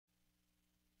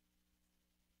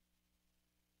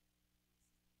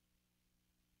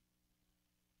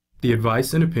The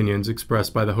advice and opinions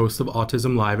expressed by the host of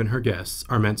Autism Live and her guests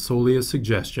are meant solely as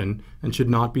suggestion and should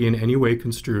not be in any way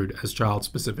construed as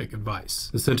child-specific advice.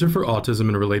 The Center for Autism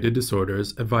and Related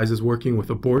Disorders advises working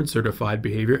with a board-certified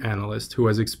behavior analyst who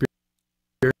has experience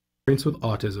with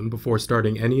autism before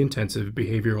starting any intensive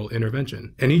behavioral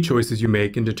intervention. Any choices you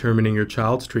make in determining your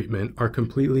child's treatment are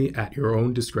completely at your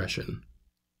own discretion.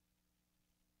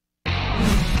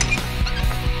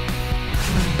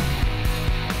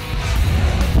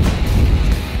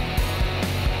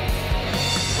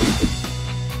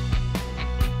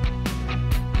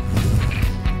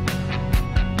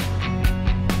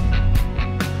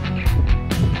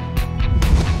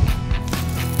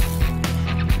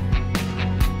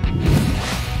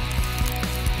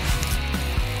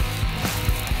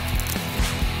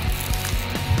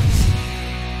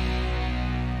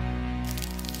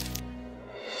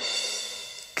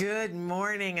 Good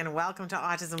morning and welcome to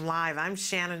Autism Live. I'm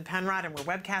Shannon Penrod and we're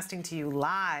webcasting to you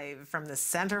live from the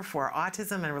Center for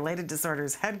Autism and Related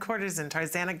Disorders headquarters in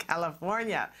Tarzana,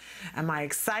 California. Am I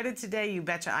excited today? You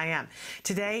betcha I am.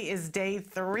 Today is day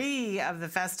 3 of the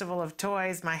Festival of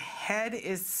Toys. My head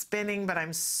is spinning, but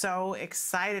I'm so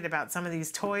excited about some of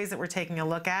these toys that we're taking a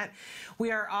look at.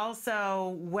 We are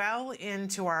also well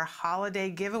into our holiday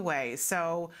giveaway.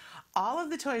 So all of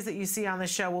the toys that you see on the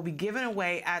show will be given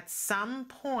away at some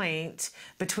point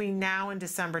between now and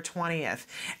December 20th.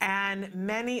 And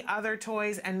many other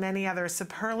toys and many other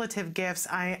superlative gifts.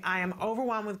 I am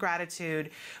overwhelmed with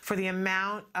gratitude for the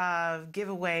amount of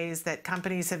giveaways that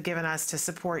companies have given us to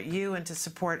support you and to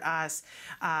support us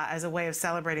as a way of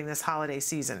celebrating this holiday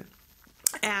season.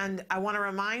 And I want to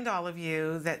remind all of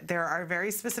you that there are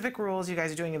very specific rules. You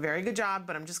guys are doing a very good job,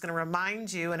 but I'm just going to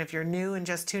remind you, and if you're new and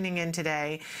just tuning in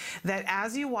today, that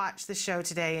as you watch the show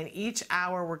today, in each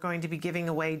hour we're going to be giving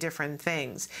away different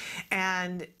things.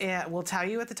 And we'll tell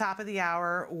you at the top of the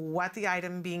hour what the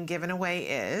item being given away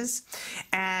is.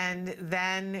 And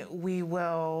then we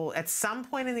will, at some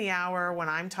point in the hour when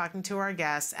I'm talking to our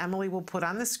guests, Emily will put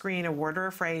on the screen a word or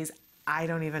a phrase. I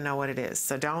don't even know what it is.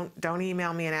 So don't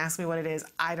email me and ask me what it is.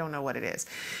 I don't know what it is.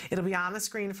 It'll be on the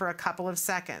screen for a couple of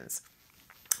seconds.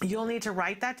 You'll need to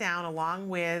write that down along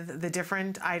with the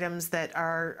different items that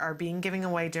are being given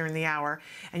away during the hour,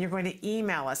 and you're going to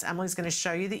email us. Emily's going to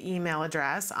show you the email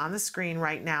address on the screen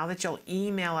right now that you'll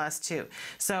email us to.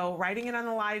 So writing it on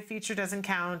the live feature doesn't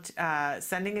count.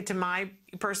 Sending it to my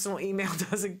personal email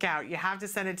doesn't count. You have to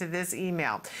send it to this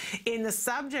email. In the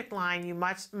subject line, you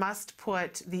must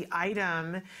put the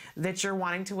item that you're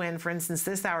wanting to win. For instance,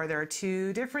 this hour, there are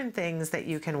 2 different things that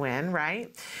you can win,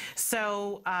 right?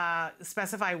 So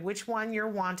specify which one you're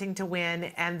wanting to win,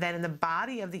 and then in the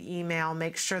body of the email,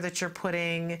 make sure that you're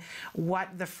putting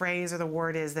what the phrase or the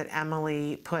word is that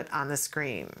Emily put on the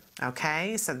screen.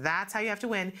 Okay, so that's how you have to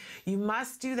win. You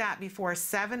must do that before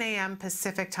 7 a.m.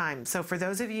 Pacific time. So for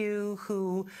those of you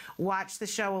who watch the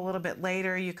show a little bit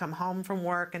later, you come home from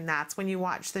work and that's when you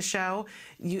watch the show,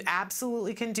 you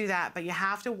absolutely can do that, but you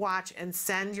have to watch and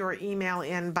send your email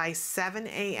in by 7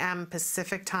 a.m.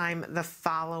 Pacific time the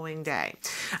following day.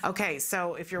 Okay,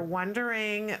 so if you're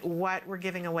wondering what we're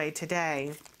giving away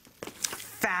today,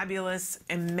 fabulous,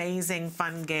 amazing,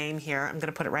 fun game here. I'm going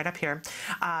to put it right up here.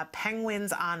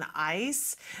 Penguins on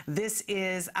Ice. This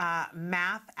is a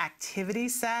math activity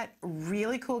set.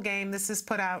 Really cool game. This is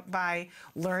put out by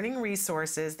Learning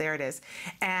Resources. There it is.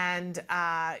 And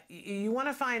you want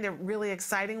to find a really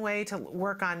exciting way to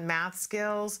work on math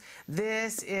skills.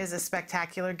 This is a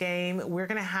spectacular game. We're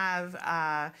going to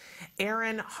have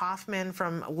Aaron Hoffman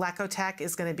from Lecotech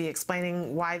is going to be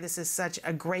explaining why this is such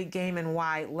a great game and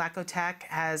why Lecotech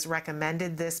has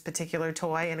recommended this particular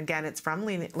toy. And again, it's from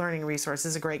Learning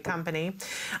Resources, a great company.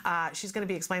 She's going to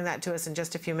be explaining that to us in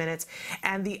just a few minutes.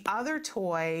 And the other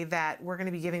toy that we're going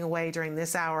to be giving away during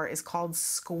this hour is called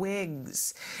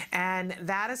Squigs. And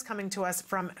that is coming to us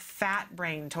from Fat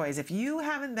Brain Toys. If you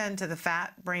haven't been to the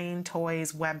Fat Brain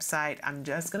Toys website, I'm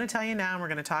just going to tell you now, and we're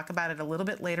going to talk about it a little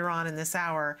bit later on in this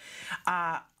hour,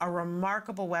 a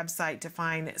remarkable website to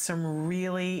find some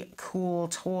really cool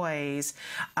toys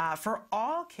for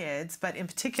all kids, but in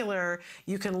particular,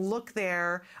 you can look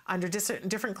there under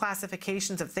different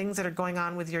classifications of things that are going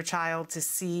on with your child to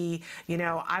see, you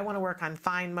know, I want to work on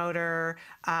fine motor.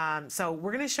 So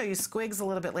we're going to show you Squigs a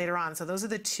little bit later on. So those are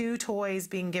the 2 toys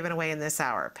being given away in this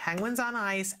hour, Penguins on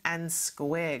Ice and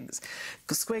Squigs.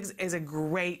 Squigs is a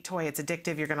great toy. It's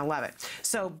addictive. You're going to love it.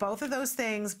 So both of those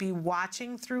things, be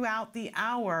watching throughout the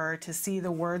hour to see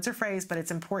the words or phrase, but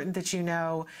it's important that you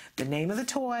know the name of the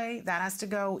toy. That has to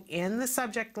go in the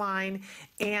subject line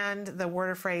and the word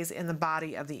or phrase in the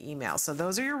body of the email. So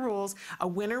those are your rules. A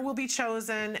winner will be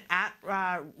chosen at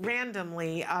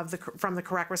randomly from the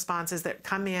correct responses that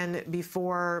come in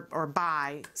before or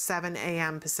by 7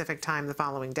 a.m. Pacific time the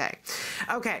following day.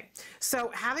 Okay,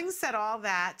 so having said all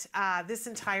that, this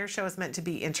entire show is meant to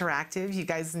be interactive. You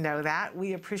guys know that.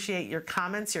 We appreciate your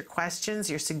comments, your questions,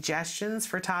 your suggestions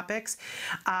for topics.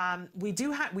 We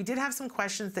did have some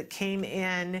questions that came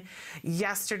in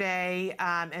yesterday,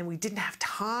 and we didn't have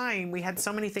time. We had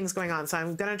so many things going on, so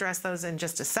I'm going to address those in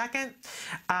just a second,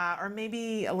 or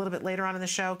maybe a little bit later on in the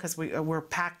show, because we're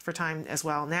packed for time as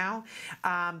well now.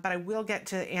 But I will get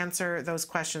to answer those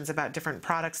questions about different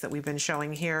products that we've been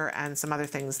showing here and some other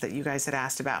things that you guys had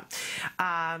asked about.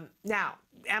 Now,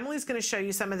 Emily's going to show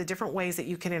you some of the different ways that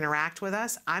you can interact with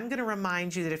us. I'm going to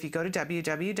remind you that if you go to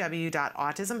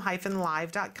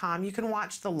www.autism-live.com, you can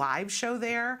watch the live show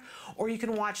there, or you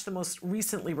can watch the most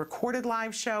recently recorded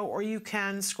live show, or you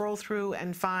can scroll through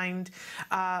and find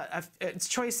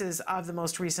choices of the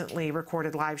most recently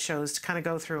recorded live shows to kind of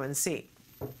go through and see.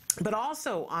 But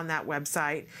also on that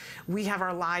website, we have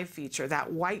our live feature,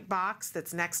 that white box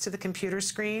that's next to the computer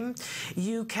screen.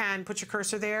 You can put your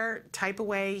cursor there, type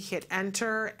away, hit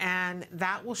enter, and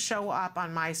that will show up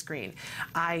on my screen.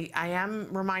 I am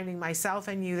reminding myself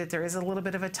and you that there is a little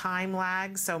bit of a time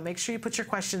lag, so make sure you put your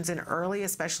questions in early,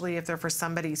 especially if they're for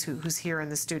somebody who's here in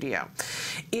the studio.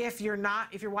 If you're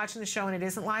watching the show and it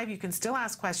isn't live, you can still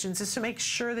ask questions just to make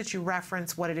sure that you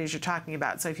reference what it is you're talking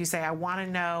about. So if you say, I want to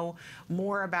know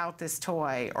more about this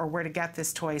toy or where to get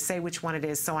this toy, say which one it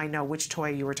is so I know which toy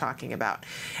you were talking about.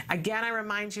 Again, I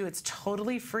remind you, it's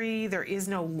totally free. There is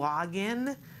no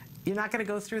login. You're not going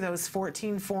to go through those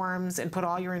 14 forms and put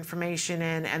all your information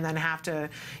in and then have to,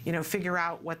 figure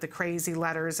out what the crazy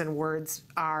letters and words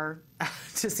are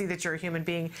to see that you're a human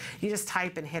being. You just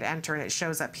type and hit enter and it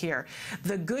shows up here.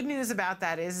 The good news about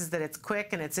that is that it's quick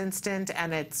and it's instant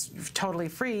and it's totally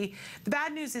free. The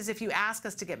bad news is if you ask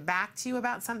us to get back to you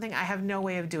about something, I have no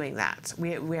way of doing that.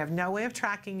 We have no way of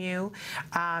tracking you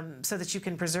so that you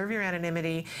can preserve your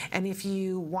anonymity. And if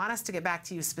you want us to get back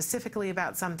to you specifically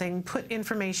about something, put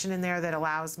information in there that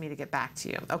allows me to get back to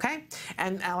you, okay?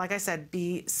 And like I said,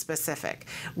 be specific.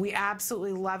 We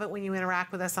absolutely love it when you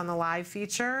interact with us on the live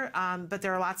feature. But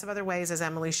there are lots of other ways, as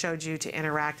Emily showed you, to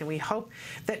interact, and we hope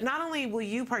that not only will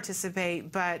you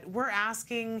participate, but we're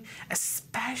asking,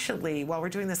 especially while we're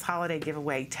doing this holiday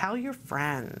giveaway, tell your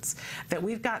friends that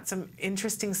we've got some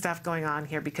interesting stuff going on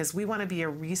here because we want to be a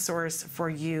resource for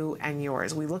you and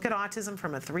yours. We look at autism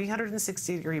from a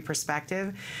 360-degree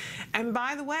perspective, and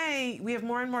by the way, we have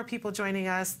more and more people joining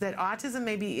us that autism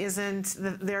maybe isn't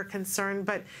their concern,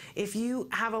 but if you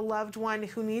have a loved one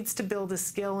who needs to build a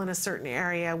skill in a certain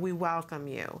area, we welcome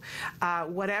you.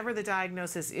 Whatever the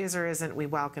diagnosis is or isn't, we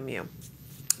welcome you.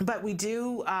 But we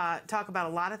do talk about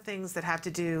a lot of things that have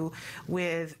to do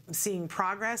with seeing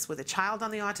progress with a child on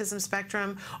the autism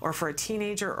spectrum or for a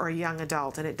teenager or a young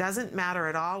adult. And it doesn't matter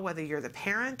at all whether you're the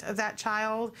parent of that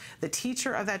child, the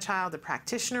teacher of that child, the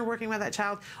practitioner working with that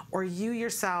child, or you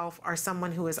yourself are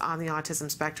someone who is on the autism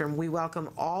spectrum. We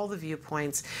welcome all the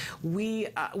viewpoints. We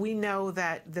know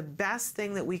that the best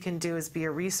thing that we can do is be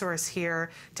a resource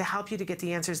here to help you to get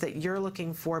the answers that you're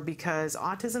looking for, because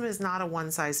autism is not a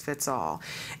one-size-fits-all.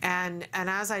 And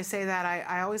as I say that,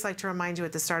 I always like to remind you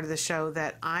at the start of the show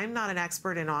that I'm not an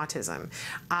expert in autism.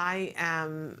 I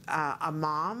am a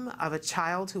mom of a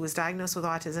child who was diagnosed with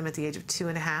autism at the age of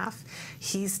 2.5.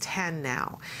 He's 10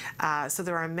 now. So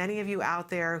there are many of you out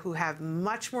there who have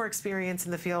much more experience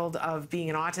in the field of being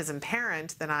an autism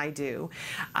parent than I do.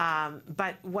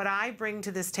 But what I bring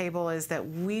to this table is that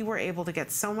we were able to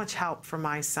get so much help from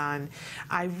my son.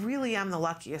 I really am the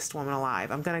luckiest woman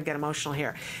alive. I'm going to get emotional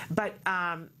here. But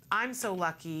I'm so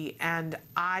lucky, and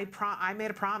I made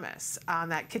a promise on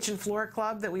that kitchen floor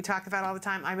club that we talk about all the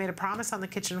time. I made a promise on the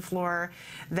kitchen floor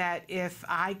that if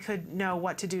I could know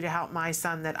what to do to help my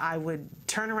son, that I would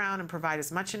turn around and provide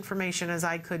as much information as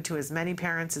I could to as many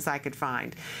parents as I could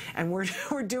find. And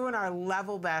we're doing our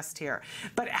level best here.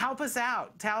 But help us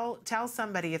out. Tell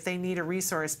somebody if they need a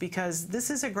resource, because this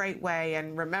is a great way.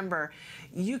 And remember,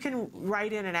 you can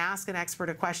write in and ask an expert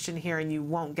a question here and you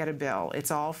won't get a bill.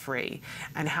 It's all free.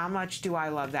 And how How much do I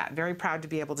love that? Very proud to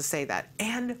be able to say that.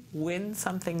 And win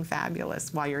something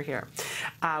fabulous while you're here.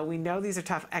 We know these are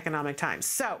tough economic times.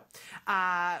 So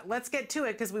let's get to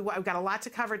it, because we've got a lot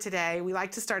to cover today. We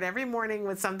like to start every morning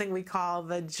with something we call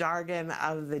the jargon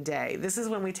of the day. This is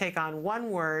when we take on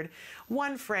one word,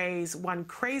 one phrase, one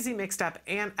crazy mixed up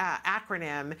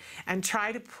acronym, and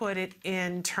try to put it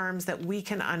in terms that we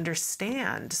can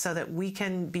understand so that we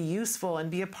can be useful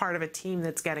and be a part of a team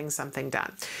that's getting something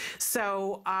done.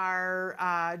 So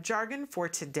our jargon for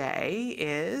today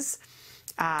is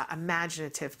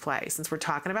imaginative play. Since we're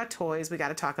talking about toys, we got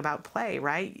to talk about play,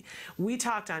 right? We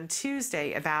talked on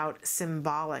Tuesday about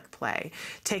symbolic play,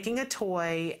 taking a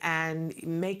toy and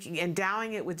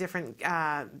endowing it with different,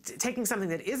 taking something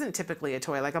that isn't typically a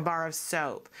toy, like a bar of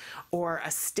soap or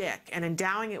a stick, and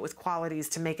endowing it with qualities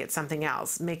to make it something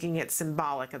else, making it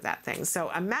symbolic of that thing.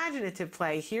 So imaginative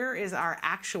play, here is our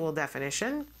actual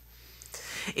definition.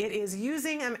 It is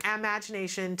using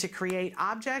imagination to create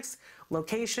objects,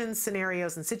 locations,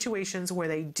 scenarios, and situations where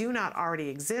they do not already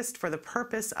exist for the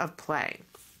purpose of play.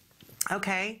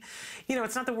 Okay, you know,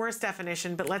 it's not the worst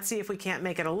definition, but let's see if we can't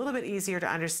make it a little bit easier to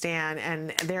understand. And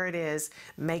there it is,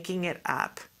 making it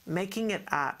up. Making it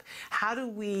up. How do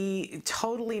we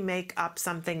totally make up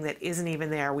something that isn't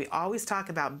even there? We always talk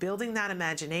about building that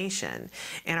imagination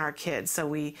in our kids. So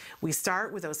we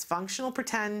start with those functional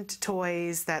pretend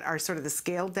toys that are sort of the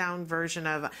scaled down version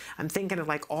of, I'm thinking of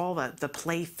like all the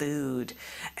play food,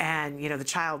 and you know, the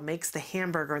child makes the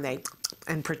hamburger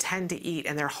and pretend to eat,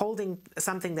 and they're holding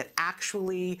something that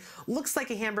actually looks like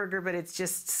a hamburger, but it's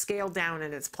just scaled down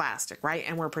and it's plastic, right?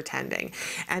 And we're pretending.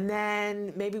 And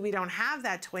then maybe we don't have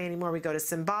that toy anymore. We go to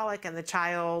symbolic, and the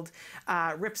child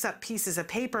rips up pieces of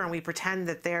paper, and we pretend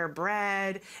that they're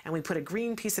bread, and we put a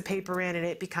green piece of paper in, and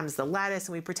it becomes the lettuce,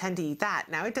 and we pretend to eat that.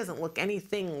 Now, it doesn't look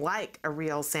anything like a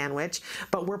real sandwich,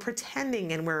 but we're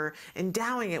pretending and we're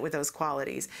endowing it with those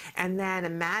qualities. And then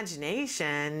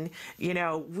imagination, you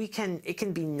know, it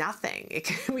can be nothing.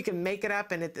 We can make it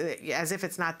up and as if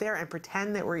it's not there, and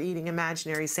pretend that we're eating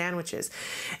imaginary sandwiches.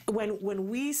 When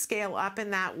we scale up in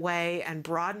that way and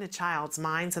broaden a child's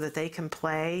mind so that they can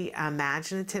play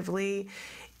imaginatively,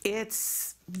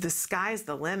 the sky's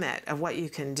the limit of what you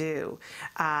can do.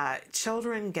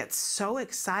 Children get so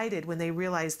excited when they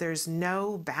realize there's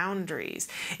no boundaries.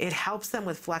 It helps them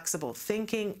with flexible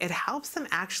thinking. It helps them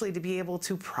actually to be able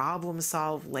to problem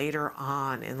solve later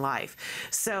on in life.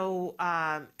 So,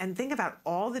 and think about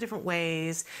all the different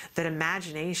ways that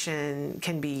imagination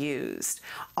can be used,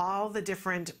 all the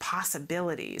different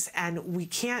possibilities. And we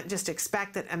can't just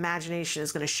expect that imagination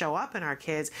is going to show up in our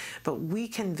kids, but we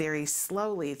can very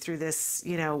slowly through this,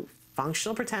 you know,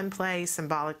 functional pretend play,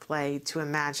 symbolic play to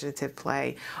imaginative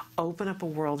play, open up a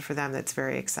world for them that's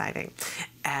very exciting.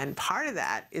 And part of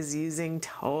that is using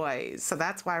toys. So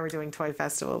that's why we're doing Toy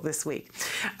Festival this week.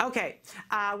 Okay,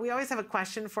 we always have a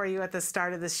question for you at the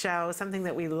start of the show, something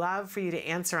that we love for you to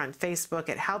answer on Facebook.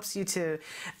 It helps you to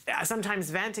sometimes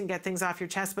vent and get things off your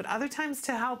chest, but other times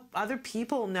to help other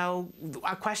people know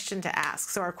a question to ask.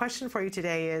 So our question for you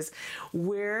today is,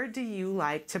 where do you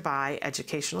like to buy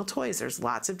educational toys? There's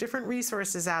lots of different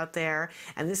resources out there,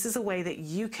 and this is a way that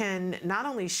you can not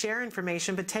only share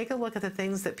information, but take a look at the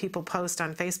things that people post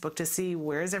on Facebook to see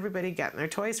where's everybody getting their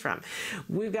toys from.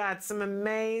 We've got some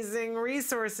amazing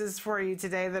resources for you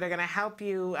today that are going to help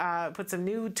you put some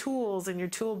new tools in your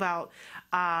tool belt,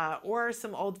 or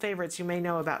some old favorites you may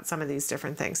know about some of these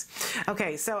different things.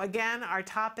 Okay, so again, our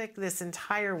topic this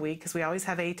entire week, because we always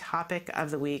have a topic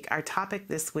of the week, our topic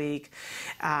this week,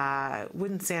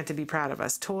 wouldn't Santa be proud of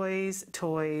us? Toys,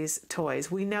 toys,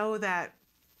 toys. We know that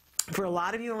for a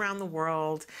lot of you around the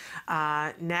world,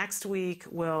 next week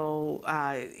will,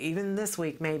 even this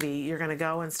week maybe, you're going to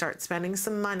go and start spending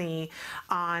some money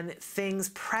on things,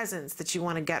 presents that you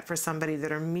want to get for somebody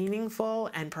that are meaningful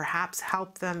and perhaps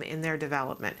help them in their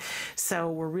development.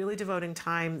 So we're really devoting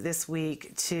time this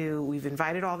week we've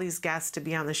invited all these guests to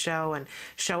be on the show and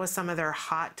show us some of their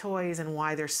hot toys and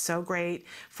why they're so great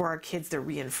for our kids. They're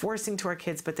reinforcing to our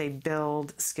kids, but they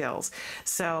build skills.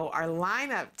 So our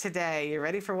lineup today, you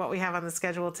ready for what we have on the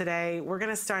schedule today? We're going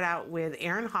to start out with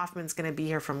Aaron Hoffman's going to be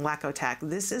here from Lecotech.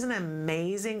 This is an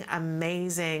amazing,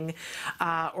 amazing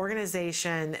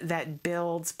organization that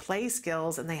builds play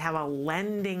skills, and they have a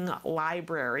lending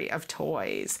library of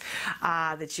toys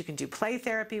that you can do play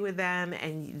therapy with them,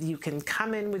 and you can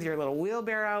come in with your little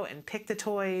wheelbarrow and pick the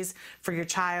toys for your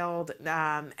child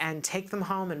and take them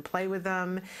home and play with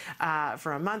them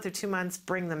for a month or 2 months,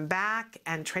 bring them back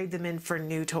and trade them in for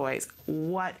new toys.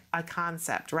 What a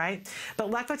concept, right? right?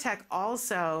 But Lecotech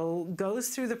also goes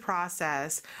through the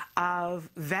process of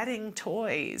vetting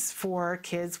toys for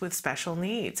kids with special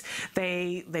needs.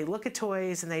 They look at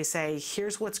toys and they say,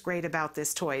 here's what's great about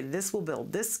this toy. This will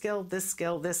build this skill, this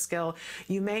skill, this skill.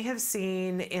 You may have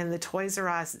seen in the Toys R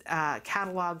Us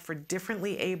catalog for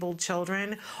differently abled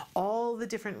children, all the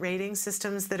different rating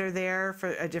systems that are there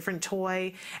for a different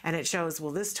toy, and it shows,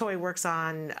 well, this toy works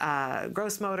on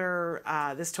gross motor,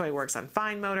 this toy works on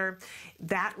fine motor.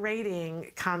 That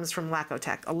rating comes from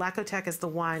Lecotech. Lecotech is the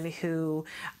one who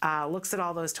looks at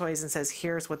all those toys and says,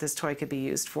 here's what this toy could be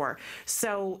used for.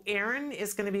 So Erin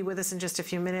is going to be with us in just a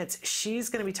few minutes. She's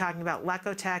going to be talking about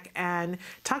Lecotech and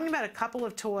talking about a couple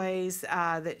of toys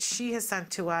that she has sent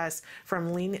to us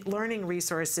from learning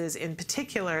resources, in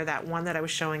particular that one that I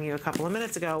was showing you a couple of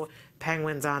minutes ago,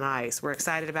 Penguins on Ice. We're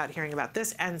excited about hearing about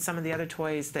this and some of the other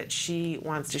toys that she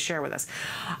wants to share with us.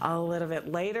 A little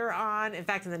bit later on, in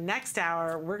fact, in the next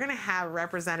hour, we're going to have a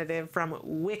representative from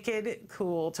Wicked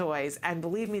Cool Toys, and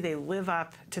believe me, they live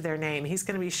up to their name. He's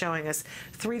going to be showing us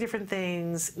 3 different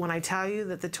things. When I tell you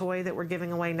that the toy that we're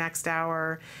giving away next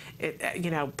hour,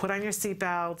 put on your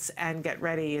seatbelts and get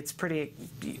ready. It's pretty,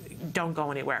 don't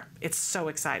go anywhere. It's so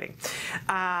exciting.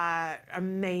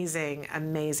 Amazing,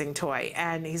 amazing toy.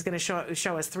 And he's going to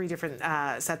show us 3 different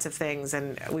sets of things,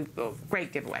 and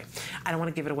great giveaway. I don't want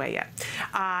to give it away yet.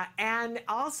 And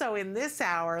also in this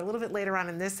hour, a little bit later on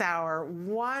in this hour,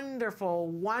 wonderful,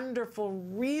 wonderful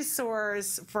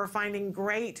resource for finding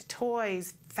great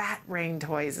toys. Fat Brain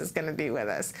Toys is going to be with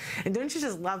us. And don't you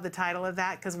just love the title of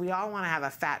that? Because we all want to have a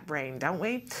fat brain, don't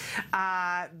we?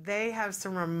 They have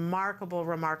some remarkable,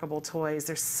 remarkable toys.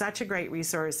 They're such a great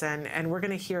resource, and we're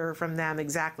going to hear from them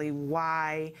exactly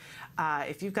why,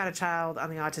 if you've got a child on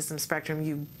the autism spectrum,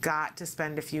 you've got to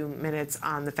spend a few minutes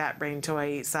on the Fat Brain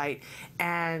Toy site.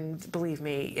 And believe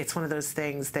me, it's one of those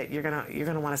things that you're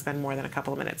gonna want to spend more than a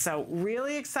couple of minutes. So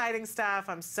really exciting stuff.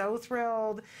 I'm so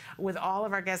thrilled with all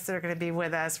of our guests that are going to be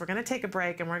with us. We're going to take a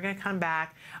break, and we're going to come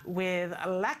back with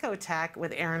Lecotech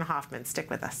with Erin Hoffman. Stick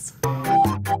with us.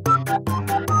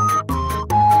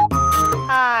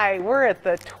 Hi, we're at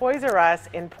the Toys R Us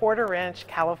in Porter Ranch,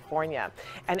 California.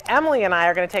 And Emily and I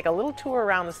are going to take a little tour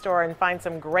around the store and find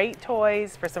some great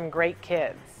toys for some great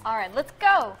kids. All right, let's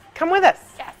go. Come with us.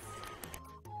 Yes.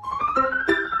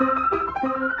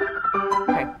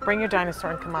 Okay, bring your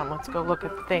dinosaur and come on. Let's go look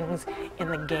at things in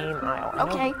the game aisle.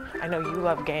 Okay. I know you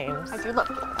love games. I do love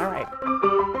games. All right.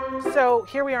 So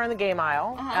here we are in the game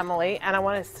aisle, Emily, and I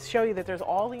want to show you that there's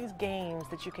all these games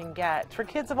that you can get for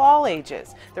kids of all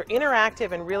ages. They're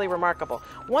interactive and really remarkable.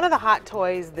 One of the hot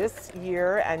toys this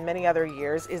year and many other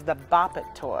years is the Bop It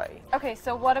toy. Okay,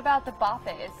 so what about the Bop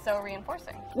It is so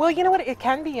reinforcing? Well, you know what? It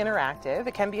can be interactive.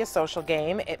 It can be a social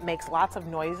game. It makes lots of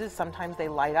noises. Sometimes they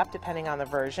light up depending on the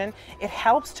version. It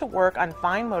helps to work on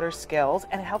fine motor skills,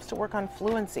 and it helps to work on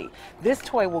fluency. This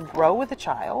toy will grow with the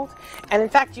child, and in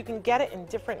fact, you can get it in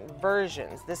different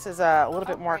versions. This is a little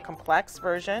bit more complex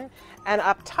version, and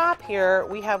up top here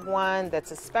we have one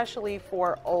that's especially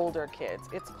for older kids.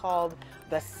 It's called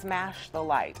the Smash the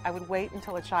Light. I would wait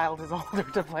until a child is older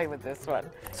to play with this one.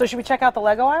 So should we check out the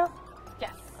Lego aisle?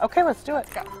 Yes. Okay, let's do it.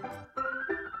 Go.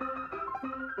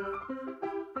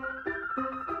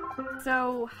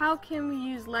 So how can we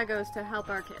use Legos to help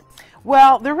our kids?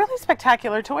 Well, they're really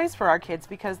spectacular toys for our kids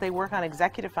because they work on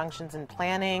executive functions and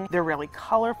planning. They're really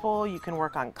colorful. You can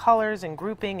work on colors and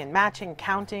grouping and matching,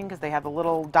 counting, because they have the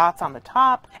little dots on the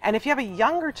top. And if you have a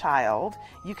younger child,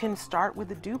 you can start with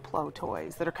the Duplo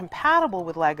toys that are compatible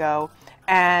with Lego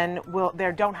and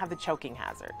they don't have the choking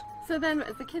hazard. So then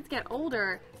as the kids get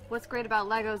older, what's great about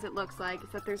Legos, it looks like, is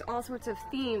that there's all sorts of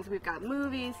themes. We've got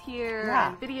movies here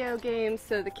and video games,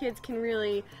 so the kids can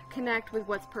really connect with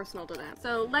what's personal to them.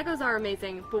 So Legos are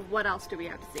amazing, but what else do we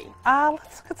have to see?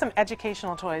 Let's look at some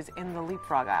educational toys in the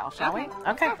leapfrog aisle, shall we?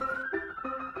 Okay.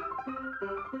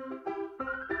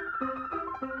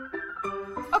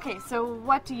 Okay, so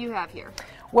what do you have here?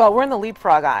 Well, we're in the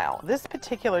leapfrog aisle. This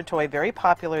particular toy, very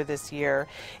popular this year,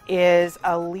 is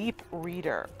a Leap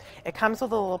Reader. It comes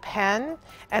with a little pen,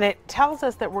 and it tells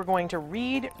us that we're going to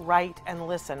read, write, and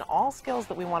listen, all skills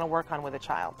that we want to work on with a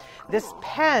child. This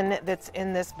pen that's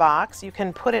in this box, you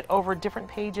can put it over different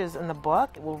pages in the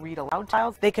book. It will read aloud to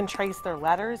child. They can trace their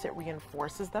letters. It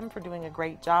reinforces them for doing a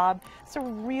great job. It's a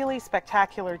really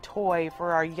spectacular toy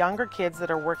for our younger kids that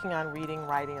are working on reading,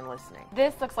 writing, and listening.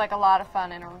 This looks like a lot of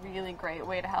fun and a really great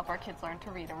way to help our kids learn to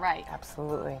read and write.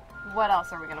 Absolutely. What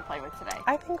else are we going to play with today?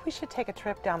 I think we should take a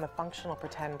trip down the functional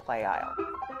pretend play aisle.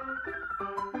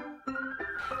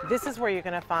 This is where you're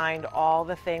going to find all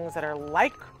the things that are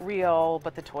like real,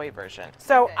 but the toy version.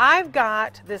 So I've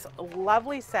got this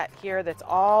lovely set here that's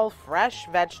all fresh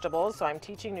vegetables. So I'm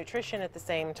teaching nutrition at the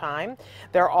same time.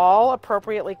 They're all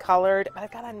appropriately colored. But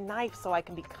I've got a knife so I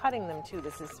can be cutting them too.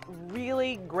 This is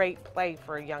really great play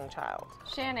for a young child.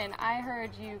 Shannon, I heard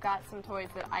you got some toys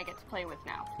that I get to play with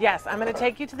now. Yes, I'm going to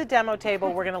take you to the demo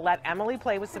table. We're going to let Emily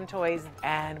play with some toys,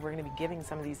 and we're going to be giving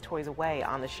some of these toys away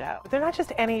on the show. But they're not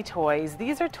just any toys.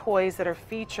 These are toys that are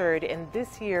featured in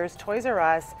this year's Toys R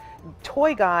Us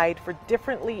toy guide for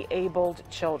differently abled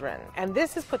children. And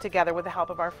this is put together with the help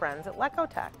of our friends at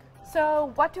Lecotech.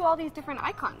 So what do all these different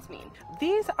icons mean?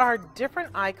 These are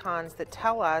different icons that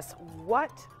tell us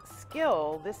what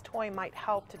skill this toy might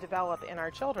help to develop in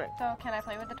our children. So can I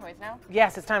play with the toys now?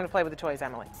 Yes, it's time to play with the toys,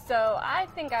 Emily. So I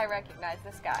think I recognize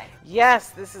this guy. Yes,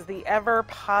 this is the ever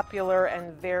popular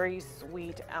and very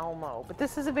sweet Elmo. But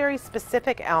this is a very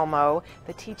specific Elmo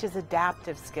that teaches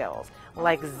adaptive skills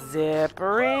like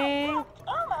zippering.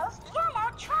 Almost yellow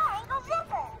triangle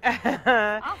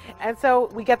zipper. And so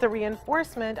we get the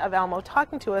reinforcement of Elmo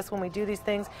talking to us when we do these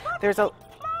things. There's a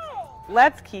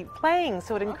let's keep playing.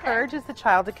 So it encourages the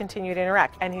child to continue to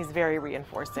interact. And he's very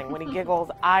reinforcing. When he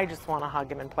giggles, I just want to hug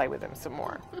him and play with him some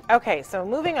more. Okay, so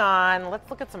moving on, let's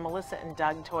look at some Melissa and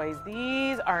Doug toys.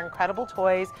 These are incredible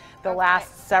toys. They'll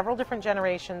last several different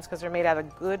generations because they're made out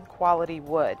of good quality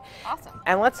wood. Awesome.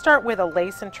 And let's start with a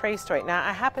lace and trace toy. Now,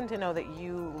 I happen to know that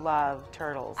you love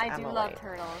turtles, Emily. I do love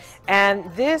turtles.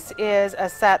 And this is a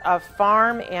set of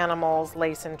farm animals,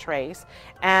 lace and trace.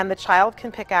 And the child can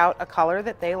pick out a color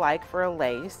that they like for a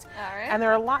lace. All right. And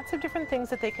there are lots of different things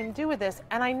that they can do with this.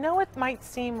 And I know it might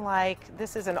seem like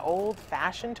this is an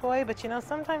old-fashioned toy, but you know,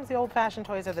 sometimes the old-fashioned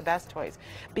toys are the best toys.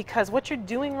 Because what you're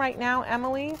doing right now,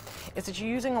 Emily, is that you're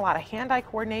using a lot of hand-eye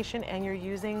coordination and you're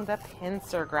using the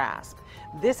pincer grasp.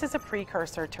 This is a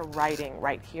precursor to writing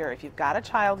right here. If you've got a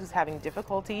child who's having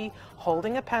difficulty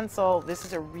holding a pencil, this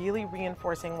is a really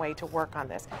reinforcing way to work on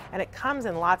this. And it comes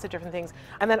in lots of different things.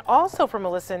 And then also for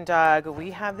Melissa and Doug,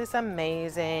 we have this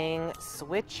amazing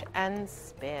switch and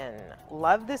spin.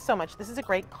 Love this so much. This is a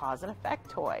great cause and effect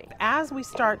toy. As we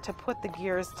start to put the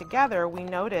gears together, we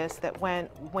notice that when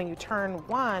you turn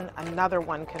one, another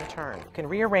one can turn. You can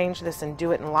rearrange this and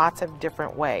do it in lots of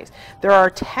different ways. There are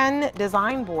 10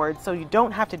 design boards, so you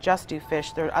don't have to just do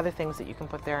fish. There are other things that you can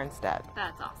put there instead.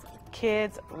 That's awesome.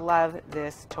 Kids love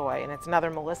this toy, and it's another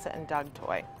Melissa and Doug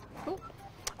toy. Cool.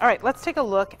 All right, let's take a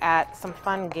look at some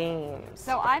fun games.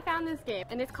 So I found this game,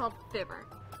 and it's called Fibber.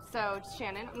 So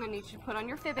Shannon, I'm going to need you to put on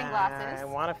your fibbing glasses. I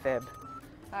want a fib.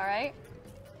 All right.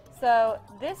 So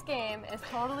this game is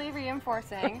totally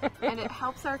reinforcing, and it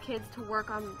helps our kids to work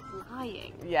on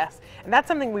lying. Yes, and that's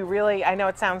something we really, I know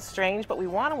it sounds strange, but we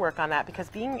want to work on that because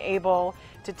being able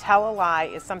to tell a lie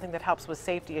is something that helps with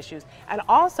safety issues. And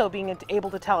also being able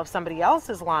to tell if somebody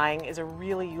else is lying is a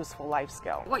really useful life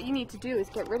skill. What you need to do is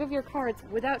get rid of your cards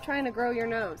without trying to grow your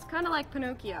nose, kind of like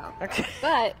Pinocchio. Okay.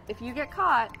 But if you get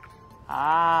caught...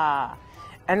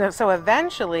 And so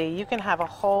eventually you can have a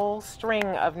whole string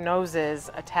of noses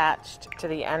attached to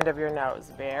the end of your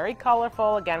nose. Very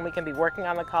colorful. Again, we can be working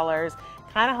on the colors.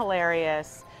 Kind of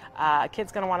hilarious. A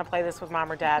kid's going to want to play this with mom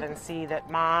or dad and see that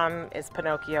mom is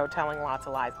Pinocchio telling lots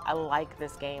of lies. I like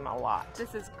this game a lot.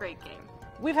 This is a great game.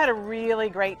 We've had a really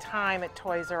great time at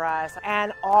Toys R Us,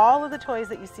 and all of the toys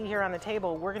that you see here on the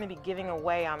table we're going to be giving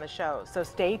away on the show. So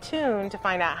stay tuned to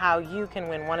find out how you can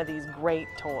win one of these great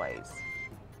toys.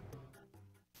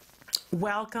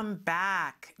 Welcome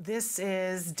back. This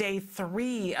is day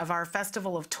 3 of our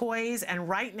Festival of Toys, and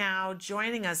right now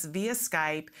joining us via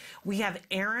Skype we have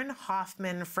Erin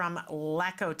Hoffman from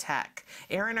Lecotech.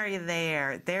 Erin, are you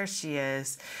there? There she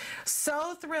is.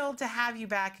 So thrilled to have you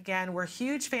back again. We're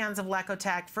huge fans of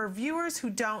Lecotech. For viewers who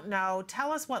don't know,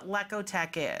 tell us what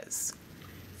Lecotech is.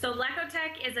 So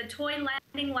Lecotech is a toy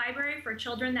lending library for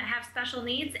children that have special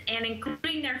needs and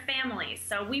including their families.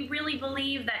 So we really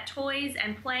believe that toys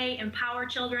and play empower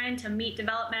children to meet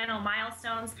developmental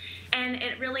milestones, and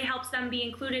it really helps them be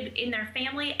included in their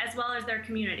family as well as their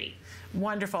community.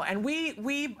 Wonderful. And we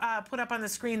put up on the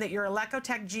screen that you're a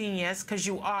Lecotech genius, because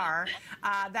you are.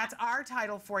 That's our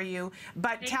title for you.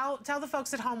 But tell the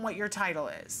folks at home what your title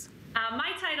is.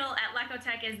 My title at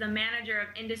Lecotech is the Manager of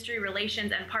Industry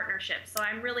Relations and Partnerships. So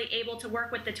I'm really able to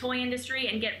work with the toy industry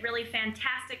and get really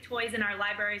fantastic toys in our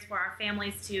libraries for our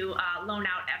families to loan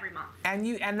out every month.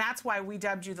 And that's why we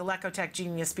dubbed you the Lecotech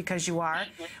genius, because you are.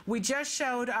 We just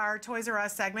showed our Toys R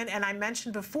Us segment, and I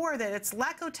mentioned before that it's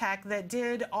Lecotech that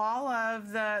did all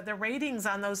of the ratings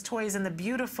on those toys in the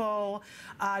beautiful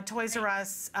Toys R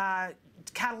Us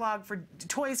catalog for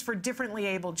toys for differently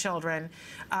abled children.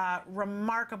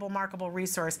 Remarkable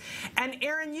resource. And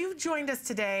Aaron, you've joined us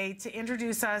today to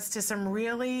introduce us to some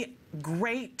really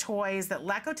great toys that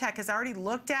Lecotech has already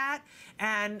looked at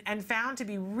and found to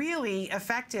be really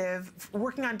effective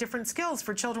working on different skills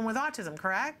for children with autism,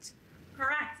 correct?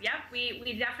 Correct. Yep.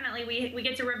 We definitely we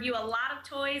get to review a lot of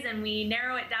toys, and we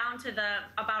narrow it down to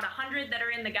about 100 that are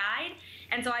in the guide.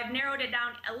 And so I've narrowed it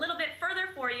down a little bit further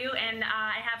for you, and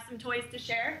I have some toys to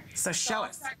share. So show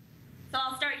us. So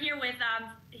I'll start here with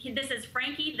this is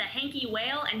Frankie the Hanky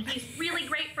Whale, and he's really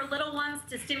great for little ones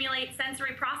to stimulate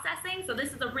sensory processing. So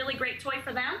this is a really great toy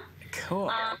for them.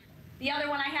 Cool. The other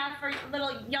one I have for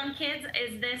little young kids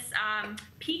is this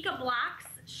Pika Blocks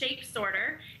shape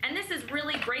sorter, and this is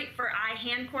really great for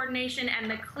eye-hand coordination, and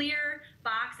the clear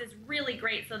box is really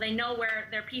great so they know where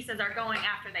their pieces are going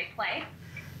after they play.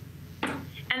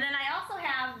 And then I also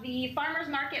have the farmer's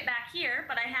market back here,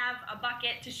 but I have a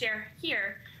bucket to share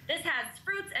here. This has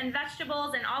fruits and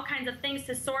vegetables and all kinds of things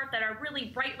to sort that are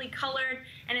really brightly colored,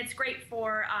 and it's great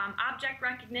for object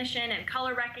recognition and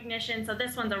color recognition. So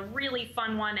this one's a really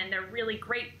fun one, and they're really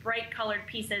great bright colored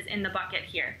pieces in the bucket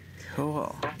here.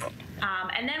 Cool.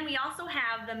 And then we also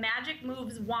have the Magic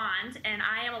Moves wand, and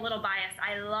I am a little biased.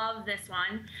 I love this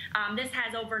one. This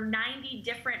has over 90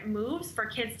 different moves for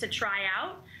kids to try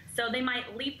out. So they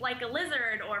might leap like a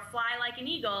lizard or fly like an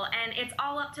eagle, and it's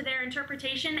all up to their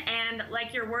interpretation and,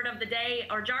 like your word of the day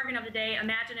or jargon of the day,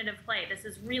 imaginative play. This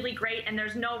is really great, and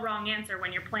there's no wrong answer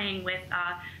when you're playing with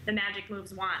the Magic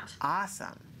Moves wand.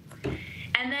 Awesome.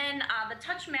 And then the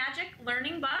Touch Magic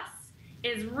Learning Bus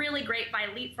is really great by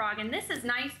Leapfrog, and this is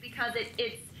nice because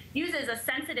it uses a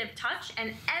sensitive touch,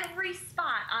 and every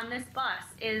spot on this bus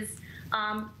is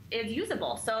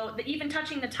usable. So even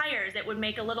touching the tires, it would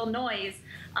make a little noise,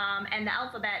 and the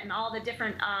alphabet and all the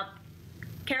different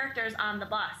characters on the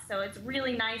bus. So it's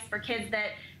really nice for kids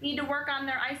that need to work on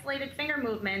their isolated finger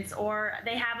movements, or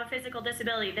they have a physical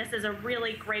disability. This is a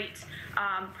really great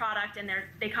product, and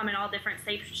they come in all different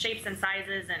shapes and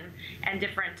sizes and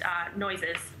different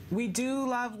noises. We do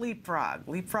love Leapfrog.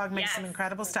 Leapfrog makes some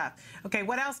incredible stuff. Okay,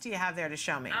 what else do you have there to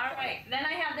show me? All right, then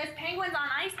I have this Penguins on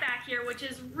Ice back here, which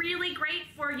is really great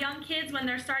for young kids when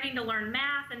they're starting to learn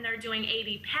math and they're doing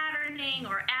A/B patterning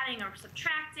or adding or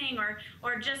subtracting or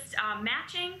just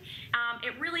matching.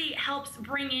 It really helps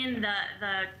bring in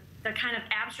the kind of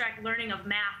abstract learning of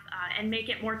math and make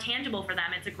it more tangible for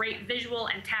them. It's a great visual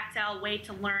and tactile way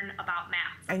to learn about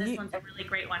math. So this one's a really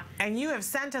great one. And you have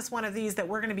sent us one of these that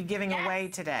we're going to be giving away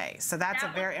today. So that's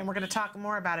and we're going to talk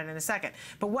more about it in a second.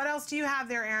 But what else do you have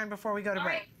there, Aaron, before we go to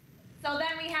break? Right. So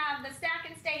then we have the Stack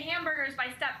and Stay hamburgers by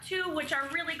Step 2, which are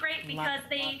really great because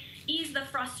they ease the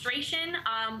frustration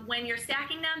when you're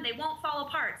stacking them. They won't fall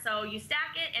apart. So you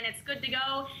stack it and it's good to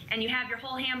go, and you have your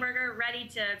whole hamburger ready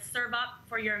to serve up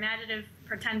for your imaginative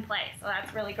pretend play. So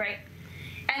that's really great.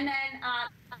 And then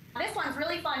this one's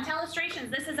really fun. Telestrations.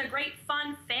 This is a great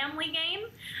fun family game.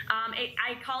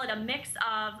 I call it a mix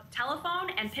of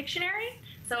telephone and Pictionary.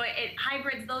 So it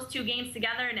hybrids those two games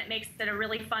together, and it makes it a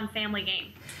really fun family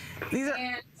game.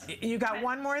 You got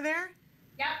one more there?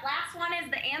 Yep, last one is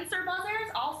the Answer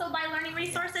Buzzers, also by Learning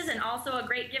Resources, and also a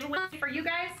great giveaway for you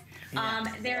guys.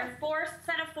 They're 4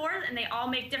 set of 4, and they all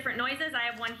make different noises. I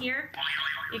have one here.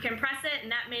 You can press it, and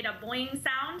that made a boing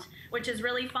sound, which is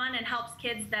really fun and helps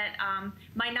kids that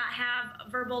might not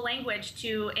have verbal language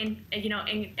to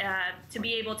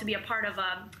be able to be a part of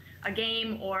a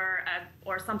game or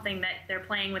something that they're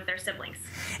playing with their siblings.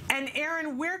 And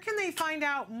Aaron, where can they find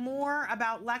out more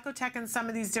about Lecotech and some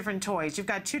of these different toys? You've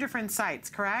got 2 different sites,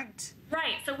 correct?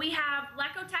 Right, so we have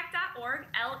lecotech.org,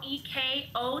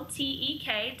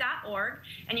 Lekotech.org,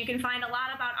 and you can find a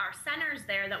lot about our centers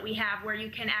there that we have where you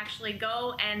can actually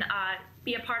go and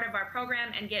be a part of our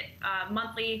program and get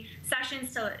monthly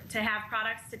sessions to have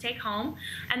products to take home.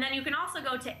 And then you can also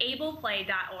go to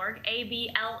ableplay.org,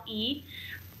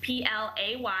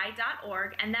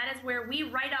 ABLEPLAY.org, and that is where we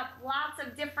write up lots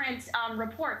of different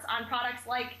reports on products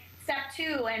like Step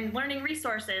 2 and Learning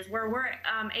Resources, where we're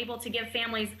able to give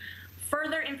families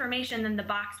further information than the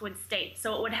box would state.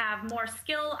 So it would have more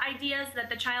skill ideas that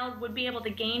the child would be able to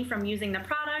gain from using the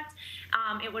product.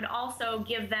 It would also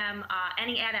give them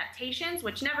any adaptations,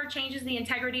 which never changes the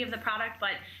integrity of the product,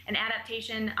 but an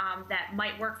adaptation that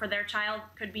might work for their child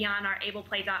could be on our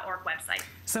ableplay.org website.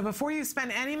 So before you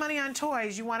spend any money on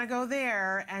toys, you want to go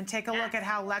there and take a look at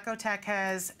how Lecotech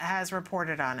has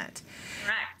reported on it.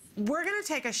 Correct. We're going to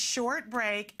take a short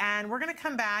break, and we're going to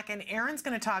come back, and Erin's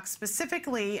going to talk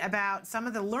specifically about some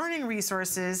of the learning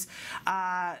resources,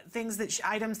 items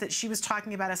that she was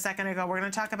talking about a second ago. We're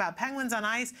going to talk about penguins on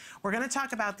ice. We're going to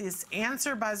talk about these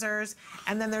answer buzzers,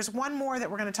 and then there's one more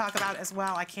that we're going to talk about as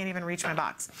well. I can't even reach my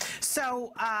box.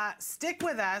 So stick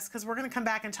with us, because we're going to come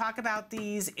back and talk about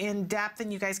these in depth,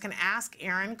 and you guys can ask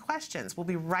Erin questions. We'll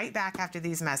be right back after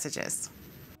these messages.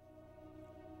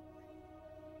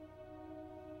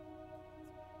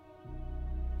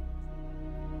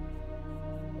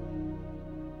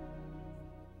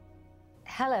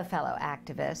 Hello, fellow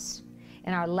activists.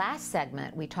 In our last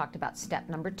segment, we talked about step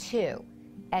number 2,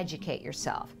 educate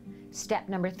yourself. Step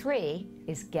number 3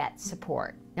 is get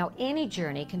support. Now, any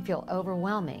journey can feel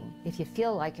overwhelming if you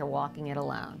feel like you're walking it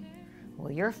alone.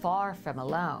 Well, you're far from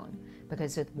alone,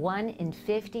 because with 1 in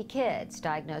 50 kids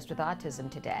diagnosed with autism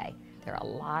today, there are a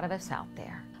lot of us out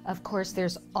there. Of course,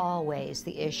 there's always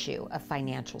the issue of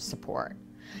financial support.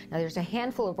 Now, there's a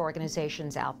handful of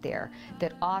organizations out there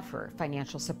that offer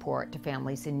financial support to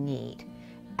families in need.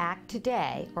 ACT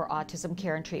Today, or Autism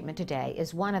Care and Treatment Today,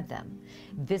 is one of them.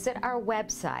 Visit our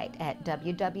website at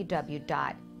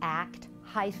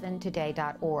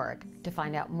www.act-today.org to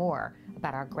find out more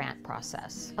about our grant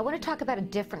process. I want to talk about a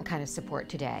different kind of support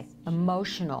today,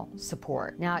 emotional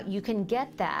support. Now, you can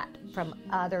get that from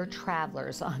other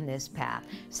travelers on this path.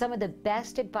 Some of the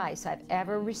best advice I've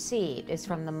ever received is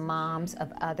from the moms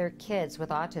of other kids with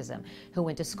autism who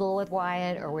went to school with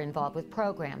Wyatt or were involved with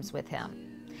programs with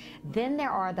him. Then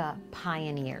there are the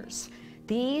pioneers.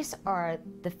 These are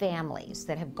the families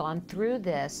that have gone through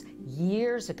this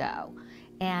years ago,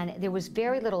 and there was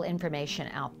very little information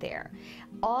out there.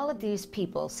 All of these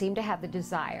people seem to have the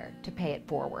desire to pay it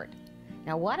forward.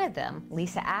 Now, one of them,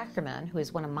 Lisa Ackerman, who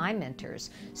is one of my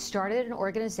mentors, started an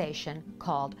organization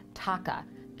called TACA,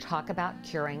 Talk About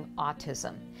Curing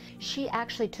Autism. She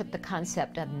actually took the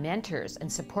concept of mentors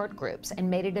and support groups and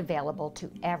made it available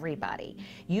to everybody.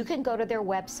 You can go to their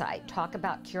website,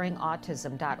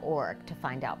 talkaboutcuringautism.org, to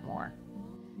find out more.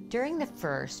 During the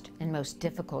first and most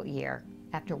difficult year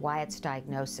after Wyatt's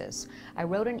diagnosis, I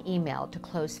wrote an email to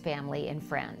close family and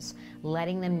friends,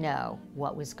 letting them know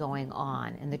what was going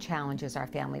on and the challenges our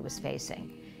family was facing,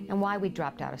 and why we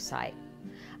dropped out of sight.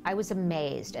 I was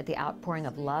amazed at the outpouring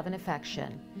of love and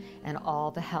affection and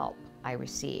all the help I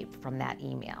received from that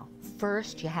email.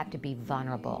 First, you have to be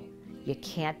vulnerable. You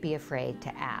can't be afraid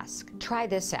to ask. Try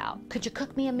this out. Could you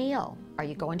cook me a meal? Are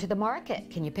you going to the market?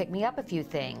 Can you pick me up a few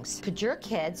things? Could your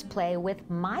kids play with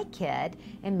my kid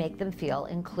and make them feel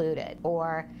included?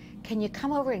 Or can you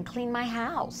come over and clean my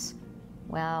house?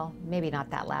 Well, maybe not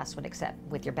that last one, except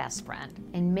with your best friend.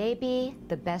 And maybe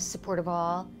the best support of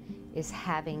all is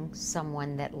having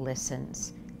someone that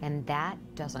listens, and that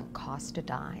doesn't cost a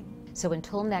dime. So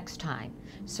until next time,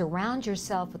 surround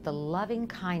yourself with the loving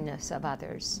kindness of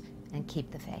others and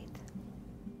keep the faith.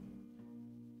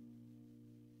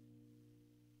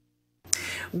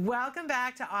 Welcome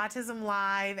back to Autism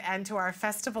Live and to our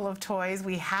Festival of Toys.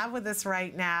 We have with us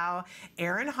right now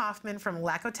Erin Hoffman from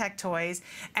Lecotech Toys,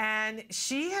 and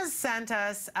she has sent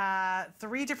us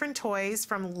 3 different toys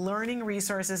from Learning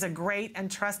Resources, a great and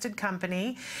trusted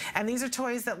company. And these are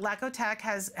toys that Lecotech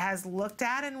has looked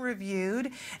at and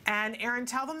reviewed. And Erin,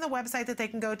 tell them the website that they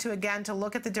can go to again to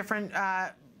look at the different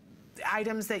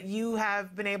items that you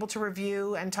have been able to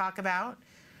review and talk about.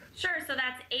 Sure, so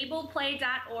that's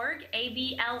ableplay.org,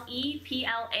 ableplay.org.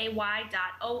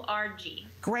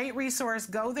 Great resource.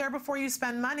 Go there before you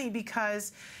spend money,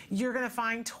 because you're going to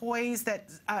find toys that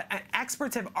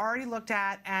experts have already looked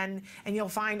at, and you'll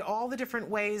find all the different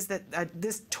ways that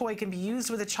this toy can be used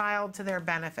with a child to their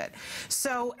benefit.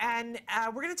 So, and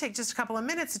we're going to take just a couple of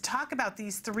minutes to talk about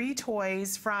these 3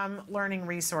 toys from Learning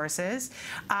Resources,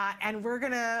 and we're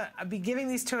going to be giving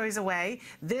these toys away.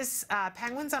 This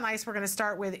Penguins on Ice, we're going to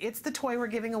start with. It's the toy we're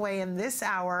giving away in this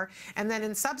hour, and then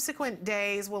in subsequent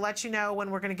days we'll let you know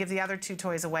when we're going to give the other 2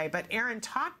 toys away. But Erin,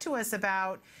 talk to us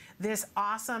about this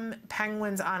awesome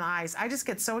Penguins on Ice. I just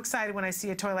get so excited when I see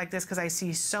a toy like this because I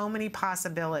see so many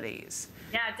possibilities.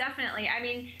 Yeah, definitely. I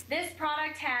mean, this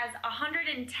product has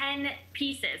 110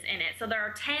 pieces in it. So there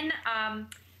are 10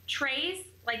 trays,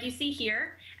 like you see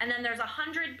here, and then there's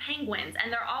 100 penguins,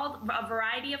 and they're all a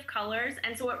variety of colors,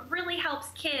 and so it really helps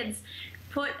kids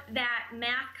put that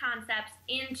math concepts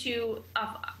into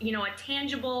a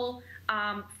tangible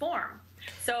form.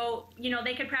 So,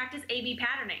 they could practice A-B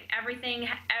patterning. Everything,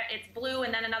 it's blue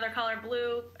and then another color,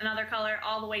 blue, another color,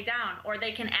 all the way down. Or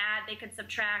they can add, they could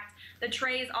subtract. The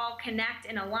trays all connect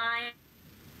in a line.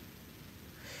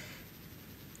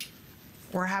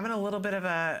 We're having a little bit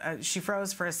of she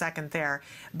froze for a second there.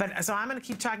 But so I'm going to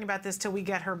keep talking about this till we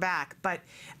get her back. But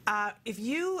if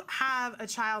you have a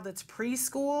child that's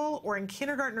preschool or in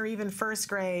kindergarten or even first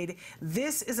grade,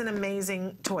 this is an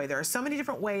amazing toy. There are so many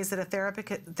different ways that a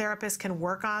therapist can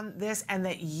work on this and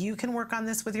that you can work on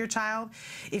this with your child.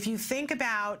 If you think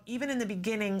about, even in the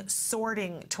beginning,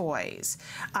 sorting toys,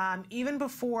 even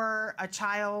before a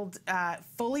child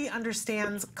fully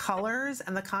understands colors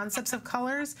and the concepts of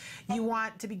colors, you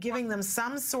want to be giving them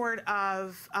some sort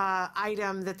of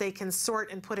item that they can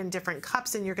sort and put in different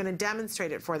cups, and you're going to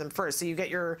demonstrate it for them first. So you get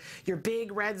your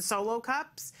big red Solo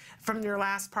cups from your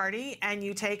last party, and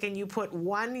you take and you put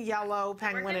one yellow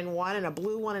penguin in one and a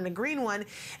blue one and a green one,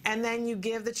 and then you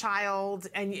give the child,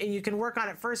 and you can work on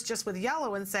it first just with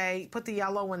yellow and say, put the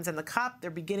yellow ones in the cup.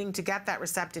 They're beginning to get that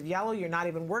receptive yellow. You're not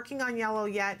even working on yellow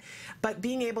yet, but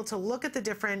being able to look at the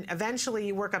different, eventually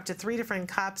you work up to 3 different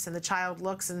cups, and the child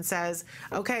looks and says,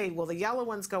 okay, well, the yellow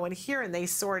ones go in here, and they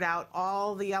sort out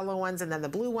all the yellow ones and then the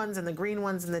blue ones and the green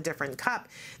ones in the different cup.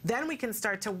 Then we can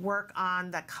start to work on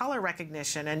the color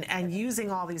recognition and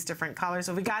using all these different colors.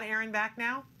 So we got Erin back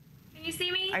now? Can you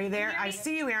see me? Are you there? I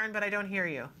see you, Erin, but I don't hear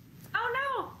you.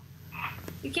 Oh, no.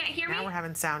 You can't hear me? Now we're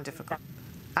having sound difficulty.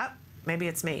 Oh, maybe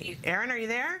it's me. Erin, are you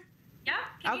there? Yeah,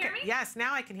 can you hear me? Yes,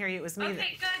 now I can hear you. It was me.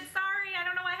 Okay, good. Sorry, I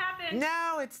don't know what happened.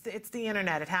 No, it's the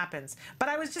internet. It happens. But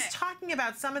I was just talking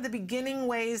about some of the beginning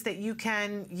ways that you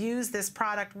can use this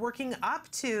product, working up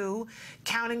to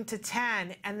counting to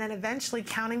 10 and then eventually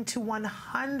counting to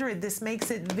 100. This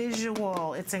makes it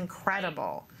visual. It's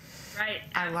incredible. Right.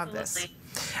 I love this.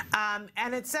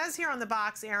 And it says here on the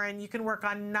box, Erin, you can work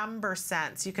on number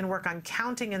sense. You can work on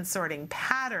counting and sorting,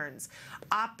 patterns,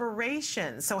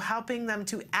 operations, so helping them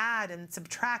to add and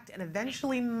subtract and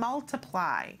eventually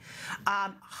multiply.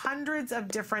 Hundreds of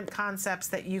different concepts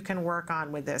that you can work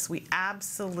on with this. We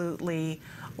absolutely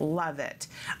love it.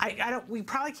 We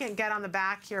probably can't get on the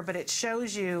back here, but it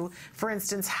shows you, for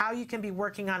instance, how you can be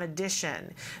working on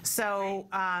addition. So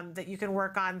that you can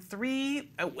work on 3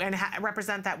 and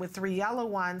represent that with 3 yellow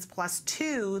ones plus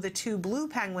 2, the 2 blue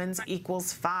penguins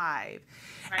equals 5.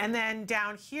 And then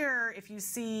down here, if you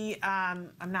see,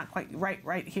 I'm not quite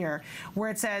right here, where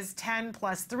it says 10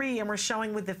 plus 3, and we're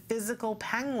showing with the physical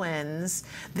penguins,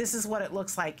 this is what it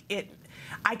looks like.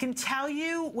 I can tell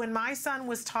you, when my son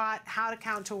was taught how to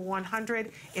count to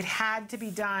 100, it had to be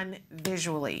done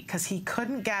visually because he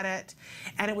couldn't get it,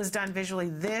 and it was done visually.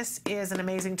 This is an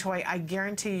amazing toy. I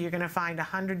guarantee you're going to find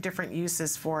 100 different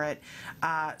uses for it.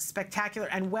 Spectacular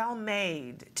and well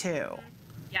made, too.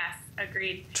 Yes,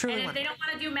 agreed. Truly. And if they don't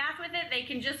want to do math with it, they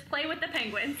can just play with the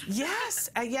penguins. Yes,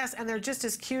 yes, and they're just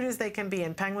as cute as they can be,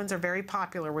 and penguins are very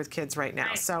popular with kids right now.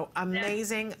 Right. So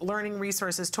amazing learning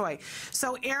resources toy.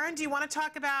 So Erin, do you want to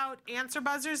talk about answer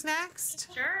buzzers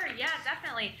next? Sure, yeah,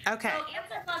 definitely. Okay. So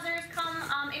answer buzzers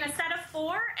come in a set of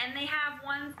 4, and they have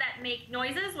ones that make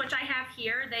noises, which I have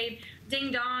here. They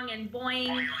ding dong and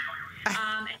boing.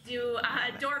 And do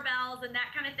doorbells and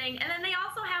that kind of thing. And then they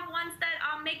also have ones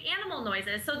that make animal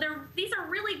noises. So these are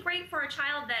really great for a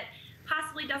child that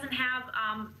possibly doesn't have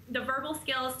the verbal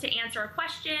skills to answer a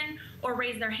question or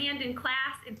raise their hand in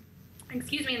class, in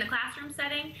the classroom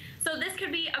setting. So this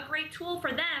could be a great tool for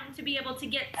them to be able to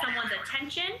get someone's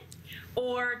attention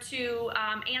or to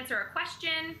answer a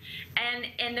question, and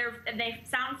they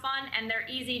sound fun, and they're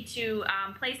easy to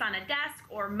place on a desk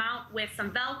or mount with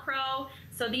some Velcro.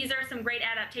 So these are some great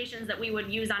adaptations that we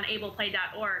would use on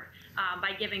ableplay.org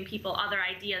by giving people other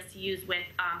ideas to use with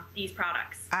these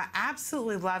products. I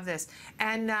absolutely love this.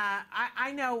 And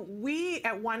I know we,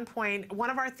 at one point, one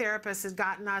of our therapists has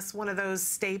gotten us one of those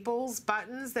Staples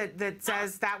buttons that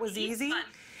says that was easy.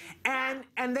 And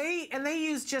they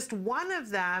used just one of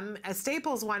them, a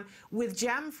Staples one, with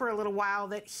Jem for a little while,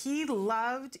 that he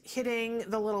loved hitting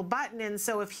the little button, and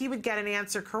so if he would get an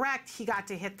answer correct, he got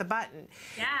to hit the button.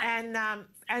 Yeah.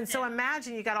 And so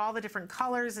imagine you got all the different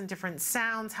colors and different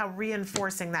sounds, how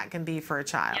reinforcing that can be for a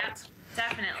child. Yeah.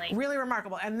 Definitely. Really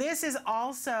remarkable. And this is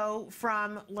also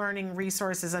from Learning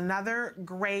Resources, another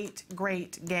great,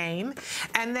 great game.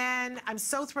 And then I'm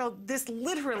so thrilled, this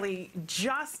literally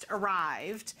just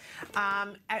arrived.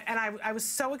 And I was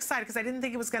so excited because I didn't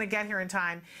think it was going to get here in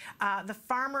time. The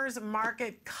Farmer's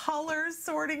Market color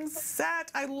sorting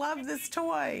set. I love this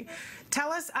toy.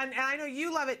 Tell us, and I know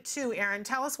you love it too, Erin.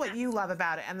 Tell us what you love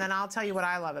about it, and then I'll tell you what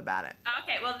I love about it.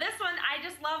 Okay, well this one I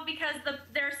just love because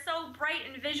they're so bright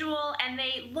and visual, and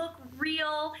they look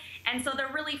real, and so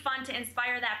they're really fun to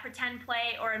inspire that pretend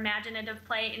play or imaginative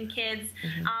play in kids.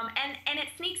 And it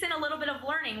sneaks in a little bit of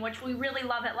learning, which we really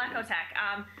love at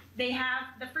Lecotech. They have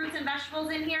the fruits and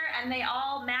vegetables in here, and they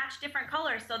all match match different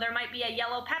colors. So there might be a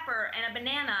yellow pepper and a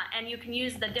banana, and you can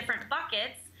use the different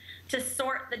buckets to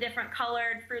sort the different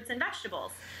colored fruits and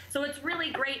vegetables. So it's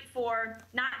really great for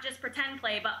not just pretend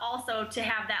play, but also to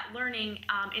have that learning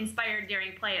inspired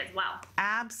during play as well.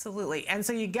 Absolutely. And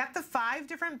so you get the 5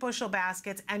 different bushel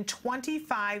baskets and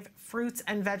 25 fruits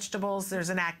and vegetables. There's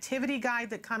an activity guide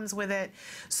that comes with it.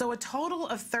 So a total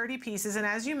of 30 pieces. And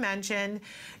as you mentioned,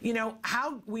 you know,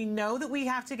 how we know that we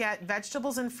have to get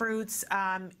vegetables and fruits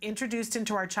introduced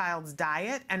into our child's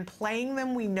diet, and playing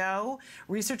them, we know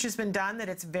research has been done that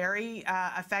it's very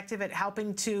effective at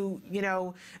helping to, you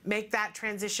know, make that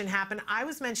transition happen. I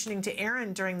was mentioning to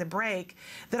Aaron during the break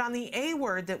that on the A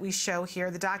Word that we show here,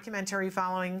 the documentary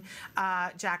following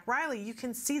Jack Riley, you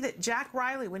can see that Jack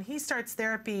Riley, when he starts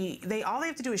therapy, all they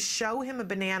have to do is show him a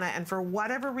banana, and for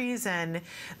whatever reason,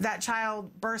 that child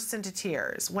bursts into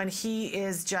tears when he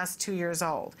is just 2 years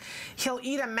old. He'll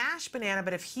eat a mashed banana,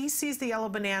 but if he sees the yellow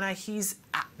banana, he's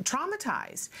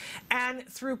traumatized. And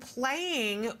through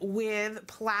playing with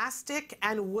plastic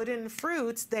and wooden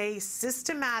fruits, they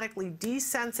systematically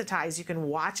desensitize. You can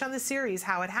watch on the series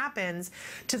how it happens,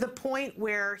 to the point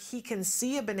where he can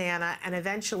see a banana and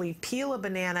eventually peel a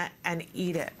banana and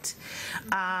eat it.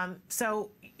 So,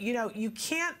 you know, you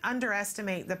can't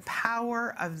underestimate the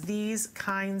power of these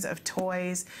kinds of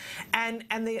toys, and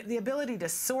the ability to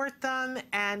sort them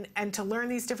and to learn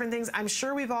these different things. I'm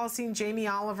sure we've all seen Jamie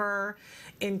Oliver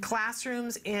in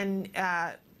classrooms, in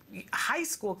high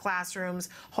school classrooms,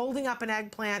 holding up an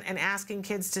eggplant and asking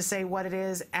kids to say what it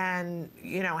is, and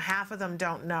you know, half of them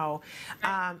don't know.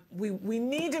 We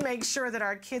need to make sure that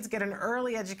our kids get an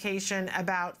early education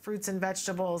about fruits and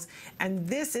vegetables, and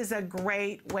this is a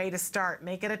great way to start.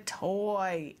 Make it a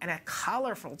toy, and a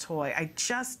colorful toy.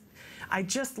 I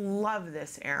just love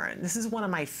this, Aaron. This is one of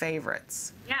my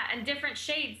favorites. Yeah, and different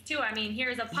shades too. I mean,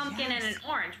 here's a pumpkin and an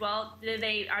orange. Well,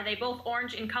 are they both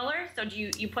orange in color? So do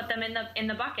you put them in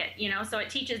the bucket, you know? So it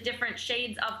teaches different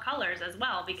shades of colors as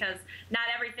well, because not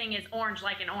everything is orange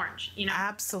like an orange, you know?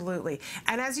 Absolutely.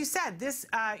 And as you said, this,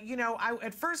 you know,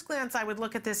 at first glance, I would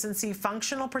look at this and see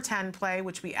functional pretend play,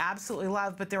 which we absolutely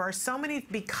love, but there are so many,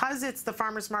 because it's the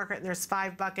farmer's market and there's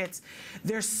 5 buckets,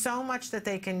 there's so much that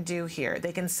they can do here.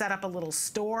 They can set up a little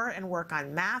store and work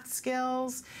on math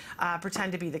skills,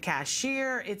 pretend to be the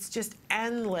cashier. It's just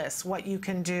endless what you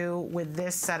can do with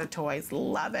this set of toys.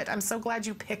 Love it. I'm so glad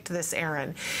you picked this,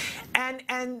 Aaron.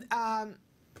 And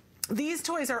these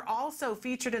toys are also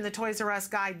featured in the Toys R Us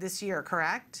guide this year,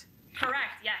 correct?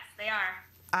 Correct, yes, they are.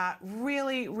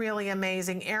 Really, really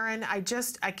amazing. Aaron, I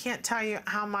can't tell you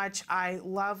how much I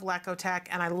love Lecotech,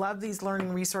 and I love these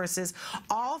learning resources.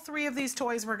 All 3 of these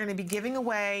toys we're going to be giving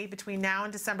away between now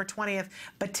and December 20th,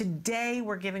 but today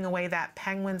we're giving away that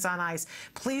Penguins on Ice.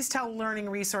 Please tell Learning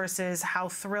Resources how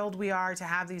thrilled we are to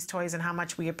have these toys and how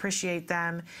much we appreciate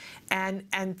them. And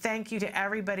thank you to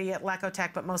everybody at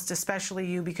Lecotech, but most especially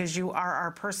you, because you are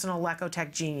our personal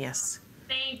Lecotech genius.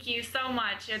 Thank you so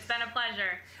much. It's been a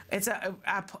pleasure. It's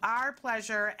our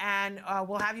pleasure, and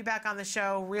we'll have you back on the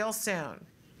show real soon.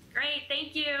 Great,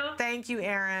 thank you. Thank you,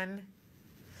 Aaron.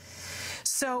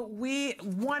 So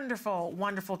wonderful,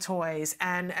 wonderful toys,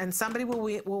 and somebody will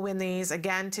win these.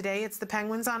 Again, today it's the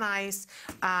Penguins on Ice,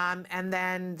 and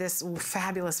then this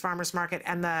fabulous farmer's market,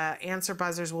 and the answer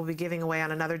buzzers we'll be giving away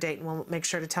on another date, and we'll make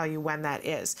sure to tell you when that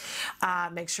is.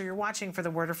 Make sure you're watching for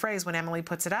the word or phrase when Emily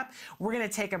puts it up. We're going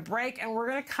to take a break, and we're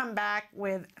going to come back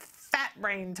with Fat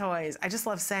Brain Toys. I just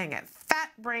love saying it. Fat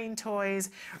Brain Toys,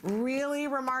 really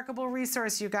remarkable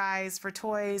resource, you guys, for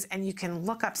toys, and you can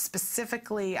look up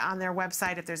specifically on their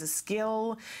website if there's a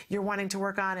skill you're wanting to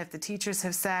work on. If the teachers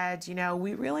have said, you know,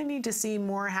 we really need to see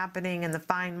more happening in the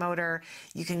fine motor,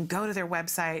 you can go to their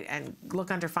website and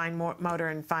look under fine motor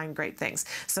and find great things.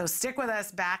 So stick with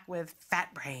us, back with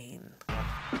Fat Brain.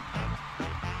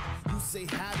 You say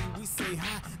howdy, we say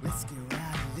hi. Let's get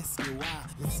rowdy, let's get wild.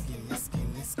 Let's get wild.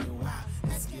 Let's get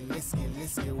wild.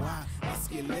 Let's get wild. Let's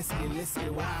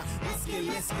get wild.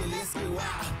 Let's get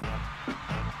wild.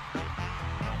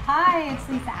 Hi, it's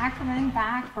Lisa Ackerman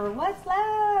back for What's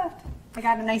Left. I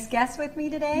got a nice guest with me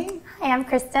today. Hi, I'm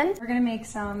Kristen. We're going to make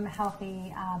some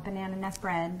healthy banana nut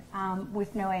bread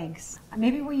with no eggs.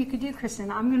 Maybe what you could do, Kristen,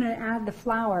 I'm going to add the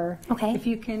flour. Okay. If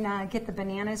you can get the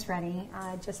bananas ready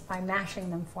just by mashing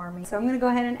them for me. So I'm going to go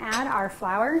ahead and add our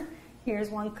flour.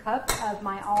 Here's 1 cup of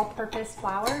my all-purpose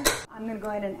flour. I'm going to go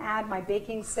ahead and add my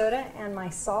baking soda and my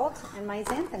salt and my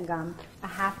xanthan gum. A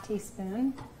 ½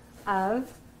 teaspoon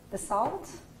of the salt,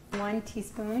 1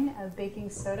 teaspoon of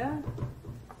baking soda,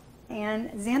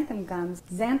 and xanthan gums.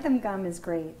 Xanthan gum is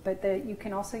great, but you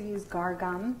can also use gar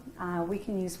gum. We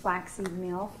can use flaxseed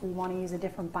meal if we want to use a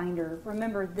different binder.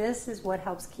 Remember, this is what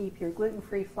helps keep your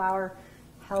gluten-free flour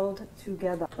held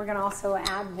together. We're going to also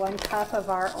add 1 cup of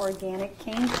our organic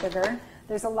cane sugar.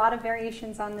 There's a lot of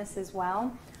variations on this as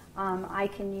well. I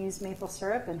can use maple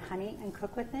syrup and honey and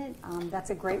cook with it. That's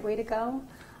a great way to go,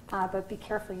 but be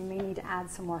careful, you may need to add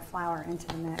some more flour into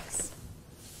the mix.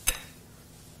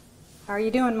 How are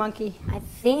you doing, Monkey? I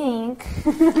think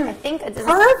it's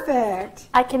perfect.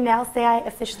 I can now say I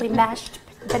officially mashed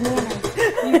bananas.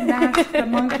 You mashed the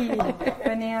monkey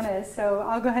bananas. So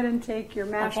I'll go ahead and take your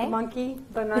mashed monkey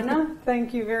banana.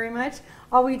 Thank you very much.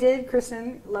 All we did,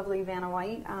 Kristen, lovely Vanna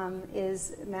White,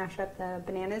 is mash up the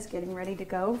bananas, getting ready to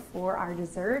go for our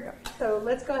dessert. So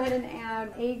let's go ahead and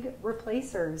add egg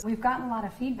replacers. We've gotten a lot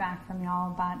of feedback from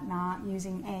y'all about not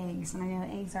using eggs, and I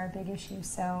know eggs are a big issue.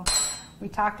 So we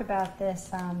talked about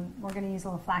this. We're going to use a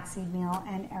little flaxseed meal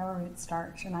and arrowroot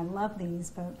starch, and I love these,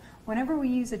 but whenever we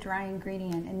use a dry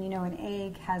ingredient, and you know an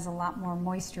egg has a lot more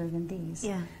moisture than these,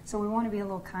 so we want to be a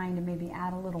little kind and maybe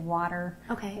add a little water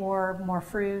or more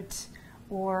fruit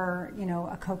or, you know,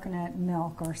 a coconut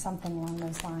milk or something along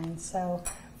those lines. So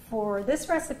for this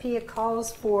recipe, it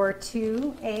calls for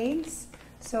 2 eggs.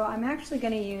 So I'm actually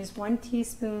going to use 1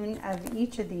 teaspoon of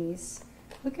each of these.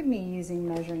 Look at me using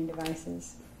measuring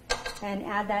devices. And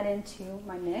add that into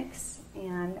my mix,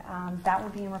 and that will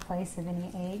be in place of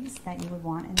any eggs that you would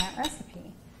want in that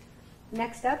recipe.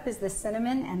 Next up is the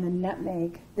cinnamon and the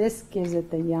nutmeg. This gives it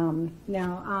the yum.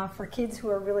 Now, for kids who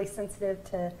are really sensitive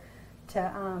to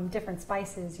different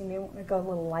spices, you may want to go a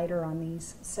little lighter on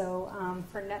these. So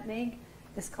for nutmeg,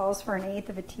 this calls for 1/8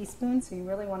 of a teaspoon, so you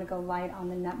really want to go light on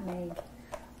the nutmeg.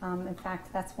 In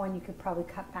fact, that's one you could probably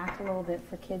cut back a little bit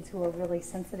for kids who are really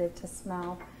sensitive to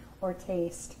smell or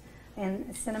taste.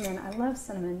 And cinnamon, I love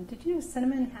cinnamon. Did you know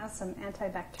cinnamon has some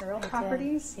antibacterial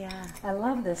properties? Yeah. I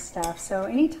love this stuff. So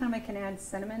anytime I can add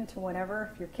cinnamon to whatever,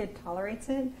 if your kid tolerates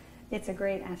it, it's a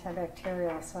great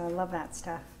antibacterial. So I love that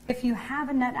stuff. If you have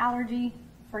a nut allergy,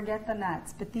 forget the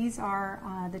nuts. But these are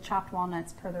the chopped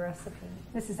walnuts per the recipe.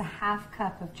 This is a 1/2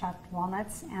 cup of chopped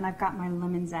walnuts, and I've got my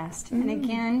lemon zest. And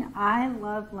again, I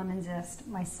love lemon zest.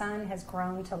 My son has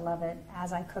grown to love it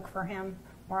as I cook for him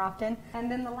more often. And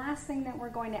then the last thing that we're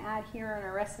going to add here in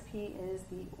our recipe is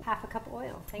the 1/2 cup of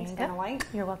oil. Thanks, Vanna White.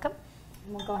 You're welcome.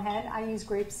 And we'll go ahead. I use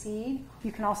grapeseed.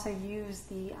 You can also use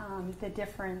the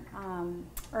different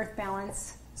Earth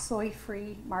Balance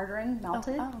soy-free margarine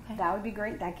melted. That would be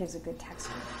great. That gives a good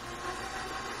texture.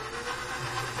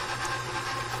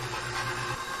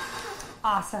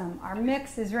 Awesome. Our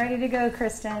mix is ready to go,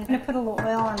 Kristen. I'm going to put a little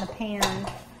oil on the pan.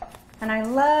 And I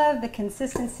love the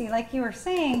consistency. Like you were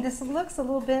saying, this looks a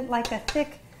little bit like a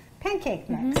thick pancake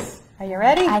mix. Are you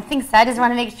ready? I think so. I just want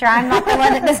to make sure I'm not the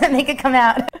one that doesn't make it come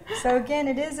out. So again,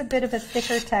 it is a bit of a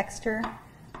thicker texture.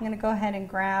 I'm going to go ahead and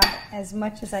grab as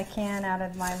much as I can out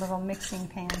of my little mixing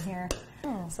pan here.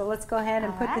 So let's go ahead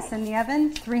and put this in the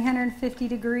oven, 350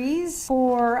 degrees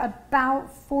for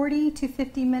about 40 to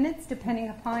 50 minutes, depending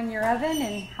upon your oven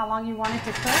and how long you want it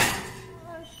to cook.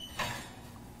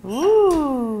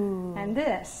 Ooh. And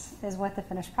this is what the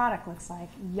finished product looks like.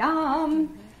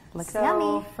 Yum! Looks so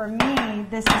yummy. For me,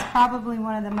 this is probably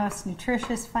one of the most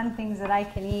nutritious, fun things that I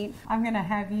can eat. I'm going to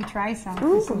have you try some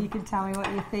so you can tell me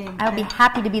what you think. I'll be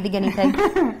happy to be the guinea pig.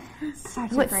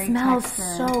 Such Ooh, a great it smells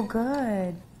texture. so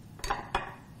good.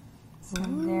 So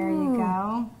there you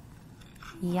go.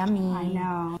 Yummy. I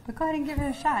know. But go ahead and give it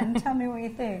a shot and tell me what you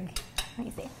think. Let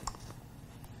me see.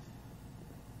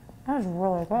 That was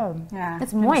really good. Yeah,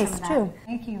 it's moist too.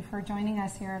 Thank you for joining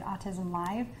us here at Autism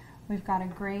Live. We've got a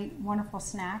great, wonderful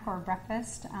snack or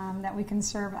breakfast that we can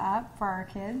serve up for our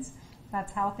kids.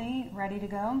 That's healthy, ready to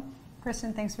go.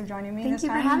 Kristen, thanks for joining me this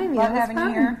time. Thank you for having me. Love having you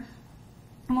here.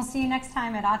 And we'll see you next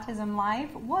time at Autism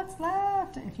Live. What's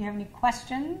left? If you have any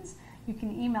questions, you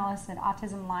can email us at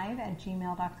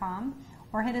autismlive@gmail.com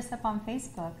or hit us up on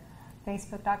Facebook,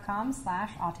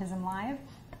 facebook.com/autismlive.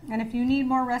 And if you need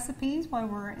more recipes while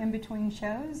we're in between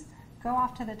shows, go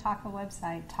off to the TACA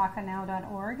website,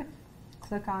 tacanow.org.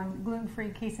 Click on gluten-free,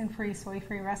 casein-free,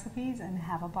 soy-free recipes and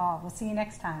have a ball. We'll see you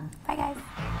next time. Bye, guys.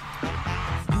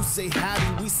 You say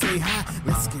howdy, we say hi.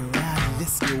 Let's get rowdy,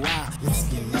 let's get wild. Let's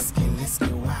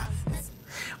get wild.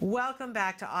 Welcome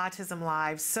back to Autism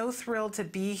Live. So thrilled to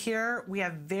be here. We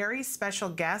have very special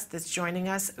guest that's joining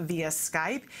us via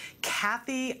Skype,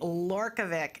 Kathy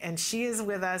Lorkovic, and she is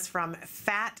with us from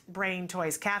Fat Brain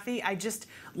Toys. Kathy, I just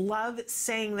love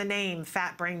saying the name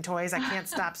Fat Brain Toys. I can't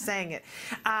stop saying it.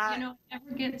 You know, it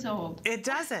never gets old. It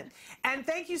doesn't. And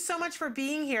thank you so much for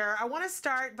being here. I want to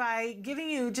start by giving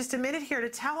you just a minute here to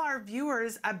tell our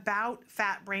viewers about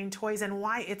Fat Brain Toys and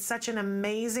why it's such an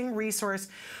amazing resource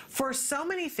for so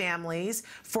many families,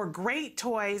 for great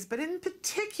toys, but in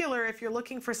particular if you're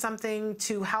looking for something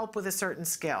to help with a certain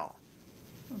skill.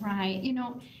 Right. You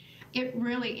know, it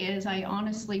really is. I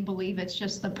honestly believe it's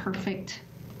just the perfect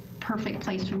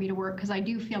place for me to work, because I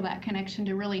do feel that connection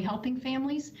to really helping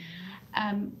families.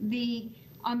 On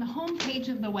the home page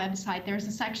of the website, there's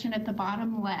a section at the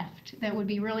bottom left that would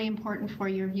be really important for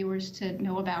your viewers to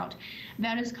know about.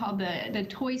 That is called the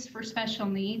Toys for Special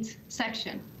Needs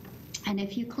section. And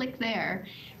if you click there,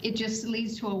 it just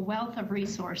leads to a wealth of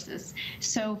resources.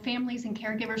 So families and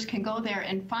caregivers can go there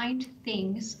and find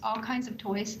things, all kinds of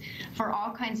toys for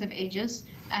all kinds of ages,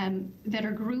 that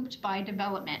are grouped by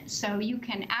development. So you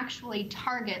can actually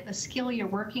target the skill you're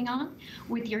working on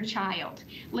with your child.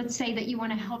 Let's say that you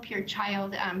want to help your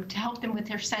child to help them with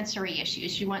their sensory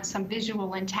issues. You want some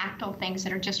visual and tactile things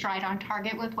that are just right on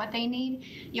target with what they need.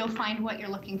 You'll find what you're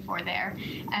looking for there.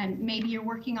 And maybe you're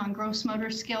working on gross motor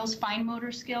skills, fine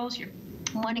motor skills. You're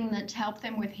wanting to help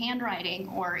them with handwriting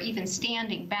or even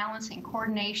standing, balancing,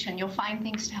 coordination. You'll find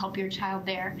things to help your child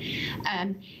there.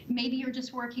 Maybe you're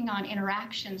just working on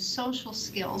interactions, social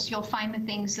skills. You'll find the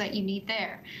things that you need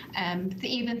there.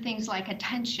 Even things like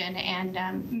attention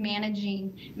and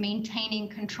maintaining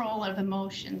control of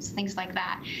emotions, things like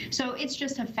that. So it's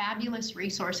just a fabulous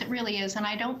resource. It really is. And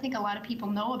I don't think a lot of people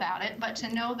know about it, but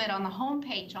to know that on the home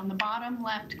page, on the bottom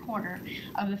left corner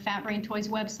of the Fat Brain Toys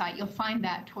website, you'll find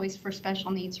that Toys for Special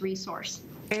Needs resource.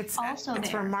 It's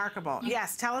remarkable.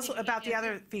 Yes, tell us about the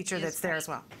other feature that's there as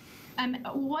well.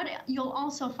 What you'll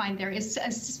also find there is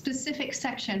a specific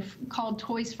section called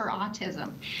Toys for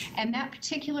Autism. And that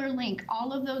particular link,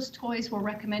 all of those toys were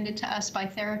recommended to us by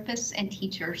therapists and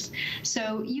teachers.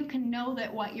 So you can know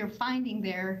that what you're finding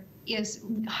there is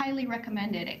highly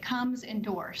recommended. It comes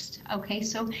endorsed. Okay,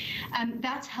 so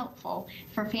that's helpful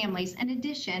for families. In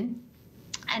addition,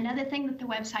 another thing that the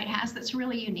website has that's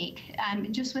really unique,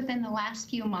 just within the last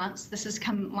few months, this has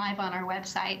come live on our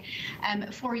website.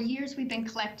 For years, we've been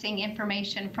collecting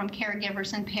information from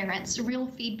caregivers and parents, real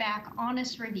feedback,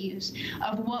 honest reviews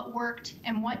of what worked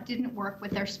and what didn't work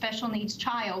with their special needs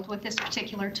child with this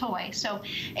particular toy. So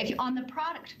if you, on the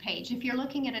product page, if you're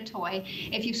looking at a toy,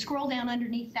 if you scroll down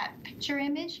underneath that picture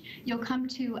image, you'll come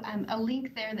to a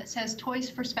link there that says Toys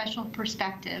for Special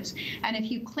Perspectives. And if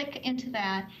you click into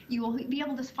that, you will be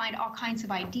able to find all kinds of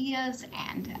ideas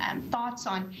and thoughts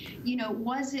on, you know,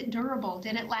 was it durable?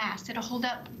 Did it last? Did it hold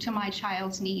up to my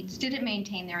child's needs? Did it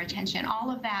maintain their attention? All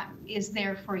of that is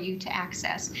there for you to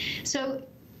access. So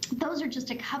those are just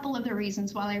a couple of the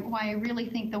reasons why I really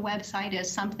think the website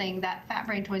is something, that Fat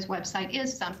Brain Toys website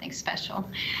is something special.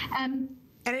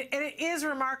 And it is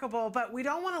remarkable, but we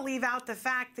don't want to leave out the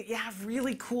fact that you have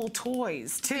really cool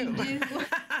toys, too. We do.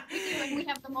 We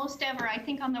have the most ever. I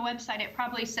think on the website it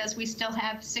probably says we still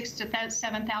have 6,000 to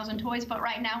 7,000 toys, but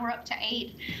right now we're up to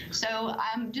 8. So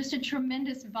just a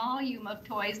tremendous volume of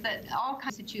toys that all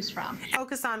kinds to choose from.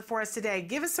 Focus on for us today.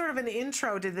 Give us sort of an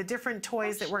intro to the different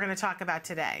toys that we're going to talk about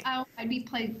today. Oh, I'd be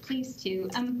pleased to.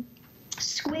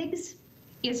 Squigs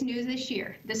is new this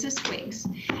year. This is Squigs.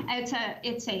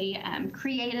 It's a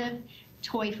creative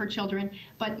toy for children,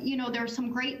 but you know, there are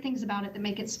some great things about it that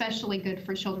make it especially good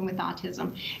for children with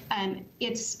autism.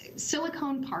 It's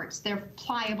silicone parts. They're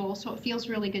pliable, so it feels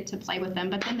really good to play with them,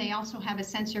 but then they also have a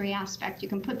sensory aspect. You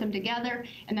can put them together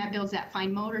and that builds that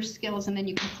fine motor skills, and then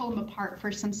you can pull them apart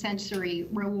for some sensory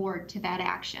reward to that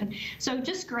action. So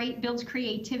just great, builds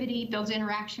creativity, builds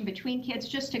interaction between kids,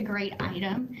 just a great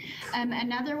item.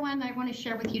 Another one I want to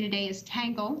share with you today is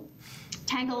Tangle.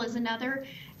 Tangle is another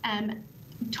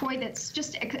toy that's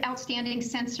just outstanding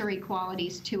sensory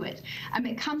qualities to it.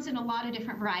 It comes in a lot of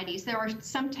different varieties. There are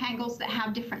some tangles that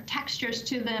have different textures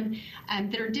to them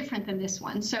that are different than this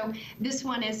one. So this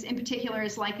one is, in particular,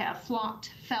 is like a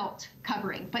flocked felt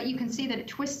covering, but you can see that it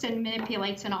twists and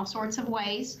manipulates in all sorts of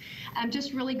ways.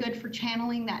 Just really good for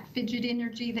channeling that fidget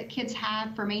energy that kids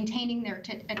have, for maintaining their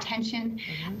attention.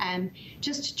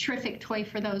 Just a terrific toy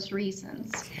for those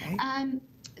reasons. Okay.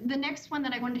 The next one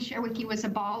that I wanted to share with you was a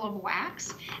ball of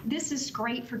wax. This is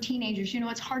great for teenagers. You know,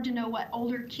 it's hard to know what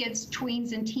older kids,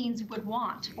 tweens, and teens would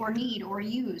want or need or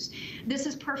use. This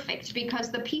is perfect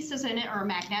because the pieces in it are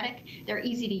magnetic. They're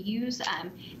easy to use.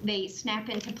 They snap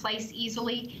into place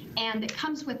easily, and it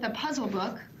comes with a puzzle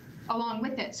book along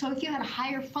with it. So if you had a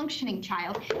higher functioning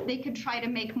child, they could try to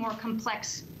make more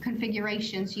complex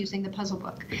configurations using the puzzle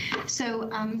book. So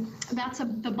that's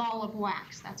the ball of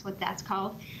wax. That's what that's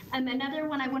called. Another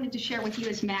one I wanted to share with you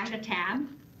is MagnaTab.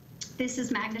 This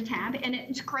is MagnaTab, and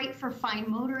it's great for fine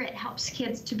motor. It helps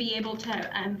kids to be able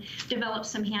to develop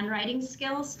some handwriting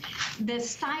skills. The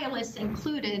stylus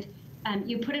included,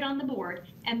 you put it on the board,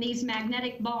 and these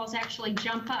magnetic balls actually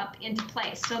jump up into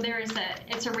place. So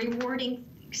it's a rewarding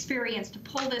experience to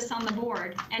pull this on the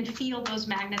board and feel those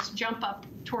magnets jump up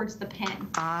towards the pen.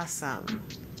 Awesome.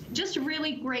 Just a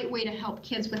really great way to help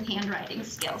kids with handwriting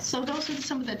skills. So those are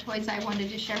some of the toys I wanted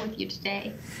to share with you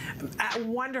today.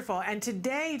 Wonderful. And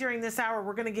today, during this hour,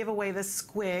 we're going to give away the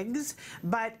Squigs.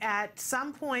 But at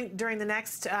some point during the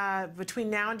next, between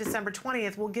now and December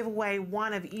 20th, we'll give away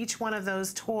one of each one of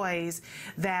those toys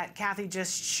that Kathy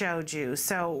just showed you.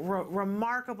 So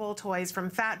remarkable toys from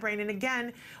Fat Brain. And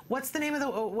again, what's the name of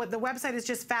the website is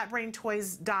just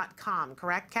fatbraintoys.com,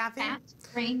 correct, Kathy? Fat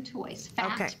Brain Toys.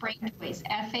 Fat Brain Toys.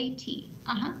 F-A-T.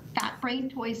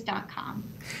 Fatbraintoys.com.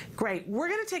 Great. We're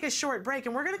going to take a short break,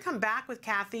 and we're going to come back with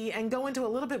Kathy and go into a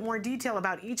little bit more detail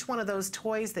about each one of those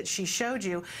toys that she showed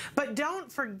you. But don't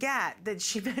forget that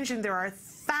she mentioned there are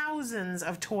thousands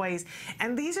of toys,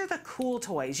 and these are the cool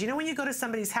toys. You know, when you go to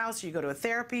somebody's house or you go to a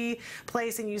therapy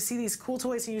place and you see these cool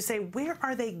toys and you say, where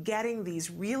are they getting these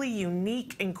really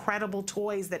unique, incredible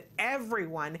toys that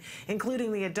everyone,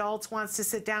 including the adults, wants to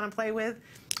sit down and play with?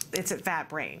 It's at Fat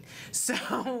Brain.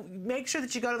 So make sure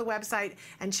that you go to the website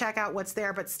and check out what's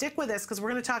there, but stick with us because we're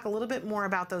going to talk a little bit more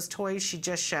about those toys she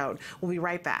just showed. We'll be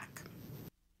right back.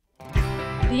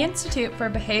 The Institute for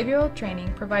Behavioral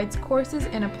Training provides courses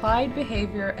in applied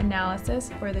behavior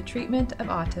analysis for the treatment of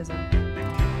autism.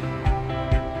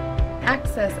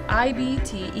 Access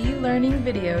IBT e-learning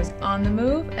videos on the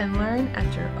move and learn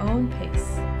at your own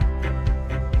pace.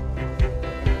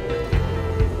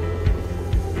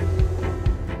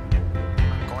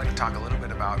 Talk a little bit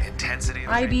about intensity.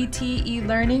 IBT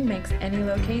e-learning makes any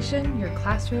location your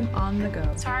classroom on the go.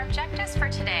 So our objectives for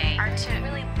today are to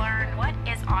really learn what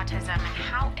is autism and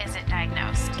how is it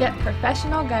diagnosed. Get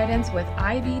professional guidance with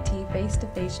IBT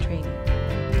face-to-face training.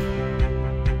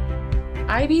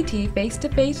 IBT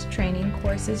face-to-face training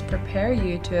courses prepare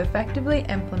you to effectively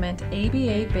implement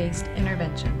ABA-based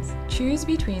interventions. Choose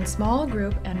between small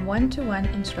group and one-to-one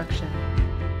instruction.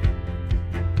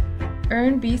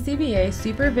 Earn BCBA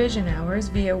supervision hours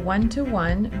via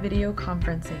one-to-one video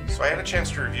conferencing. So I had a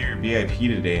chance to review your BIP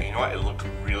today. You know what? It looked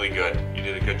really good. You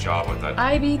did a good job with that.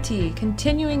 IBT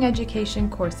continuing education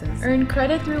courses. Earn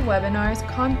credit through webinars,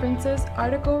 conferences,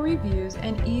 article reviews,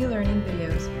 and e-learning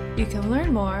videos. You can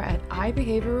learn more at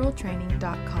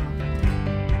ibehavioraltraining.com.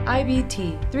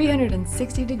 IBT,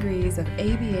 360 degrees of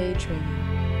ABA training.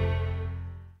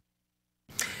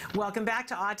 Welcome back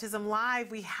to Autism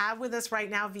Live. We have with us right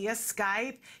now via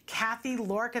Skype Kathy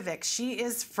Lorkovic. She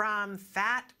is from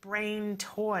Fat Brain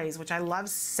Toys, which I love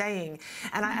saying,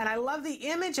 and I love the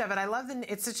image of it. I love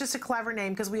it's just a clever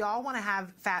name because we all want to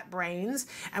have fat brains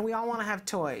and we all want to have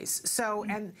toys. So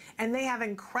and they have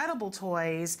incredible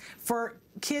toys for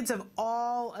kids of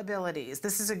all abilities.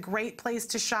 This is a great place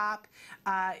to shop.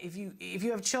 If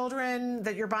you have children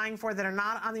that you're buying for that are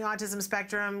not on the autism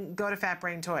spectrum, go to Fat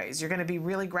Brain Toys. You're going to be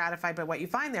really gratified by what you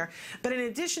find there. But in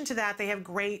addition to that, they have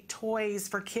great toys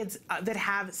for kids that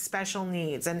have special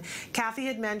needs. And Kathy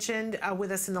had mentioned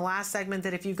with us in the last segment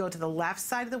that if you go to the left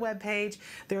side of the webpage,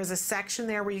 there's a section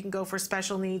there where you can go for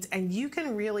special needs, and you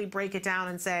can really break it down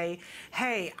and say,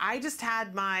 hey, I just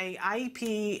had my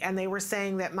IEP and they were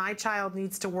saying that my child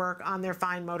needs to work on their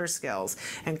fine motor skills,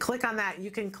 and click on that.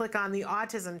 You can click on the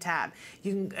autism tab.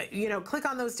 You can click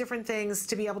on those different things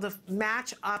to be able to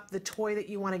match up the toy that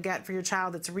you want to get for your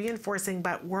child that's reinforcing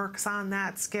but works on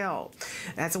that skill.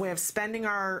 That's a way of spending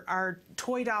our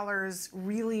toy dollars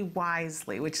really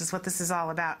wisely, which is what this is all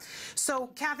about. So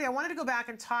Kathy, I wanted to go back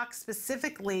and talk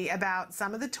specifically about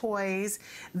some of the toys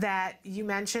that you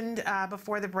mentioned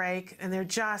before the break, and they're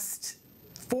just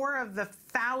 4 of the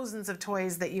thousands of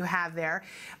toys that you have there.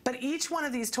 But each one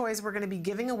of these toys we're going to be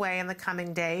giving away in the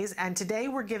coming days, and today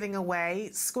we're giving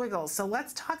away Squiggles. So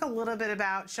let's talk a little bit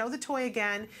about, show the toy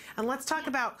again, and let's talk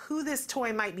about who this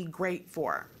toy might be great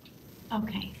for.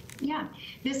 Okay, yeah,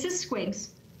 this is Squigs.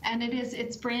 And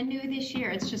it's brand new this year.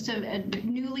 It's just a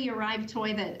newly arrived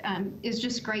toy that is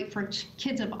just great for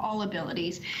kids of all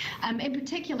abilities. In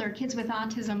particular, kids with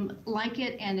autism like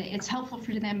it, and it's helpful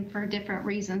for them for different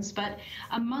reasons. But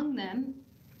among them,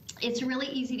 it's really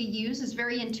easy to use. It's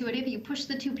very intuitive. You push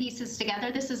the two pieces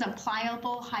together. This is a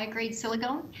pliable, high-grade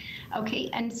silicone. Okay,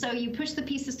 and so you push the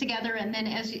pieces together, and then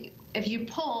if you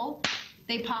pull,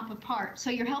 they pop apart. So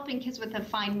you're helping kids with the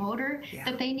fine motor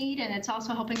that they need, and it's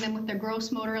also helping them with their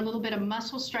gross motor, a little bit of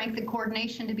muscle strength and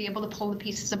coordination to be able to pull the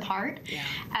pieces apart.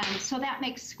 So that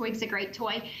makes Squigs a great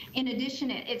toy. In addition,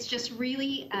 it's just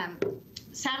really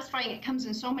satisfying. It comes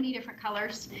in so many different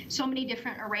colors, so many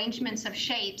different arrangements of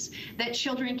shapes that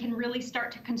children can really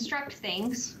start to construct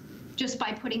things just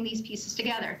by putting these pieces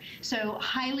together. So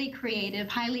highly creative,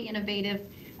 highly innovative,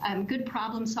 good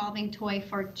problem-solving toy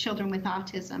for children with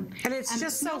autism. And it's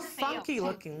just so funky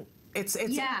looking. It's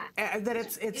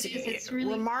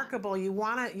really remarkable. You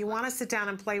wanna sit down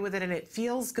and play with it, and it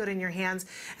feels good in your hands.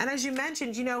 And as you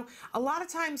mentioned, you know, a lot of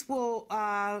times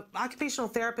occupational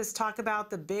therapists talk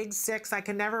about the big six. I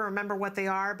can never remember what they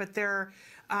are, but they're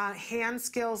hand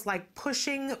skills like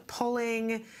pushing,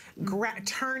 pulling,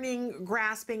 turning,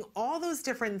 grasping, all those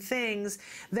different things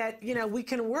that, you know, we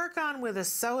can work on with a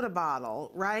soda bottle,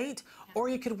 right? Or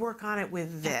you could work on it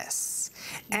with this.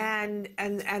 And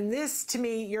this, to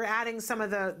me, you're adding some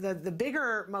of the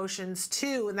bigger motions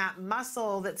too, and that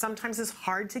muscle that sometimes is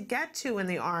hard to get to in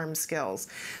the arm skills.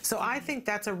 So I think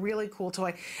that's a really cool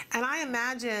toy. And I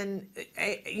imagine,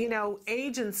 you know,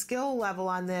 age and skill level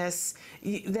on this,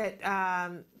 that I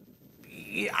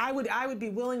would be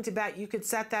willing to bet you could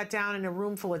set that down in a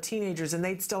room full of teenagers and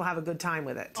they'd still have a good time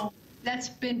with it. Oh, that's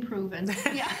been proven.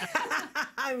 Yeah.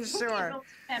 I'm sure.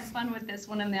 Have fun with this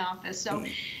one in the office. So,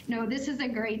 no, this is a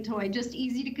great toy. Just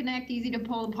easy to connect, easy to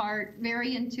pull apart,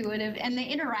 very intuitive, and the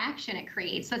interaction it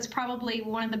creates. That's probably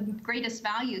one of the greatest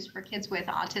values for kids with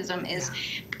autism is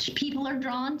people are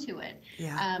drawn to it.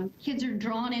 Kids are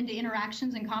drawn into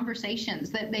interactions and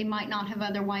conversations that they might not have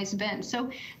otherwise been.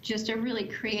 So, just a really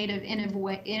creative,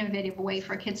 innovative way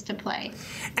for kids to play.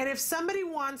 And if somebody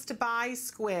wants to buy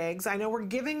Squigs, I know we're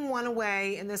giving one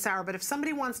away in this hour, but if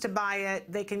somebody wants to buy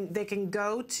it, they can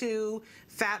go to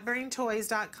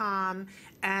fatbraintoys.com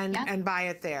and buy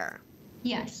it there.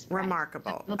 Yes.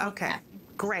 Remarkable. Right. Okay.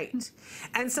 Great.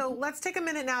 And so let's take a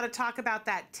minute now to talk about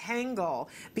that Tangle,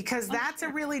 because that's a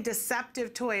really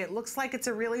deceptive toy. It looks like it's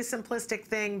a really simplistic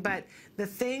thing, but the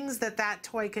things that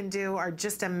toy can do are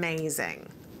just amazing.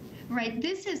 Right.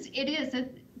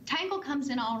 Tangle comes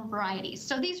in all varieties.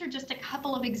 So these are just a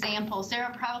couple of examples. There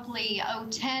are probably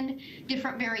 10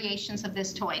 different variations of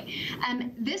this toy.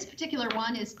 This particular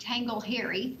one is Tangle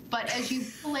Harry, but as you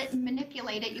pull it and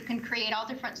manipulate it, you can create all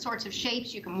different sorts of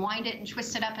shapes. You can wind it and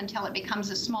twist it up until it becomes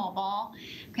a small ball.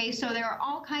 Okay, so there are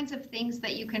all kinds of things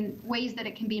that ways that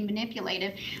it can be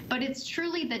manipulated, but it's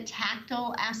truly the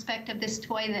tactile aspect of this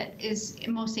toy that is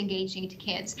most engaging to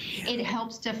kids. It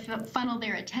helps to funnel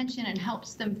their attention and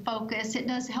helps them focus. It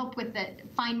does help with the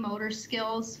fine motor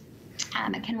skills.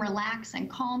 It can relax and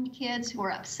calm kids who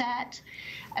are upset.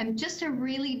 Just a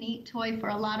really neat toy for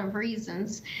a lot of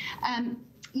reasons.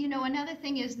 You know, another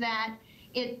thing is that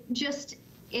it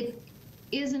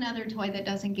is another toy that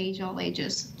does engage all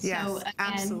ages. Yes, so,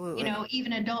 absolutely. You know,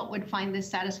 even an adult would find this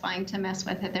satisfying to mess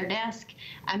with at their desk.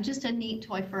 Just a neat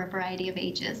toy for a variety of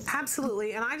ages.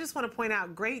 Absolutely. And I just want to point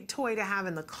out, great toy to have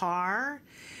in the car.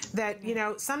 That, you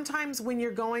know, sometimes when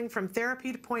you're going from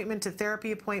therapy appointment to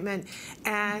therapy appointment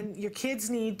and your kids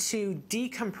need to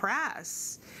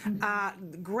decompress,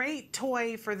 great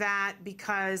toy for that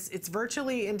because it's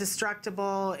virtually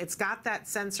indestructible. It's got that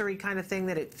sensory kind of thing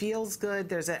that it feels good.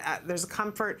 There's a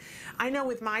comfort. I know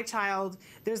with my child,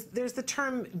 there's the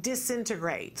term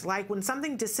disintegrate. Like when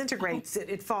something disintegrates,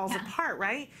 it falls apart,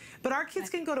 right? But our kids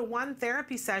can go to one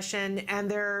therapy session and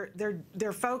they're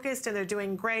focused and they're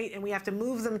doing great, and we have to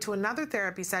move them to another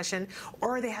therapy session,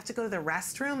 or they have to go to the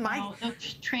restroom.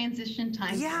 Transition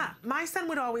time. Yeah, my son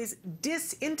would always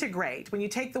disintegrate. When you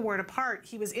take the word apart,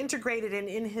 he was integrated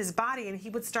in his body, and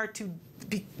he would start to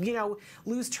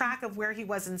lose track of where he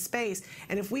was in space.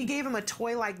 And if we gave him a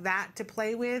toy like that to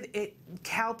play with, it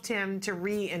helped him to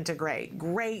reintegrate.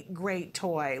 Great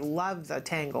toy. Love the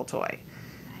Tangle toy.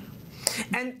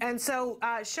 And so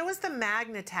show us the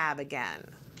MagnaTab again.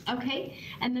 Okay,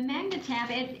 and the MagnaTab,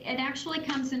 it actually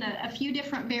comes in a few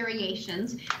different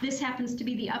variations. This happens to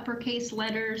be the uppercase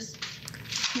letters.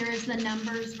 Here is the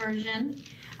numbers version.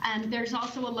 And there's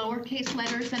also a lowercase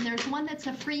letters, and there's one that's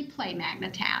a free play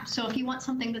MagnaTab. So if you want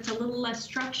something that's a little less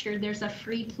structured, there's a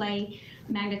free play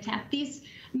MagnaTap. These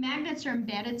magnets are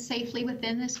embedded safely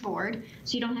within this board,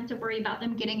 so you don't have to worry about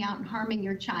them getting out and harming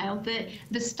your child.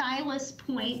 The stylus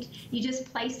point, you just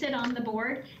place it on the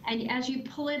board, and as you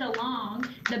pull it along,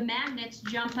 the magnets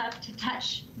jump up to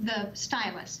touch the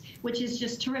stylus, which is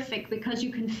just terrific because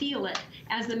you can feel it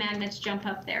as the magnets jump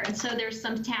up there. And so there's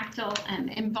some tactile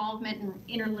involvement and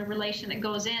interrelation that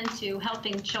goes into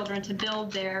helping children to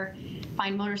build their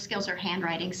fine motor skills or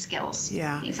handwriting skills,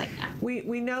 things like that.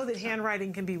 We know that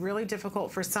handwriting can be really difficult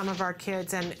for some of our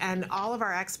kids, and all of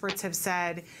our experts have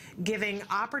said giving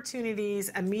opportunities,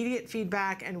 immediate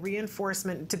feedback, and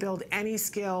reinforcement to build any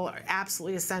skill are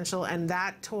absolutely essential, and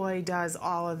that toy does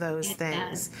all of those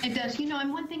things. It does. You know,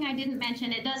 and one thing I didn't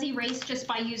mention, it does erase just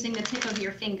by using the tip of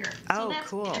your finger. So that's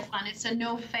cool. Kind of fun. It's a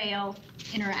no-fail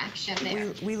interaction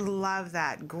there. We love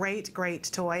that. Great, great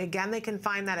toy. Again, they can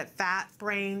find that at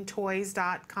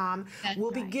fatbraintoys.com.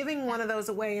 We'll be giving one of those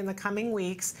away in the coming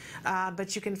weeks,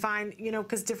 but you can find, you know,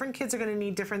 because different kids are going to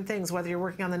need different things, whether you're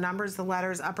working on the numbers, the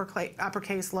letters, uppercase,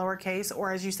 lowercase,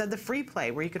 or as you said, the free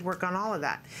play, where you could work on all of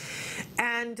that.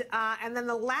 And then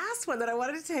the last one that I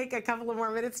wanted to take a couple of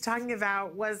more minutes talking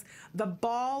about was the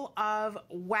ball of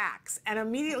wax. And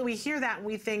immediately we hear that and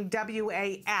we think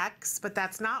W-A-X, but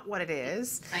that's not what it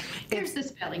is. Right. Here's the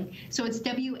spelling. So it's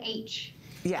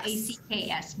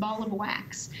W-H-A-C-K-S, ball of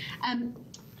wax.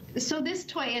 So this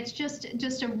toy, it's just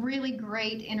a really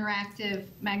great interactive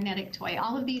magnetic toy.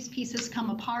 All of these pieces come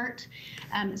apart.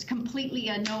 It's completely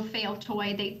a no-fail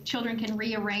toy. Children can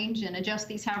rearrange and adjust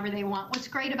these however they want. What's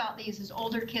great about these is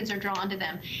older kids are drawn to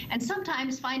them. And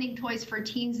sometimes finding toys for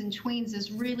teens and tweens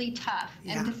is really tough.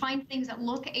 And to find things that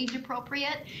look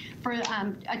age-appropriate for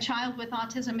a child with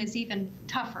autism is even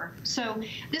tougher. So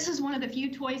this is one of the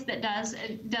few toys that does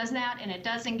that, and it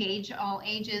does engage all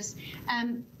ages.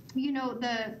 You know,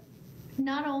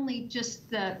 not only just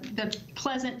the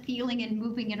pleasant feeling in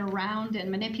moving it around and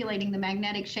manipulating the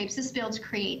magnetic shapes, this builds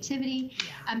creativity.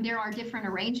 There are different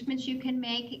arrangements you can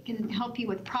make. It can help you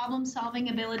with problem-solving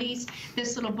abilities.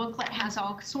 This little booklet has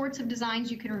all sorts of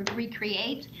designs you can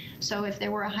recreate. So if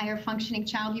there were a higher functioning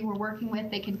child you were working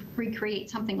with, they could recreate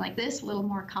something like this, a little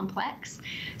more complex.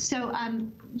 So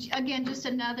again, just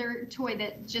another toy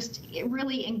that it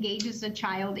really engages a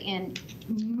child in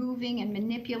moving and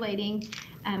manipulating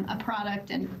a product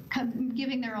and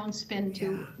giving their own spin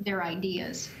to their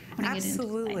ideas.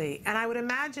 Absolutely. And I would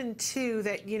imagine, too,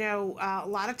 that, you know, a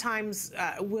lot of times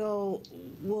we'll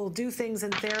do things in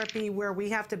therapy where we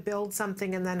have to build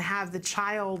something and then have the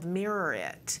child mirror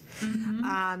it.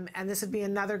 And this would be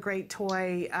another great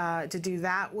toy to do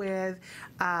that with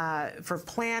for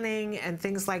planning and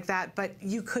things like that. But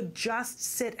you could just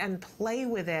sit and play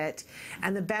with it.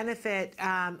 And the benefit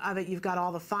of it, you've got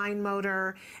all the fine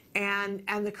motor and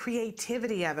the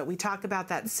creativity of it. We talk about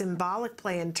that symbolic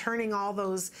play and turning all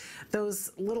those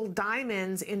little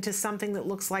diamonds into something that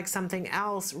looks like something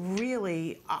else.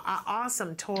 Really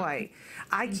awesome toy.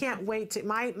 I can't wait to,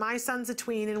 my son's a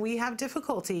tween and we have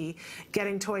difficulty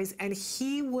getting toys, and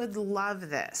he would love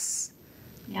this.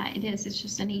 Yeah, it is. It's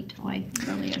just a neat toy. It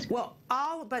really is. Well,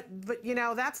 but you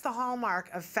know, that's the hallmark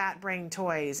of Fat Brain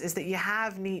Toys, is that you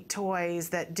have neat toys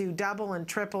that do double and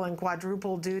triple and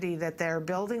quadruple duty, that they're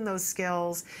building those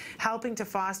skills, helping to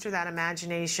foster that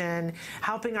imagination,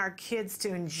 helping our kids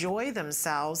to enjoy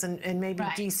themselves and maybe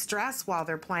de-stress while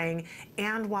they're playing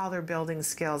and while they're building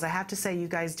skills. I have to say, you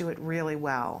guys do it really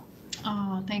well.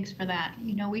 Oh, thanks for that.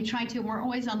 You know, we're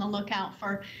always on the lookout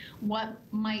for what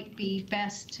might be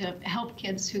best to help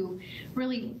kids who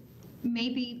really,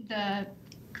 maybe the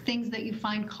things that you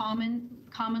find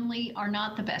commonly are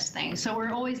not the best things. So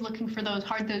we're always looking for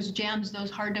those gems, those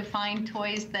hard to find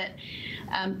toys that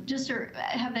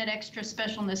have that extra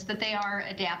specialness, that they are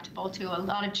adaptable to a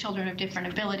lot of children of different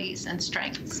abilities and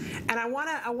strengths. And I want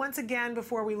to, once again,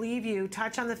 before we leave you,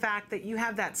 touch on the fact that you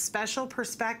have that special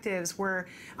perspectives where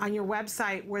on your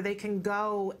website where they can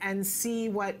go and see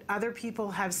what other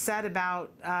people have said about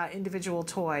individual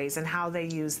toys and how they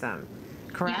use them.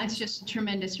 Correct? Yeah, it's just a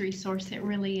tremendous resource. It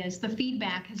really is. The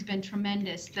feedback has been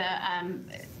tremendous.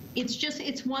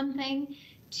 It's one thing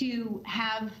to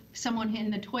have someone in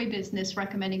the toy business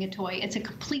recommending a toy. It's a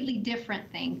completely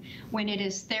different thing when it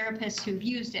is therapists who've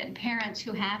used it and parents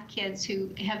who have kids who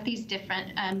have these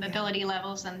different ability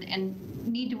levels and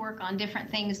need to work on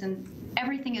different things, and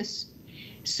everything is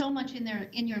so much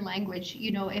in your language,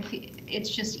 you know, if it's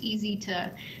just easy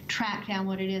to track down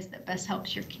what it is that best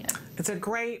helps your kid. It's a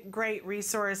great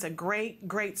resource, a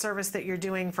great service that you're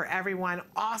doing for everyone.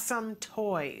 Awesome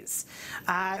toys.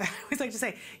 I always like to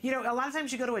say, you know, a lot of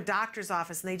times you go to a doctor's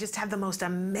office and they just have the most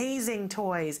amazing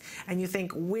toys, and you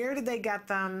think, where did they get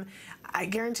them? I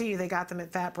guarantee you they got them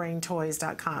at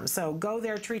fatbraintoys.com. So go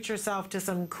there, treat yourself to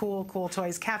some cool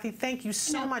toys. Kathy, thank you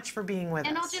so much for being with us.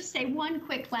 And I'll just say one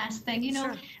quick last thing. You know,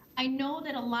 sure. I know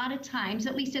that a lot of times,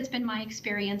 at least it's been my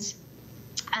experience,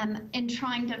 in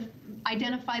trying to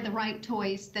identify the right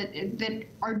toys that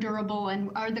are durable and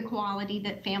are the quality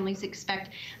that families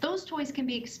expect. Those toys can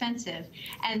be expensive,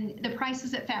 and the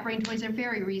prices at Fat Brain Toys are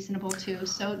very reasonable too.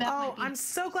 So that might be... I'm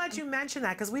so glad you mentioned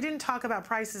that, because we didn't talk about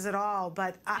prices at all,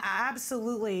 but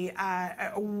absolutely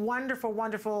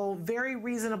wonderful, very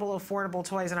reasonable, affordable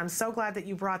toys, and I'm so glad that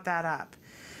you brought that up.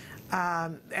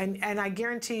 And I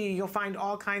guarantee you'll find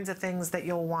all kinds of things that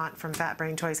you'll want from Fat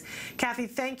Brain Toys. Kathy,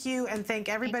 thank you, and thank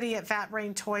everybody at Fat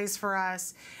Brain Toys for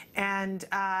us. And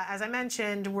as I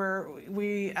mentioned,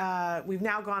 we've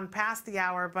now gone past the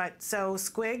hour, but so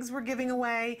Squigs we're giving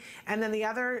away, and then the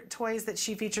other toys that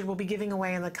she featured will be giving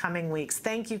away in the coming weeks.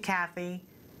 Thank you, Kathy.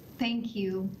 Thank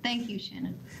you,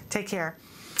 Shannon. Take care.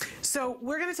 So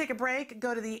we're going to take a break,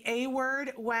 go to the A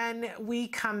word. When we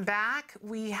come back,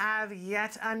 we have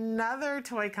yet another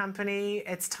toy company.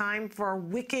 It's time for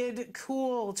Wicked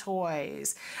Cool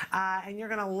Toys. And you're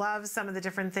going to love some of the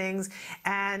different things.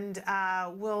 And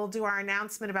we'll do our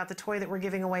announcement about the toy that we're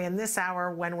giving away in this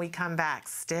hour when we come back.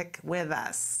 Stick with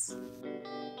us.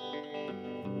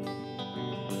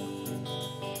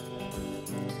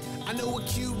 I know a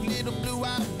cute little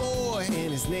blue-eyed boy,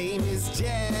 and his name is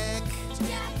Jack.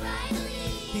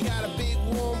 He got a big,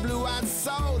 warm, blue-eyed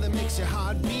soul that makes your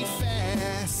heart beat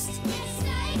fast.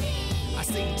 I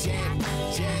say Jack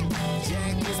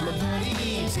is my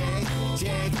buddy.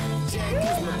 Jack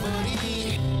is my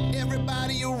buddy.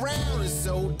 Everybody around is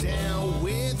so down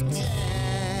with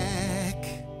Jack.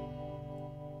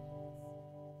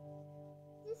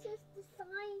 This is the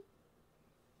sign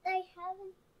they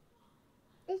haven't.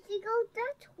 If you go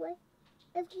that way,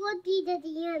 it will be to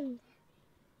the end.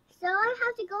 So I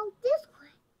have to go this way.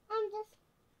 I'm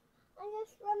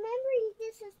just remembering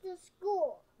this is the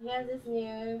school. He has this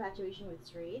new infatuation with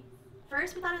streets.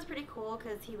 First, we thought it was pretty cool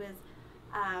because he was,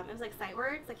 it was like sight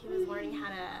words, like he was learning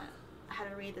how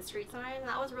to read the street signs, and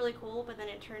that was really cool. But then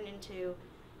it turned into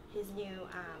his new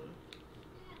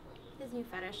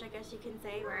fetish, I guess you can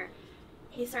say, where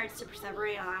he starts to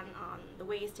perseverate on the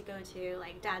ways to go to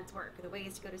like dad's work, the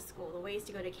ways to go to school, the ways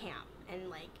to go to camp, and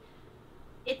like.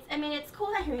 It's cool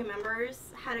that he remembers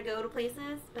how to go to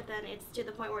places, but then it's to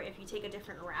the point where if you take a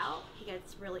different route, he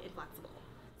gets really inflexible.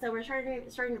 So we're starting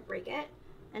to break it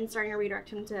and starting to redirect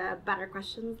him to better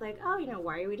questions like, oh, you know,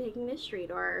 why are we taking this street?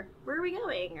 Or where are we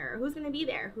going? Or who's going to be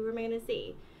there? Who am I going to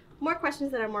see? More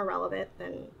questions that are more relevant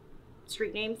than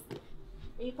street names.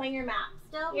 Are you playing your map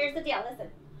still? Here's the deal,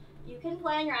 listen. You can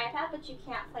play on your iPad, but you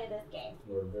can't play this game.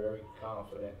 We're very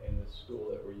confident in the school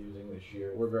that we're using this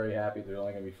year. We're very happy there's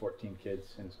only going to be 14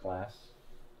 kids in his class.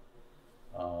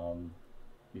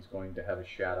 He's going to have a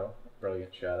shadow, a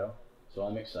brilliant shadow. So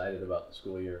I'm excited about the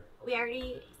school year. We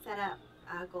already set up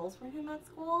goals for him at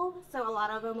school. So a lot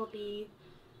of them will be,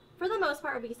 for the most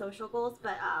part, will be social goals,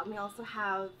 but we also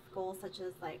have goals such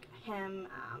as like him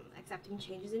accepting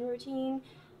changes in routine,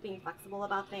 being flexible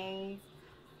about things.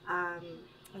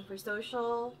 And for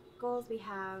social goals, we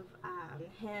have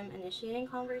him initiating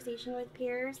conversation with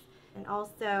peers, and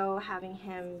also having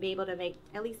him be able to make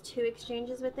at least 2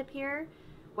 exchanges with the peer,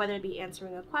 whether it be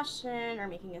answering a question or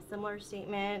making a similar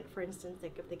statement. For instance,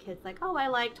 like if the kid's like, oh, I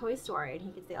like Toy Story, and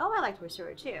he could say, oh, I like Toy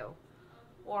Story too.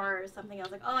 Or something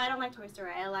else like, oh, I don't like Toy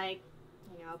Story, I like,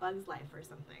 you know, A Bug's Life or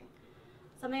something.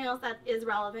 Something else that is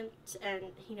relevant,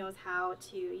 and he knows how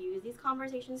to use these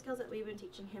conversation skills that we've been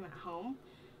teaching him at home,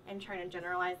 and trying to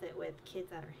generalize it with kids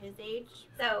that are his age.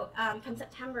 So come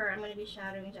September, I'm going to be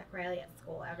shadowing Jack Riley at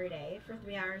school every day for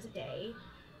 3 hours a day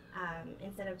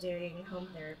instead of doing home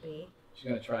therapy. She's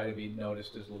going to try to be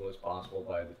noticed as little as possible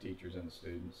by the teachers and the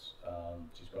students.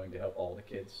 She's going to help all the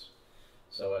kids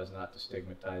so as not to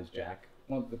stigmatize Jack.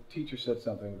 Well, the teacher said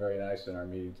something very nice in our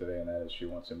meeting today, and that is she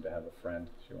wants him to have a friend.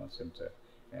 She wants him to,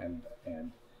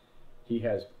 and he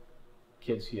has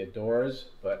kids he adores,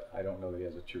 but I don't know that he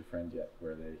has a true friend yet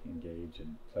where they engage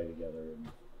and play together, and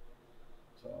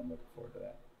so I'm looking forward to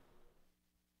that.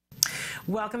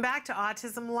 Welcome back to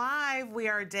Autism Live. We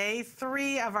are day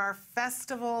 3 of our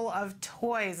Festival of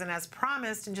Toys. And as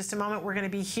promised, in just a moment, we're going to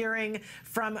be hearing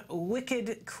from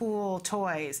Wicked Cool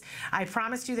Toys. I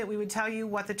promised you that we would tell you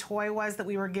what the toy was that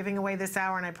we were giving away this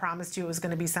hour, and I promised you it was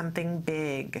going to be something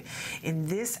big. In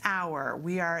this hour,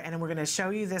 and we're going to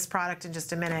show you this product in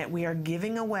just a minute, we are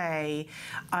giving away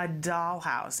a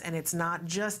dollhouse. And it's not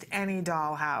just any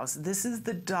dollhouse. This is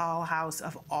the dollhouse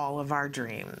of all of our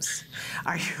dreams.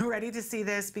 Are you ready to see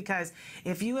this? Because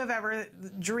if you have ever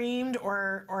dreamed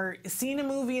or seen a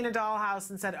movie in a dollhouse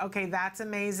and said, okay, that's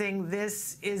amazing,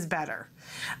 this is better.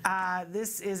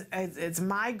 It's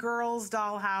my girl's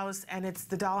dollhouse, and it's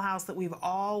the dollhouse that we've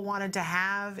all wanted to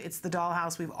have. It's the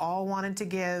dollhouse we've all wanted to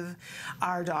give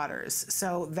our daughters.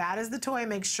 So that is the toy.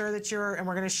 Make sure that and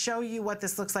we're going to show you what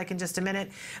this looks like in just a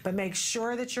minute, but make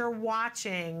sure that you're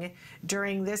watching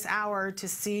during this hour to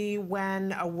see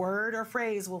when a word or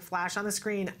phrase will flash on the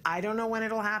screen. I don't know when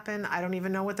it'll happen. I don't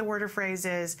even know what the word or phrase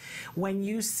is. When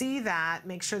you see that,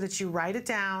 make sure that you write it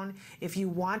down. If you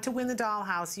want to win the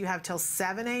dollhouse, you have till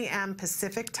 7 a.m.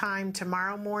 Pacific time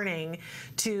tomorrow morning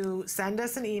to send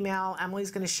us an email.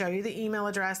 Emily's going to show you the email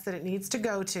address that it needs to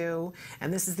go to,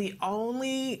 and this is the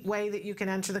only way that you can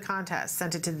enter the contest.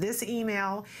 Send it to this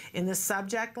email. In the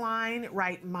subject line,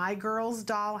 write My Girl's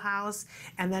Dollhouse,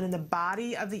 and then in the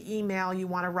body of the email, you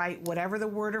want to write whatever the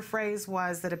word or phrase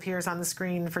was that appears on the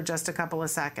screen for just a couple of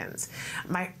seconds.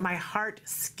 My heart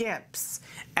skips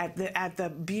at the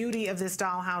beauty of this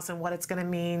dollhouse and what it's going to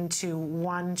mean to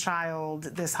one child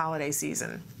this holiday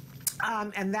season.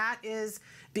 And that is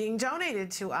being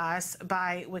donated to us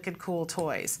by Wicked Cool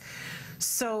Toys.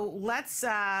 So let's,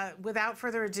 without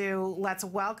further ado, let's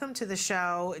welcome to the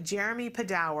show Jeremy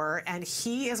Padower, and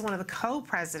he is one of the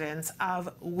co-presidents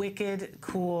of Wicked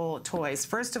Cool Toys.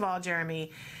 First of all,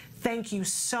 Jeremy, thank you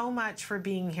so much for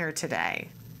being here today.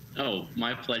 Oh,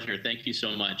 my pleasure. Thank you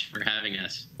so much for having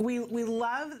us. We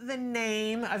love the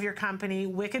name of your company,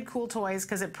 Wicked Cool Toys,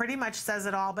 because it pretty much says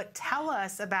it all, but tell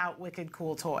us about Wicked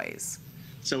Cool Toys.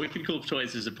 So Wicked Cool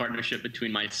Toys is a partnership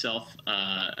between myself,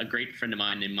 a great friend of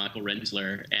mine named Michael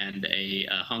Rensler, and a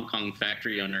Hong Kong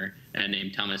factory owner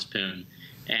named Thomas Poon.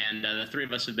 And the three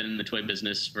of us have been in the toy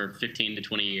business for 15 to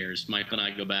 20 years. Michael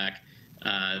and I go back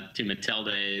to Mattel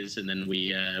days, and then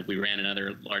we ran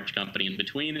another large company in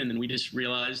between, and then we just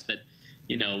realized that,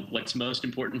 you know, what's most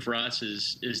important for us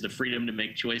is the freedom to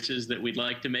make choices that we'd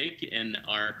like to make in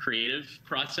our creative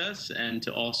process, and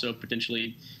to also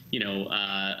potentially, you know,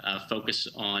 focus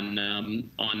on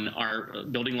our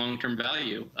building long-term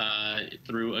value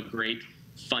through a great,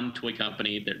 fun toy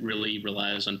company that really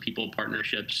relies on people,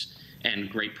 partnerships,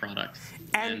 and great product.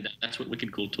 And that's what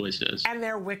Wicked Cool Toys is. And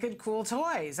they're Wicked Cool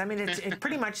Toys. I mean, it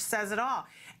pretty much says it all.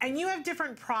 And you have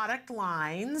different product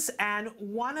lines, and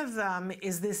one of them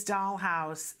is this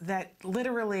dollhouse that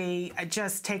literally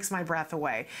just takes my breath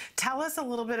away. Tell us a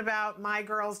little bit about My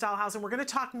Girl's Dollhouse, and we're going to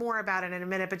talk more about it in a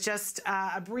minute, but just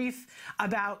a brief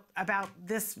about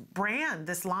this brand,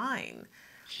 this line.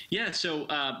 Yeah, so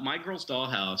My Girl's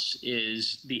Dollhouse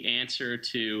is the answer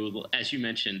to, as you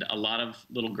mentioned, a lot of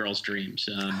little girls' dreams.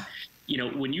 You know,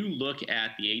 when you look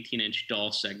at the 18-inch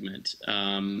doll segment,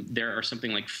 there are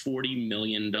something like 40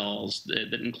 million dolls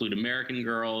that include American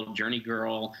Girl, Journey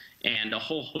Girl, and a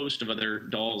whole host of other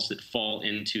dolls that fall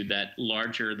into that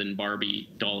larger-than-Barbie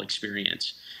doll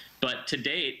experience. But to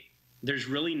date, there's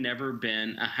really never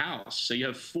been a house. So you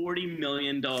have 40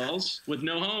 million dolls with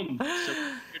no home.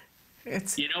 So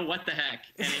you know, what the heck?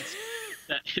 And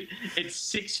it's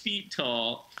 6 feet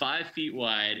tall, 5 feet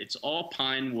wide. It's all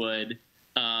pine wood.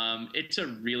 It's a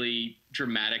really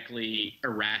dramatically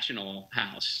irrational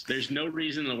house. There's no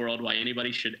reason in the world why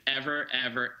anybody should ever,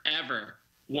 ever, ever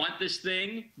want this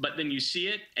thing, but then you see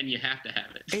it and you have to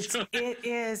have it. It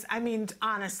is, I mean,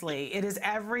 honestly, it is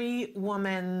every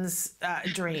woman's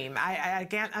dream. I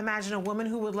can't imagine a woman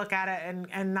who would look at it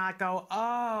and not go,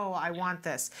 oh, I want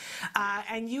this.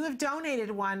 And you have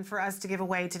donated one for us to give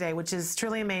away today, which is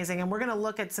truly amazing. And we're going to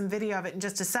look at some video of it in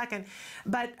just a second.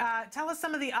 But tell us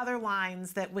some of the other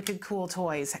lines that Wicked Cool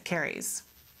Toys carries.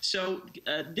 So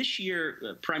this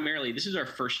year, primarily, this is our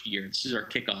first year. This is our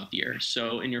kickoff year.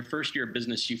 So in your first year of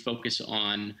business, you focus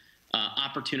on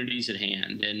opportunities at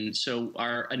hand. And so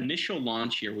our initial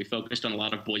launch year, we focused on a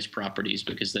lot of boys' properties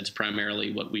because that's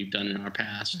primarily what we've done in our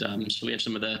past. So we have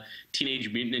some of the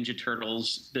Teenage Mutant Ninja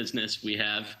Turtles business. We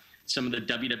have some of the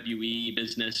WWE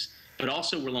business. But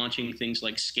also we're launching things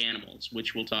like Scanimals,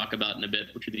 which we'll talk about in a bit,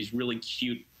 which are these really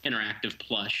cute interactive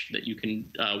plush that you can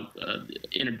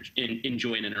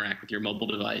enjoy and interact with your mobile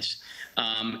device,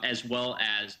 as well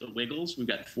as the Wiggles. We've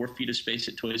got 4 feet of space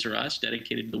at Toys R Us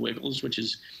dedicated to the Wiggles, which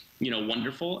is,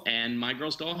 wonderful, and My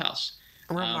Girl's Dollhouse.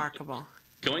 Remarkable.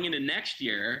 Going into next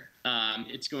year,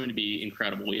 it's going to be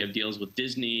incredible. We have deals with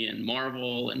Disney and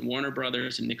Marvel and Warner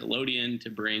Brothers and Nickelodeon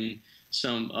to bring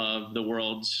some of the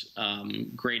world's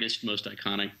greatest, most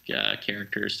iconic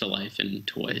characters to life in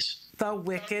toys. The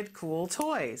Wicked Cool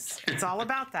Toys. It's all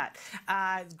about that.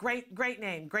 Great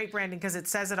name, great branding, because it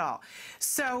says it all.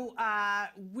 So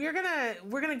we're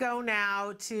gonna go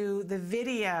now to the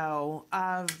video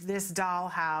of this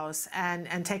dollhouse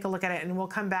and take a look at it, and we'll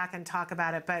come back and talk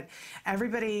about it. But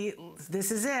everybody,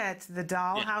 this is it, the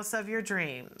dollhouse of your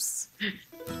dreams.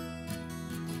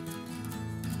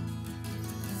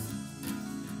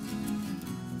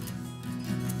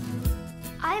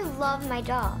 I love my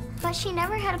doll, but she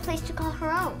never had a place to call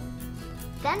her own.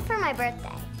 Then for my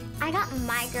birthday, I got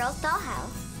My Girl's Dollhouse.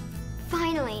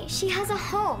 Finally, she has a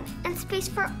home and space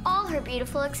for all her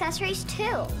beautiful accessories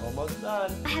too. Almost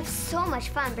done. I have so much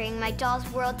fun bringing my doll's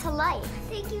world to life.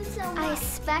 Thank you so much. I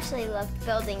especially loved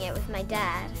building it with my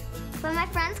dad. When my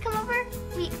friends come over,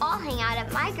 we all hang out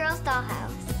at My Girl's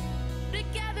Dollhouse.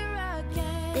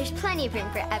 There's plenty of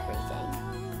room for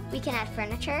everything. We can add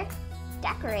furniture,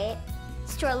 decorate,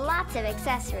 store lots of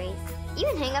accessories,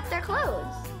 even hang up their clothes.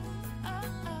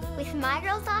 With My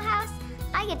Girl's Dollhouse,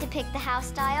 I get to pick the house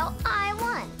style I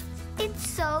want. It's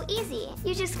so easy.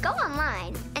 You just go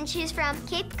online and choose from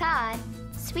Cape Cod,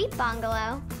 Suite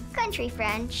Bungalow, Country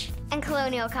French, and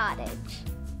Colonial Cottage.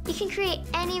 You can create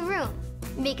any room,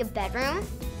 make a bedroom,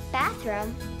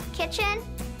 bathroom, kitchen,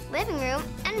 living room,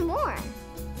 and more.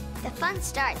 The fun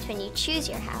starts when you choose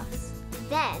your house.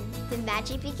 Then, the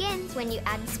magic begins when you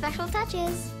add the special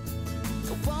touches.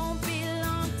 It won't be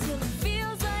long till it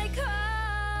feels like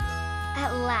home.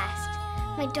 At last,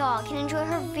 my doll can enjoy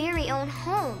her very own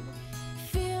home.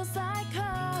 Feels like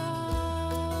home.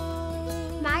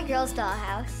 My Girl's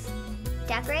Dollhouse.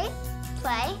 Decorate,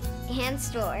 play, and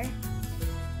store.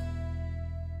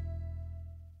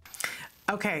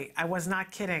 Okay, I was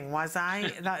not kidding, was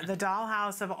I? The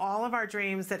dollhouse of all of our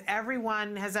dreams that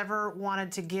everyone has ever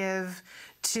wanted to give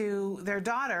to their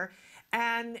daughter.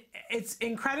 And it's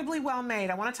incredibly well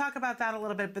made. I want to talk about that a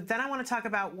little bit, but then I want to talk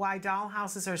about why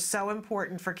dollhouses are so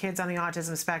important for kids on the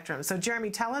autism spectrum. So Jeremy,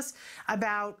 tell us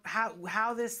about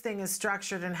how this thing is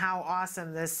structured and how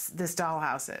awesome this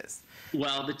dollhouse is.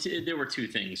 Well, there were 2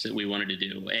 things that we wanted to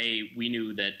do. A, we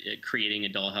knew that creating a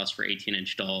dollhouse for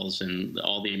 18-inch dolls and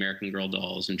all the American Girl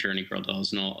dolls and Journey Girl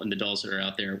dolls and the dolls that are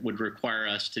out there would require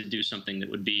us to do something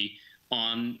that would be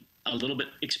on a little bit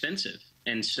expensive.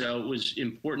 And so it was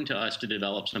important to us to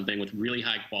develop something with really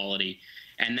high quality.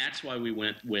 And that's why we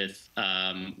went with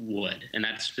wood. And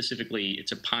that's specifically,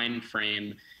 it's a pine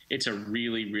frame. It's a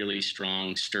really, really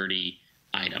strong, sturdy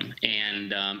item.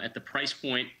 And at the price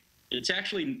point, it's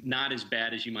actually not as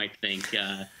bad as you might think.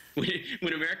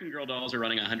 When American Girl dolls are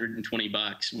running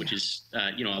 $120, which is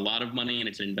a lot of money and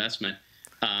it's an investment.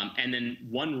 And then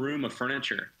one room of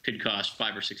furniture could cost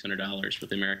 $500 or $600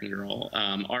 with American Girl.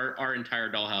 Our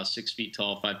entire dollhouse, 6 feet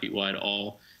tall, 5 feet wide,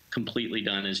 all completely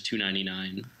done, is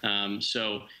 $299.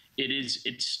 So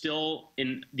it's still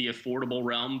in the affordable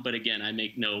realm, but again, I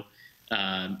make no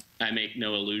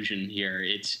illusion here.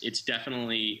 It's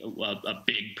definitely a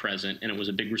big present, and it was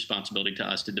a big responsibility to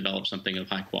us to develop something of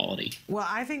high quality. Well,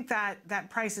 I think that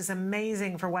price is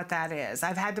amazing for what that is.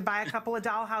 I've had to buy a couple of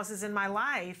dollhouses in my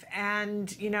life,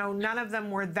 and none of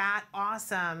them were that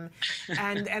awesome,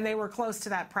 and they were close to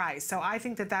that price. So I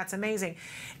think that's amazing.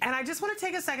 And I just want to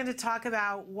take a second to talk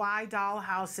about why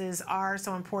dollhouses are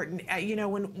so important.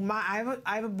 When I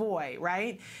have a boy,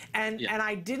 right? And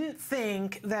I didn't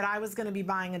think that I was going to be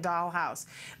buying a dollhouse.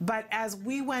 But as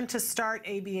we went to start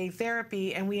ABA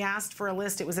therapy and we asked for a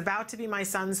list, it was about to be my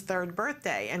son's 3rd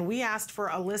birthday, and we asked for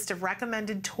a list of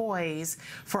recommended toys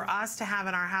for us to have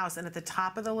in our house, and at the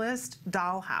top of the list,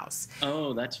 dollhouse.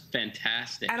 Oh, that's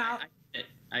fantastic. And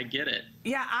I get it.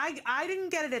 Yeah, I didn't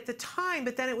get it at the time,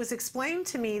 but then it was explained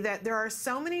to me that there are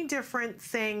so many different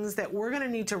things that we're going to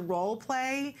need to role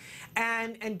play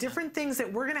and different things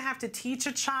that we're going to have to teach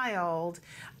a child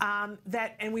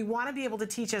and we want to be able to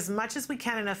teach as much as we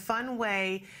can in a fun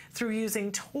way through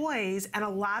using toys. And a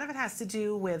lot of it has to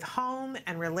do with home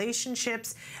and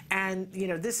relationships. And,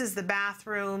 this is the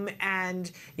bathroom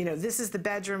and, this is the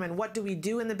bedroom, and what do we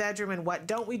do in the bedroom and what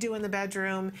don't we do in the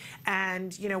bedroom,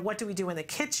 and, what do we do in the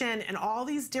kitchen. kitchen, and all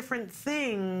these different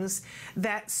things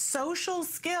that social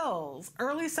skills,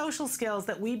 early social skills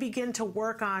that we begin to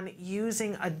work on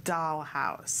using a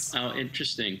dollhouse. Oh,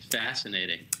 interesting.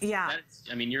 Fascinating. Yeah.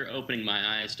 I mean, you're opening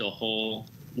my eyes to a whole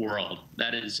world.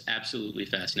 That is absolutely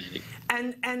fascinating.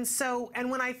 And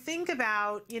when I think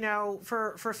about, you know,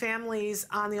 for families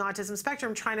on the autism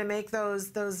spectrum trying to make those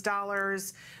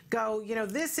dollars go, you know,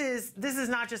 this is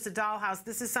not just a dollhouse.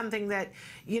 This is something that,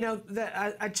 you know,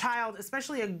 a child,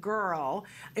 especially a girl,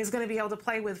 is going to be able to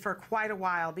play with for quite a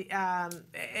while.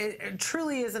 It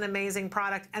truly is an amazing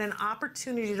product and an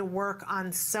opportunity to work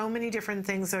on so many different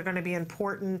things that are going to be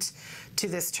important to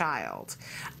this child.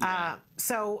 Yeah.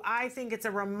 So I think it's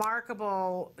a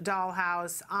remarkable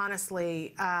dollhouse,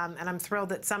 honestly, and I'm thrilled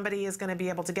that somebody is going to be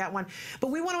able to get one.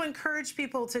 But we want to encourage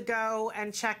people to go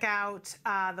and check out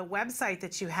the website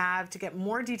that you have to get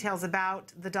more details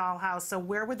about the dollhouse. So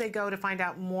where would they go to find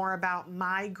out more about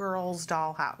My Girl's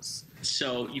Dollhouse?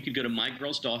 So you could go to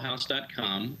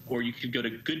mygirlsdollhouse.com, or you could go to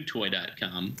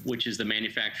goodtoy.com, which is the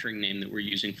manufacturing name that we're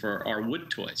using for our wood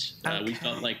toys. Okay. We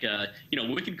felt like, you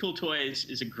know, Wicked Cool Toys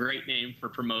is a great name for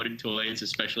promoted toys,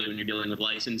 especially when you're dealing with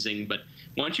licensing. But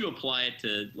once you apply it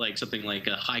to like something like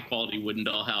a high-quality wooden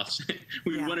dollhouse,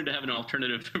 we wanted to have an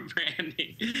alternative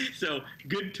branding. So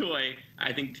Good Toy,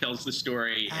 I think, tells the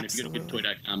story. Absolutely. And if you go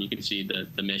to goodtoy.com, you can see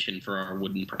the mission for our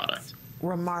wooden product.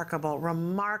 Remarkable,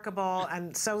 remarkable.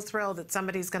 I'm so thrilled that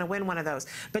somebody's going to win one of those.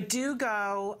 But do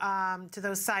go to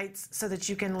those sites so that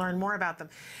you can learn more about them.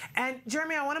 And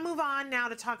Jeremy, I want to move on now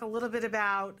to talk a little bit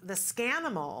about the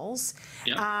Scanimals.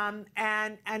 Yep.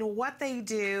 And what they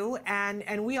do.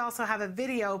 And we also have a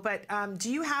video. But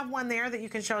do you have one there that you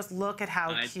can show us? Look at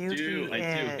how cute he is. I do.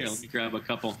 Here, let me grab a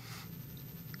couple.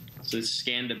 So it's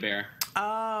Scan-to-Bear.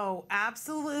 Oh,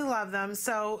 absolutely love them.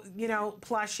 So, you know,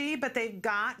 plushy, but they've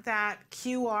got that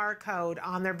QR code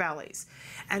on their bellies.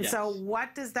 And yes. So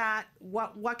what does that,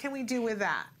 what can we do with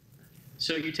that?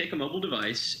 So you take a mobile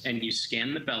device and you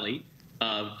scan the belly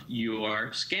of your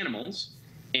Scanimals,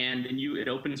 and then it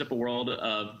opens up a world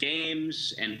of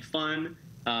games and fun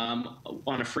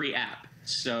on a free app.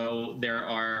 So there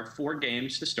are 4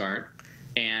 games to start,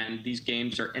 and these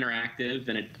games are interactive,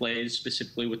 and it plays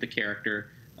specifically with the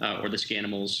character or the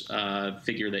Scanimals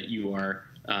figure that you are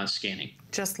scanning.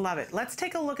 Just love it. Let's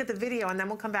take a look at the video, and then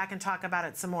we'll come back and talk about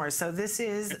it some more. So this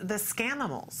is the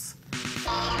Scanimals.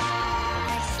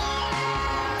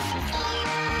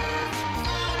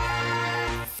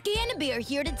 Scan-a-Bear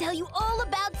here to tell you all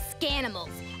about Scanimals,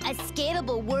 a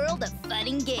scannable world of fun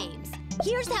and games.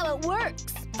 Here's how it works.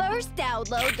 First,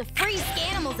 download the free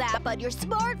Scanimals app on your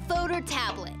smartphone or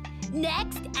tablet.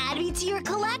 Next, add me to your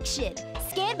collection.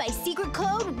 Scan my secret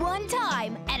code one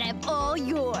time, and I'm all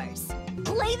yours.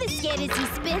 Play the Scan As He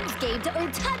Spins game to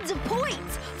earn tons of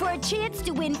points for a chance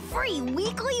to win free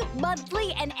weekly,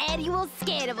 monthly, and annual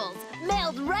Scanimals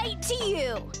mailed right to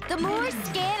you. The more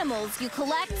Scanimals you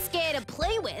collect, scan, and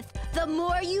play with, the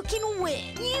more you can win.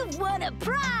 You've won a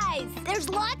prize! There's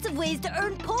lots of ways to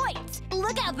earn points.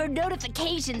 Look out for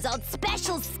notifications on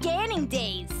special scanning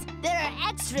days. There are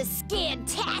extra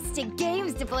scantastic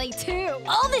games to play too.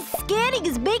 All this scanning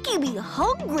is making me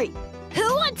hungry.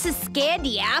 Who wants a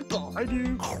Scandy apple? I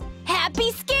do.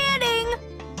 Happy scanning!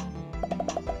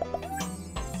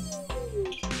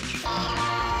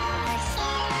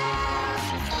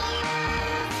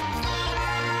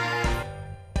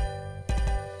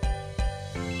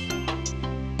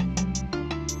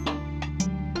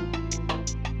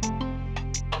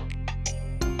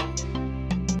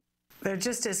 They're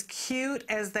just as cute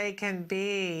as they can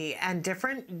be, and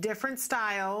different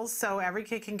styles, so every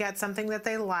kid can get something that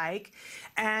they like.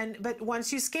 But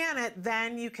once you scan it,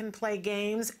 then you can play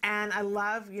games. And I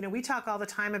love, you know, we talk all the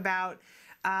time about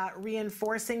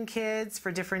reinforcing kids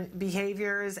for different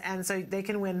behaviors, and so they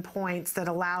can win points that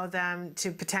allow them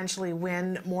to potentially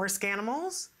win more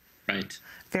Scanimals. Right.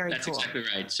 Very That's cool. That's exactly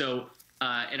right. So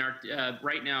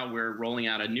right now we're rolling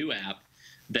out a new app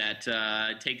that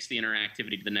takes the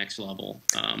interactivity to the next level.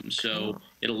 So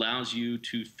it allows you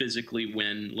to physically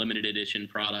win limited edition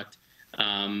product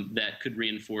that could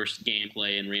reinforce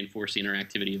gameplay and reinforce the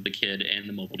interactivity of the kid and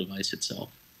the mobile device itself.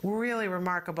 Really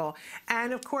remarkable.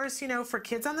 And of course, you know, for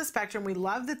kids on the spectrum, we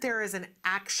love that there is an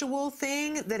actual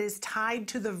thing that is tied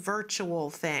to the virtual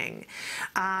thing.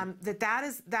 That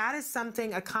is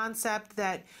something, a concept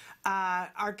that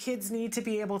Our kids need to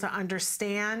be able to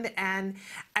understand. And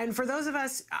for those of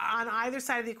us on either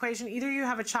side of the equation, either you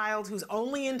have a child who's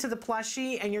only into the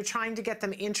plushie and you're trying to get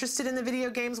them interested in the video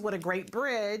games, what a great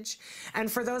bridge.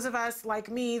 And for those of us like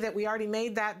me that we already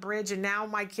made that bridge and now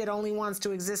my kid only wants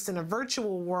to exist in a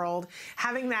virtual world,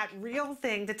 having that real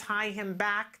thing to tie him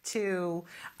back to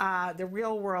the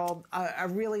real world, a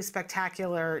really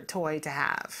spectacular toy to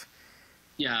have.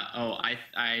 Yeah. Oh,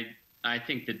 I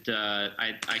think that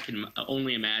I can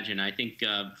only imagine. I think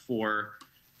for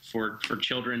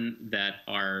children that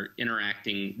are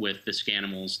interacting with the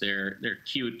Scanimals, they're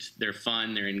cute, they're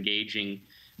fun, they're engaging,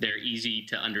 they're easy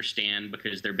to understand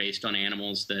because they're based on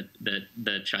animals that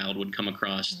the child would come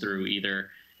across through either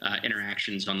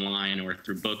interactions online or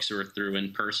through books or through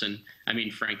in person. I mean,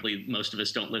 frankly, most of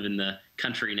us don't live in the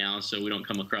country now, so we don't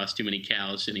come across too many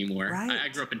cows anymore. Right. I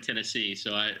grew up in Tennessee,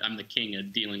 so I'm the king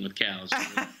of dealing with cows.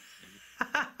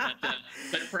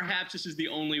 But perhaps this is the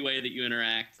only way that you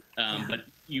interact. But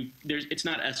it's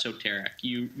not esoteric.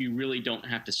 You really don't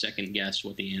have to second guess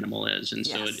what the animal is, and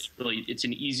so it's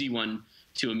an easy one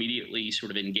to immediately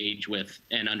sort of engage with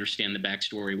and understand the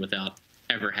backstory without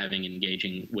ever having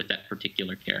engaging with that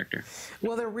particular character.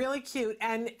 Well, they're really cute,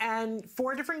 and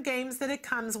 4 different games that it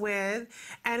comes with.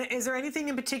 And is there anything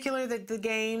in particular that the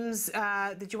games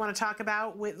that you want to talk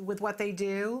about with what they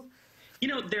do? You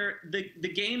know,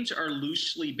 the games are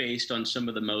loosely based on some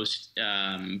of the most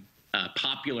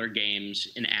popular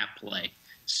games in app play.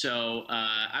 So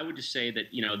I would just say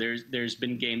that, you know, there's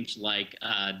been games like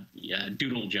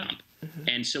Doodle Jump,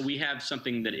 and so we have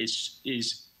something that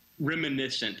is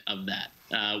reminiscent of that,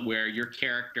 where your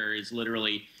character is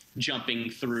literally jumping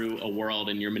through a world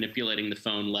and you're manipulating the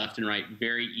phone left and right.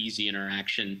 Very easy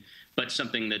interaction, but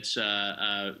something that's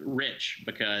rich,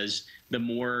 because the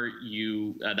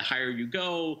higher you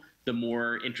go, the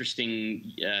more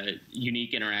interesting,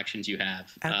 unique interactions you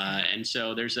have. Okay. And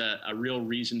so there's a real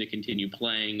reason to continue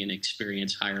playing and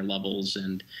experience higher levels.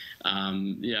 And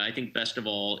I think best of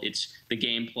all, the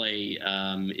gameplay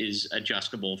is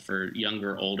adjustable for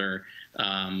younger, older,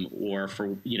 or for,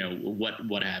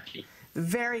 what have you.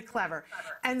 Very clever.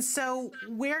 And so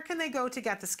where can they go to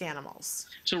get the Scanimals?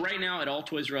 So right now at all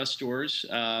Toys R Us stores,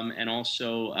 and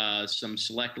also some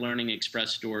select Learning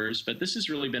Express stores. But this has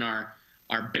really been our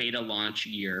beta launch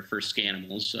year for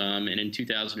Scanimals. And in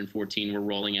 2014, we're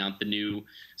rolling out the new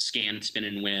Scan, Spin,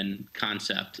 and Win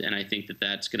concept. And I think that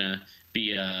that's going to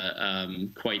be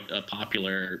quite a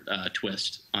popular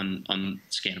twist on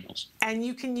Scanimals. And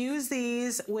you can use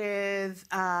these with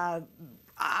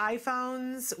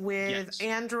iPhones, with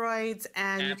Androids,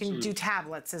 and you can do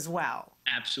tablets as well.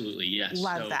 Absolutely, yes.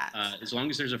 Love that. As long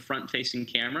as there's a front-facing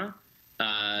camera,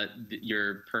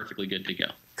 you're perfectly good to go.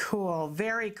 Cool,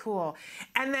 very cool.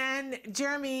 And then,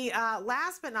 Jeremy,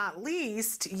 last but not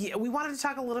least, we wanted to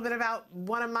talk a little bit about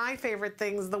one of my favorite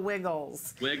things, the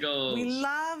Wiggles. Wiggles. We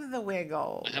love the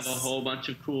Wiggles. I have a whole bunch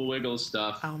of cool Wiggles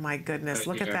stuff. Oh my goodness,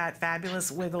 look at that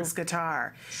fabulous Wiggles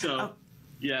guitar. So,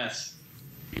 yes.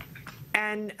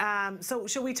 And so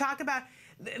should we talk about,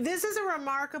 this is a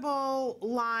remarkable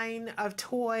line of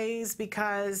toys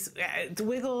because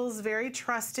Wiggles, very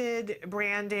trusted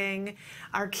branding.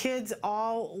 Our kids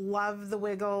all love the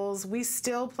Wiggles. We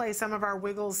still play some of our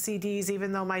Wiggles CDs,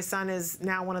 even though my son is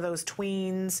now one of those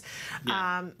tweens.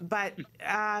 Yeah. But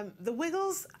the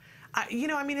Wiggles,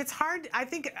 it's hard. I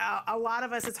think a lot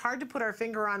of us, it's hard to put our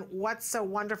finger on what's so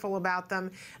wonderful about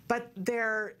them, but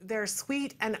they're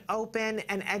sweet and open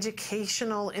and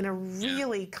educational in a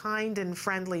really kind and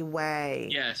friendly way.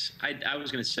 Yes, I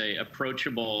was going to say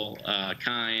approachable,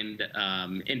 kind,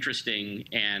 interesting,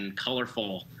 and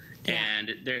colorful. Yeah. And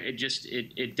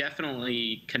it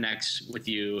definitely connects with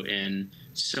you in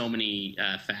so many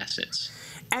facets.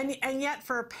 And yet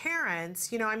for parents,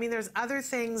 there's other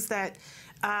things that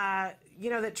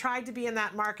that tried to be in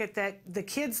that market that the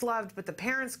kids loved, but the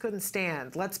parents couldn't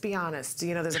stand. Let's be honest.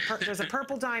 There's a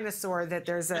purple dinosaur that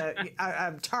there's a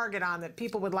target on that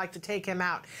people would like to take him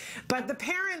out. But the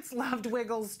parents loved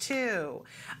Wiggles too.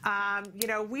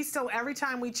 We still, every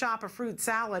time we chop a fruit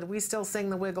salad, we still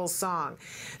sing the Wiggles song.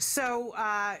 So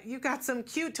you've got some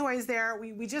cute toys there.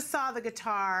 We just saw the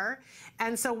guitar.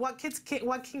 And so what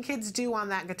can kids do on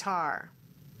that guitar?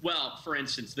 Well, for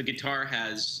instance, the guitar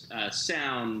has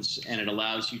sounds, and it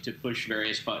allows you to push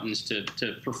various buttons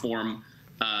to perform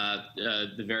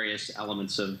the various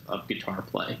elements of guitar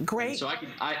play. Great. And so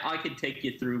I could take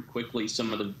you through quickly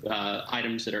some of the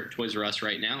items that are at Toys R Us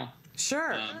right now.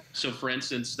 Sure. So, for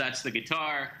instance, that's the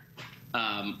guitar.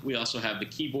 We also have the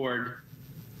keyboard.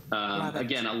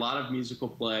 Again, a lot of musical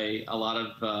play, a lot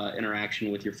of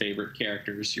interaction with your favorite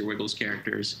characters, your Wiggles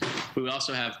characters. We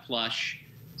also have plush.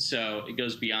 So it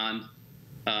goes beyond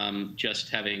just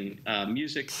having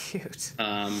music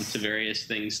to various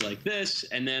things like this.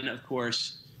 And then, of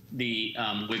course, the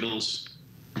Wiggles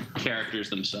characters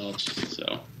themselves.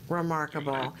 So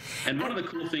remarkable. And one of the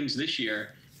cool things this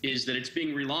year is that it's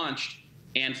being relaunched,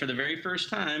 and for the very first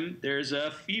time, there's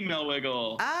a female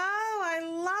Wiggle. Oh, I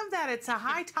love that. It's a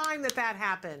high time that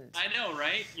happened. I know,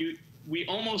 right? We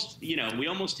almost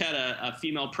had a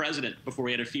female president before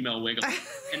we had a female Wiggle,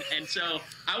 and so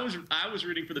I was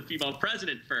rooting for the female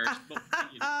president first. But,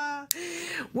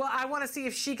 well, I want to see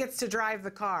if she gets to drive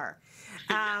the car.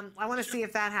 I want to see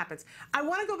if that happens. I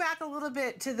want to go back a little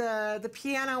bit to the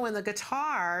piano and the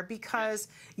guitar, because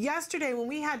yesterday when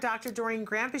we had Dr. Doreen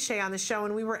Granpeche on the show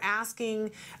and we were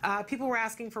asking, people were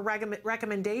asking for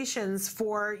recommendations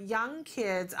for young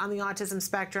kids on the autism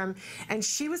spectrum, and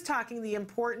she was talking the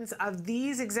importance of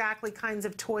these exactly kinds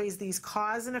of toys, these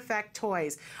cause and effect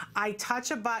toys. I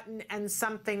touch a button and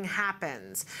something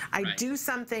happens. I do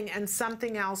something and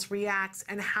something else reacts,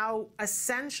 and how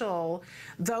essential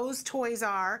those toys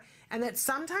are, and that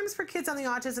sometimes for kids on the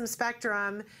autism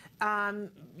spectrum,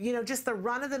 you know, just the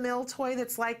run-of-the-mill toy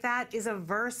that's like that is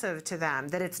aversive to them,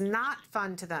 that it's not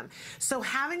fun to them. So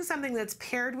having something that's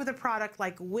paired with a product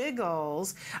like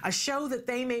Wiggles, a show that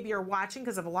they maybe are watching,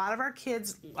 because a lot of our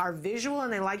kids are visual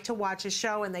and they like to watch a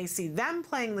show and they see them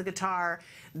playing the guitar,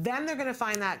 then they're going to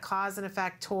find that cause and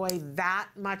effect toy that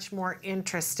much more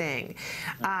interesting.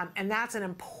 And that's an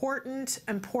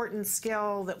important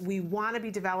skill that we want to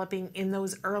be developing in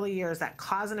those early years, that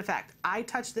cause and effect. I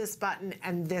touch this button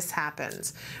and this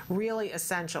happens. Really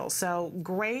essential. So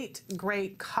great,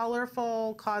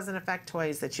 colorful cause and effect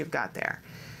toys that you've got there.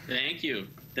 Thank you.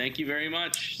 Thank you very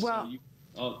much. Well,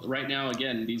 right now,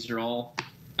 again, these are all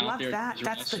out there. Love that.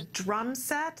 That's the drum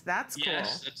set. That's cool.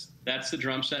 Yes, that's the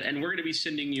drum set. And we're going to be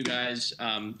sending you guys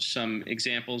some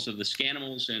examples of the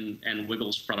Scanimals and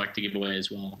Wiggles product to give away as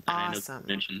well. Awesome. I know you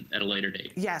mentioned at a later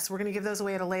date. Yes, we're going to give those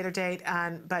away at a later date,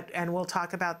 and we'll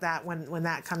talk about that when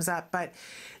that comes up. But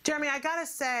Jeremy, I got to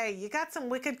say, you got some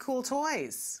wicked cool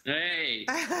toys. Hey,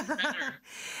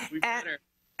 we better.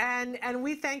 And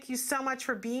we thank you so much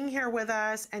for being here with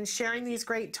us and sharing these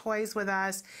great toys with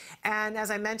us. And as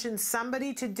I mentioned,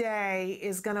 somebody today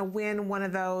is going to win one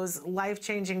of those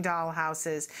life-changing doll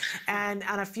houses. And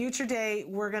on a future day,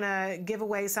 we're going to give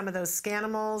away some of those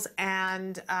Scanimals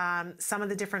and some of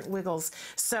the different Wiggles.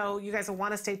 So you guys will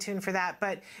want to stay tuned for that.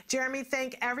 But Jeremy,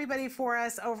 thank everybody for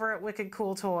us over at Wicked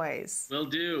Cool Toys. Will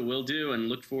do, and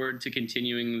look forward to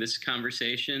continuing this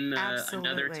conversation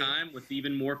another time with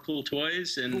even more cool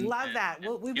toys. And love that.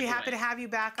 We'd be happy to have you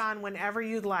back on whenever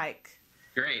you'd like.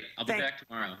 Great. I'll be back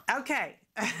tomorrow. Okay.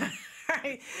 All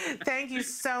right. Thank you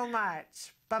so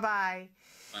much. Bye-bye.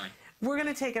 Bye. We're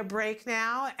going to take a break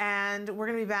now, and we're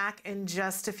going to be back in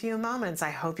just a few moments.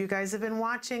 I hope you guys have been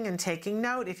watching and taking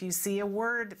note. If you see a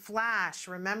word flash,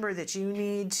 remember that you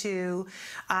need to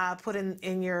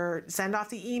send off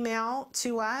the email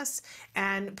to us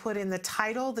and put in the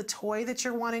title, the toy that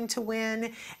you're wanting to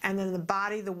win, and then the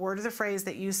body, the word or the phrase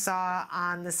that you saw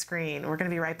on the screen. We're going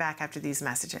to be right back after these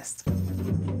messages.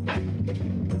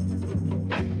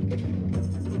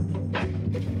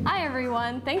 Hi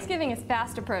everyone! Thanksgiving is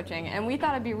fast approaching, and we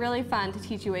thought it'd be really fun to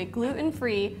teach you a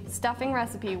gluten-free stuffing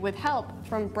recipe with help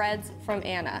from Breads from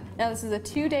Anna. Now this is a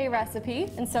 2-day recipe,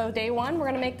 and so day 1 we're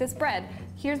going to make this bread.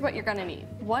 Here's what you're going to need.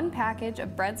 1 package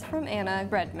of Breads from Anna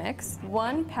bread mix,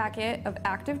 1 packet of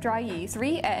active dry yeast,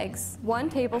 3 eggs, 1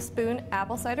 tablespoon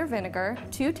apple cider vinegar,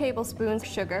 2 tablespoons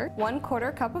sugar,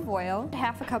 1/4 cup of oil,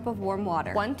 1/2 cup of warm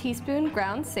water, 1 teaspoon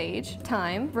ground sage,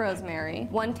 thyme, rosemary,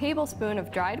 1 tablespoon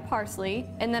of dried parsley,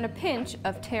 and then a pinch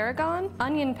of tarragon,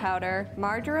 onion powder,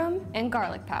 marjoram, and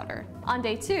garlic powder. On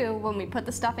day 2, when we put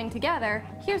the stuffing together,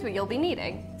 here's what you'll be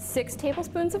needing. 6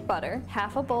 tablespoons of butter,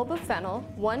 1/2 bulb of fennel,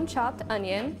 1 chopped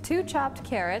onion, 2 chopped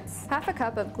carrots, 1/2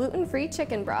 cup of gluten-free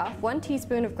chicken broth, 1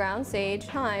 teaspoon of ground sage,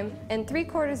 thyme, and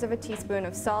 3/4 of a teaspoon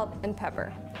of salt and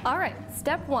pepper. All right,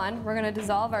 step 1, we're gonna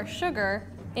dissolve our sugar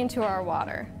into our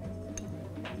water.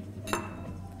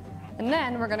 And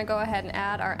then we're gonna go ahead and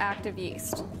add our active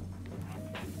yeast.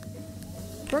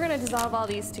 We're gonna dissolve all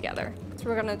these together. So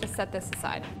we're gonna just set this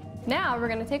aside. Now we're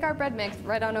gonna take our bread mix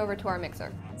right on over to our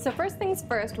mixer. So first things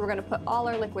first, we're gonna put all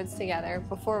our liquids together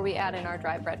before we add in our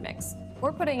dry bread mix.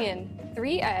 We're putting in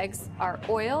 3 eggs, our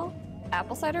oil,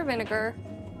 apple cider vinegar,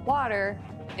 water,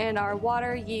 and our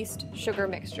water, yeast, sugar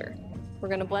mixture. We're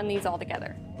gonna blend these all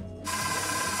together.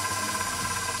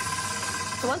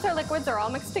 So once our liquids are all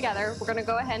mixed together, we're gonna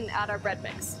go ahead and add our bread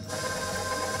mix.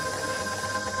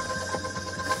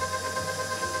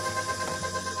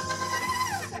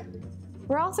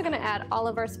 We're also going to add all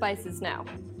of our spices now.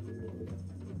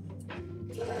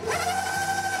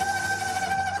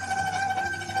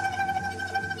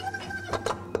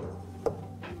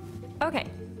 Okay,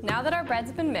 now that our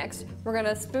bread's been mixed, we're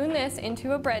gonna spoon this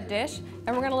into a bread dish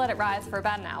and we're gonna let it rise for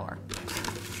about an hour.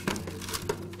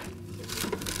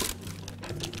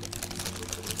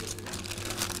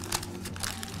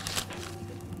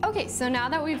 Okay, so now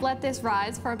that we've let this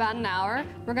rise for about an hour,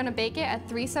 we're gonna bake it at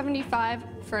 375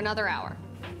 for another hour.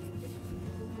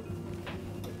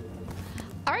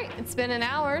 All right, it's been an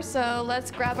hour, so let's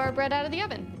grab our bread out of the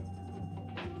oven.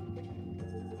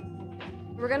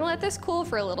 We're gonna let this cool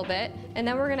for a little bit, and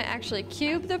then we're gonna actually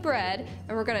cube the bread,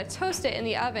 and we're gonna toast it in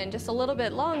the oven just a little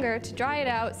bit longer to dry it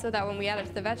out so that when we add it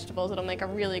to the vegetables, it'll make a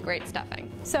really great stuffing.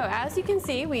 So as you can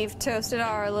see, we've toasted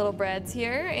our little breads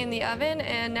here in the oven,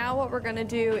 and now what we're gonna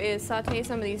do is saute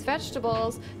some of these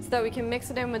vegetables so that we can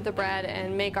mix it in with the bread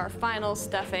and make our final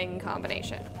stuffing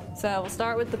combination. So we'll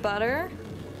start with the butter.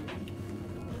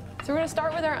 So we're going to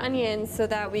start with our onions so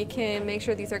that we can make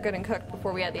sure these are good and cooked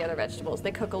before we add the other vegetables.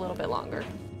 They cook a little bit longer.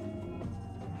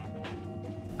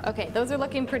 Okay, those are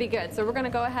looking pretty good. So we're going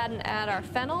to go ahead and add our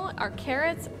fennel, our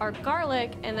carrots, our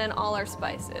garlic, and then all our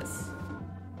spices.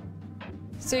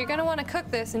 So you're going to want to cook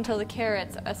this until the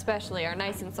carrots especially are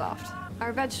nice and soft.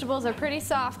 Our vegetables are pretty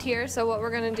soft here, so what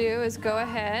we're going to do is go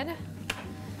ahead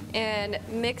and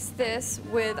mix this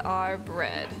with our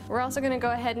bread. We're also going to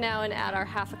go ahead now and add our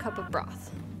 ½ cup of broth.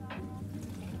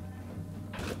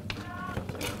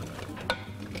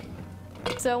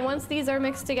 So once these are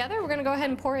mixed together, we're going to go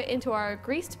ahead and pour it into our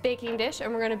greased baking dish,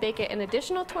 and we're going to bake it an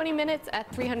additional 20 minutes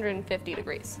at 350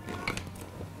 degrees.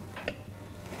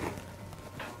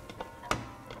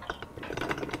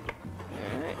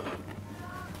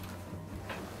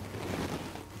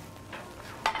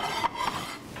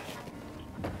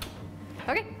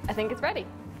 All right. Okay, I think it's ready.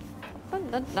 La,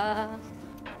 la, la.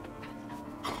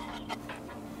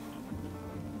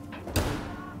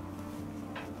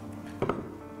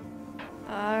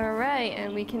 All right,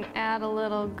 and we can add a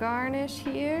little garnish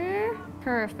here.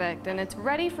 Perfect, and it's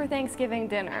ready for Thanksgiving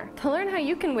dinner. To learn how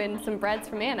you can win some breads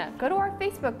from Anna, go to our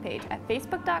Facebook page at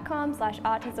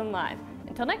facebook.com/autism-live.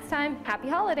 Until next time, happy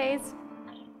holidays.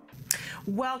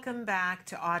 Welcome back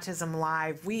to Autism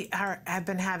Live. We have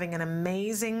been having an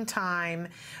amazing time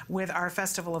with our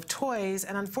Festival of Toys,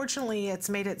 and unfortunately it's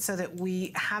made it so that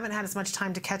we haven't had as much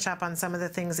time to catch up on some of the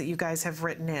things that you guys have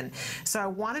written in. So I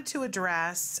wanted to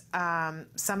address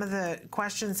some of the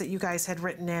questions that you guys had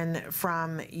written in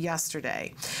from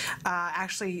yesterday,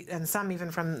 actually, and some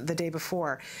even from the day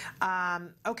before.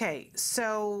 Okay,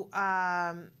 so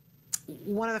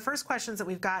one of the first questions that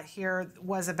we've got here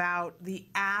was about the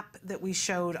app that we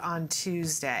showed on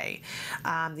Tuesday.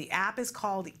 The app is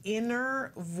called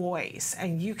Inner Voice,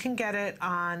 and you can get it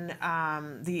on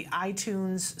the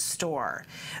iTunes store.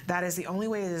 That is the only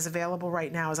way it is available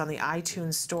right now, is on the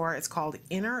iTunes store. It's called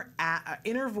Inner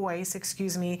Voice,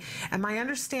 excuse me. And my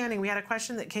understanding, we had a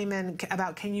question that came in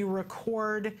about, can you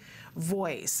record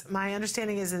voice? My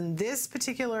understanding is in this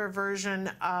particular version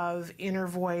of Inner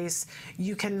Voice,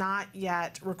 you cannot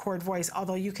yet record voice,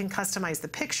 although you can customize the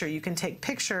picture. You can take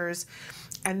pictures,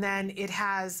 and then it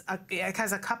has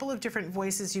a couple of different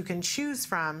voices you can choose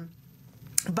from,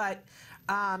 but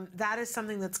that is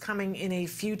something that's coming in a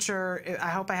future, I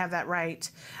hope I have that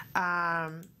right,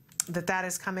 that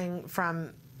is coming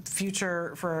from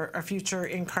for a future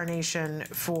incarnation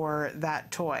for that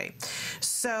toy.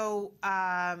 So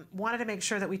wanted to make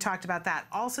sure that we talked about that.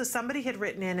 Also, somebody had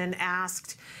written in and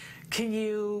asked, can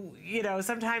you know,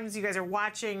 sometimes you guys are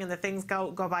watching and the things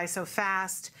go by so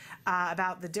fast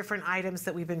about the different items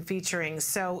that we've been featuring.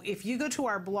 So if you go to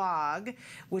our blog,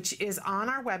 which is on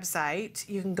our website,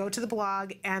 you can go to the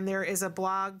blog, and there is a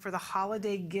blog for the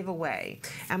holiday giveaway.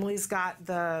 Emily's got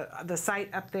the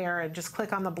site up there, and just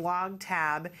click on the blog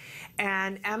tab.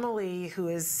 And Emily, who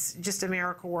is just a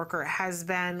miracle worker, has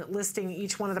been listing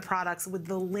each one of the products with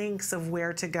the links of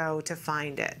where to go to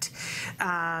find it.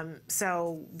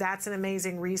 So that's an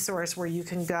amazing resource where you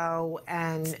can go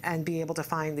and be able to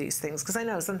find these things, because I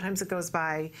know sometimes it goes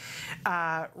by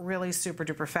really super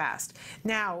duper fast.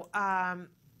 Now,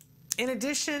 in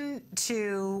addition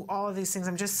to all of these things,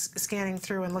 I'm just scanning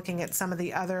through and looking at some of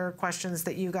the other questions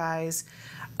that you guys,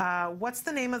 what's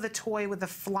the name of the toy with the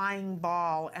flying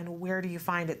ball, and where do you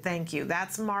find it? Thank you.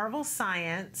 That's Marvel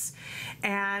Science,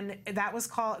 and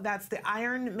that's the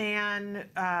Iron Man,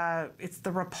 it's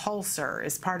the Repulsor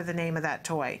is part of the name of that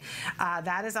toy.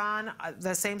 That is on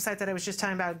the same site that I was just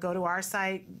talking about. Go to our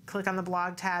site, click on the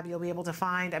blog tab, you'll be able to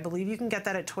find, I believe you can get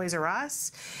that at Toys R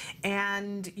Us.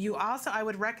 And you also, I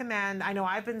would recommend And I know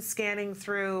I've been scanning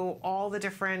through all the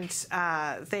different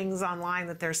things online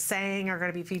that they're saying are going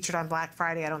to be featured on Black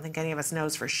Friday. I don't think any of us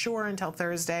knows for sure until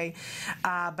Thursday.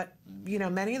 But, you know,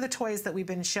 many of the toys that we've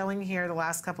been showing here the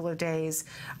last couple of days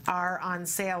are on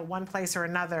sale one place or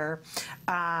another.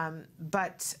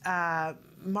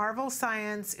 Marvel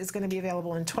Science is going to be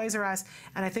available in Toys R Us,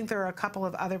 and I think there are a couple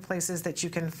of other places that you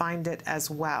can find it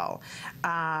as well.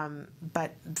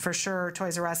 But for sure,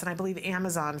 Toys R Us, and I believe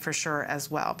Amazon for sure as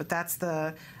well. But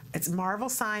it's Marvel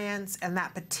Science, and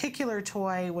that particular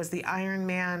toy was the Iron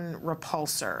Man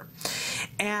repulsor.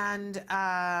 And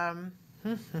I'm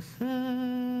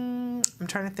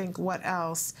trying to think what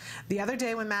else. The other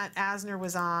day when Matt Asner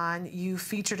was on, you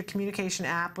featured a communication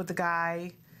app with the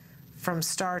guy from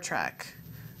Star Trek.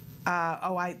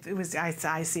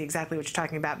 I see exactly what you're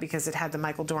talking about because it had the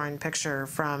Michael Dorn picture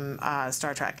from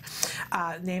Star Trek.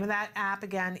 Name of that app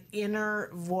again, Inner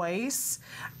Voice.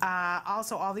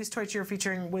 Also, all these toys you're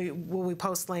featuring, will we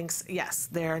post links? Yes,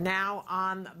 they're now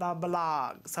on the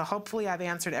blog. So hopefully I've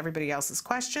answered everybody else's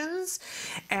questions.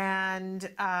 And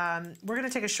we're going to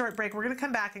take a short break. We're going to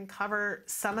come back and cover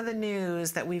some of the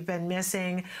news that we've been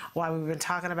missing while we've been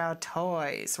talking about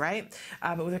toys, right?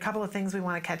 But with a couple of things we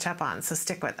want to catch up on, so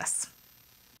stick with us.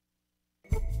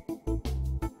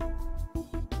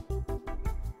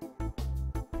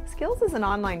 Skills is an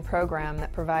online program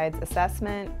that provides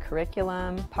assessment,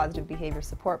 curriculum, positive behavior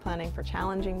support planning for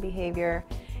challenging behavior,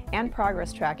 and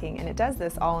progress tracking, and it does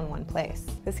this all in one place.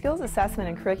 The skills assessment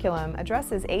and curriculum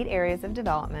addresses 8 areas of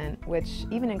development, which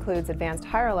even includes advanced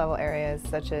higher level areas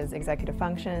such as executive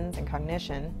functions and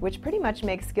cognition, which pretty much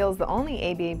makes skills the only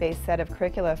ABA-based set of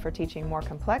curricula for teaching more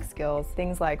complex skills,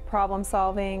 things like problem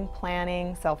solving,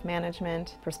 planning,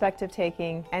 self-management, perspective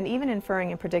taking, and even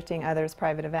inferring and predicting others'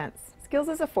 private events. Skills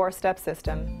is a 4-step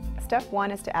system. Step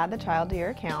 1 is to add the child to your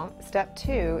account. Step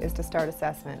 2 is to start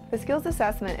assessment. The skills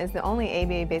assessment is the only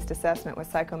ABA-based assessment with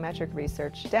psychometric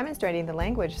research demonstrating the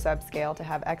language subscale to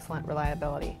have excellent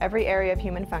reliability. Every area of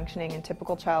human functioning and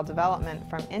typical child development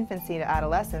from infancy to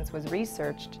adolescence was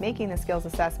researched, making the skills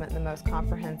assessment the most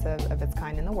comprehensive of its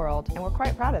kind in the world, and we're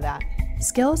quite proud of that.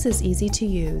 Skills is easy to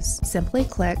use. Simply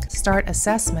click Start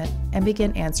Assessment and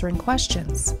begin answering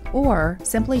questions. Or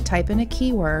simply type in a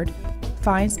keyword,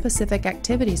 find specific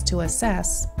activities to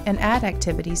assess, and add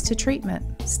activities to treatment.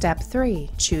 Step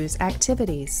 3. Choose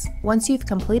activities. Once you've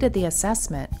completed the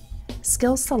assessment,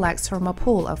 Skills selects from a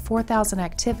pool of 4,000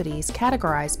 activities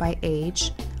categorized by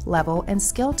age, level, and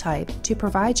skill type to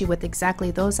provide you with exactly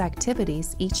those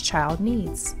activities each child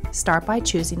needs. Start by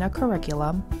choosing a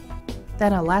curriculum,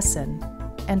 then a lesson,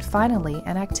 and finally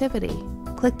an activity.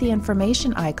 Click the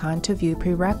information icon to view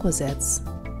prerequisites,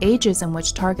 ages in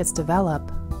which targets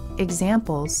develop,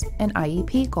 examples, and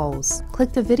IEP goals.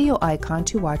 Click the video icon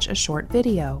to watch a short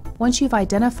video. Once you've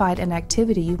identified an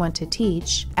activity you want to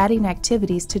teach, adding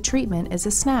activities to treatment is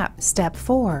a snap. Step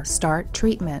 4. Start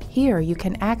treatment. Here you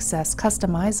can access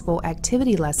customizable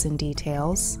activity lesson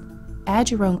details,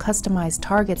 add your own customized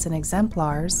targets and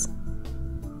exemplars,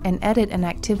 and edit an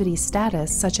activity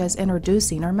status such as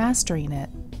introducing or mastering it.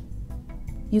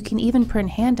 You can even print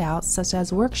handouts such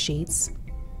as worksheets,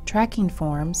 tracking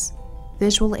forms,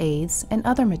 visual aids, and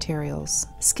other materials.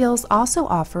 Skills also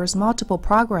offers multiple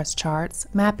progress charts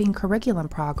mapping curriculum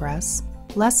progress,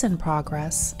 lesson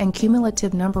progress, and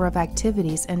cumulative number of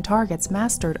activities and targets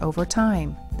mastered over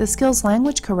time. The Skills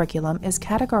language curriculum is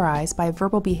categorized by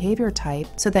verbal behavior type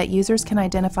so that users can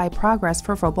identify progress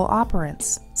for verbal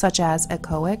operants, such as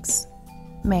echoics,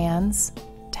 mans,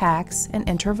 tax, and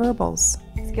interverbals.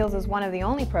 Skills is one of the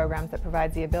only programs that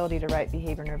provides the ability to write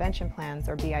behavior intervention plans,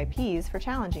 or BIPs, for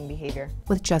challenging behavior.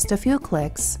 With just a few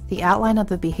clicks, the outline of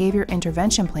the behavior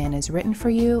intervention plan is written for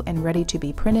you and ready to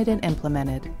be printed and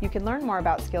implemented. You can learn more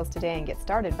about Skills today and get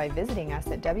started by visiting us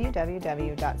at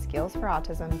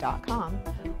www.skillsforautism.com,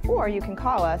 or you can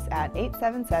call us at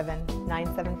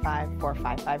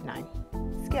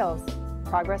 877-975-4559. Skills.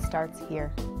 Progress starts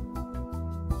here.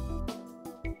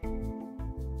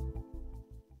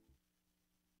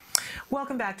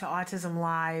 Welcome back to Autism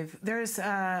Live. There's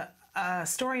a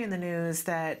story in the news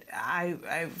that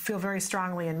I feel very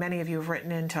strongly, and many of you have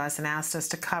written into us and asked us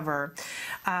to cover.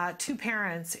 2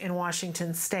 parents in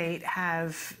Washington State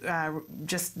have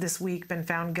just this week been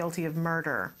found guilty of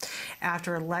murder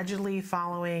after allegedly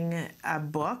following a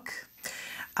book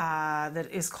that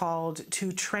is called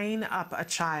To Train Up a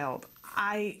Child.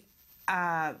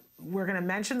 We're going to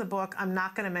mention the book. I'm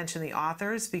not going to mention the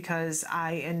authors because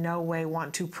I in no way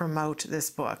want to promote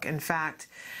this book. In fact,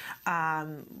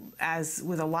 as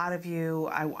with a lot of you,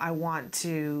 I want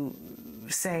to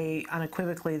say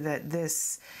unequivocally that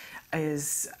this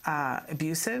is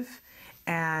abusive.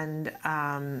 and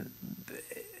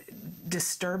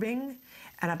disturbing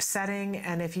and upsetting.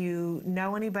 And if you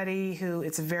know anybody who,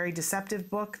 it's a very deceptive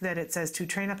book, that it says to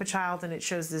train up a child, and it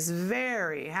shows this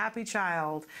very happy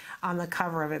child on the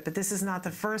cover of it. But this is not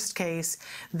the first case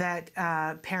that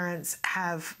parents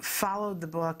have followed the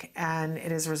book and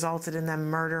it has resulted in them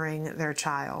murdering their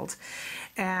child.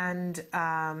 And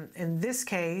in this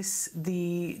case,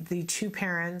 the two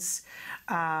parents,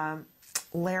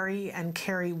 Larry and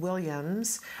Carrie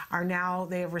Williams,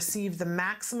 they have received the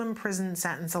maximum prison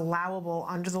sentence allowable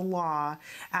under the law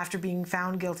after being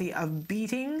found guilty of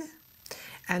beating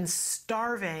and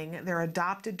starving their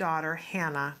adopted daughter,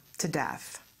 Hannah, to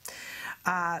death.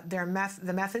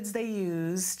 The methods they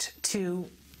used to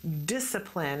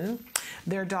discipline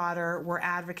their daughter were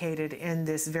advocated in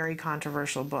this very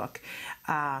controversial book,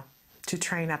 To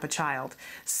Train Up a Child.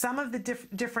 Some of the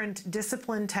different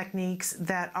discipline techniques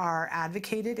that are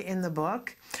advocated in the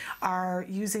book are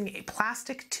using a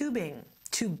plastic tubing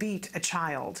to beat a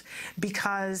child,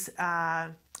 because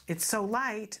it's so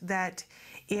light that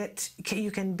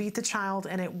you can beat the child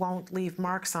and it won't leave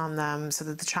marks on them, so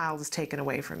that the child is taken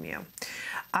away from you.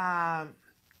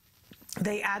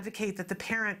 They advocate that the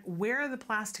parent wear the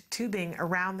plastic tubing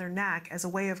around their neck as a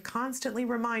way of constantly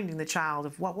reminding the child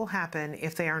of what will happen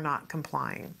if they are not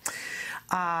complying.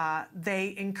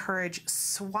 They encourage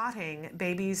swatting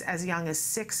babies as young as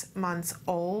 6 months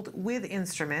old with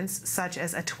instruments such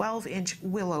as a 12-inch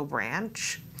willow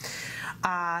branch,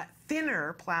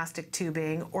 thinner plastic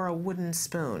tubing, or a wooden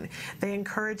spoon. They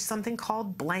encourage something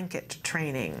called blanket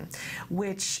training,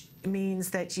 which means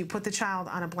that you put the child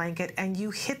on a blanket and you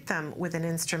hit them with an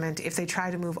instrument if they try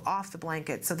to move off the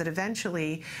blanket, so that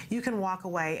eventually you can walk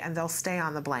away and they'll stay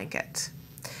on the blanket.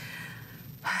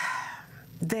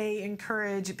 They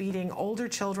encourage beating older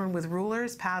children with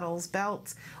rulers, paddles,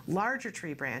 belts, larger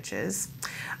tree branches,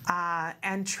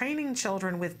 and training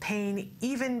children with pain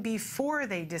even before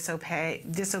they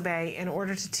disobey in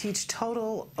order to teach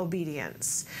total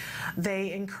obedience.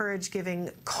 They encourage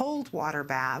giving cold water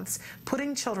baths,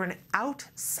 putting children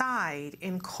outside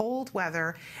in cold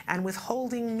weather, and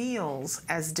withholding meals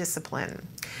as discipline.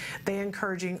 They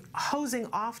encouraging hosing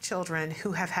off children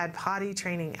who have had potty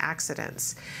training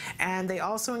accidents. And they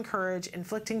also encourage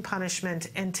inflicting punishment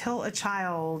until a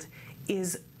child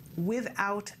is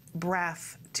without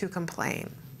breath to complain.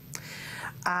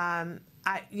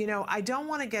 I don't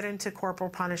want to get into corporal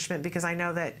punishment, because I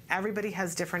know that everybody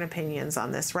has different opinions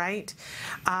on this, right?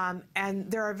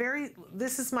 And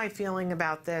this is my feeling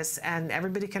about this, and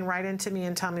everybody can write into me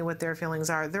and tell me what their feelings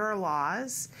are. There are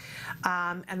laws,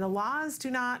 and the laws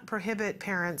do not prohibit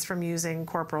parents from using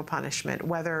corporal punishment,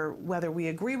 whether we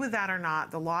agree with that or not.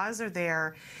 The laws are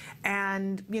there,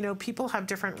 and people have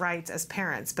different rights as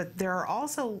parents, but there are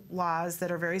also laws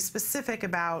that are very specific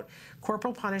about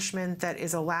corporal punishment that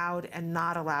is allowed and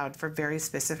not allowed for very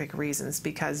specific reasons,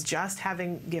 because just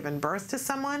having given birth to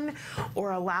someone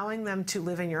or allowing them to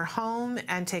live in your home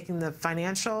and taking the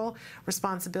financial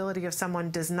responsibility of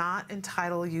someone does not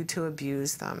entitle you to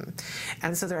abuse them.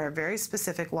 And so there are very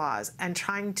specific laws, and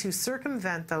trying to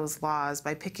circumvent those laws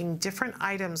by picking different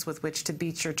items with which to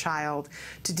beat your child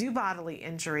to do bodily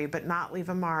injury but not leave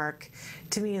a mark,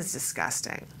 to me is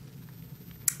disgusting.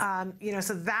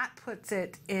 So that puts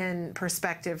it in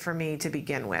perspective for me to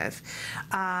begin with.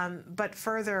 But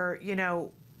further,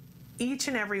 each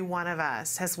and every one of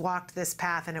us has walked this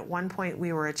path, and at one point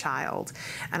we were a child.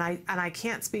 And I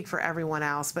can't speak for everyone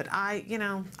else, but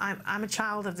I'm a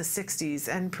child of the 60s,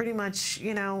 and pretty much,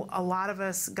 a lot of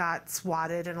us got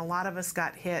swatted and a lot of us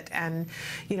got hit. And,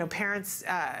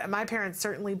 my parents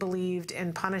certainly believed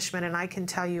in punishment, and I can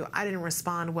tell you I didn't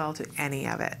respond well to any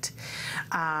of it.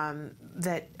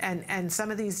 And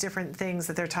some of these different things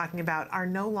that they're talking about are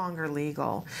no longer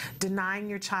legal. Denying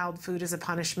your child food as a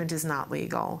punishment is not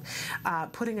legal.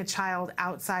 Putting a child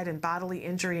outside in bodily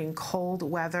injury in cold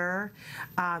weather,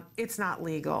 it's not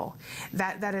legal.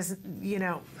 That is,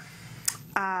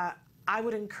 I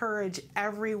would encourage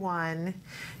everyone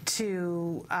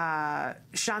to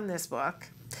shun this book.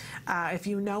 If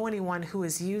you know anyone who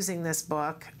is using this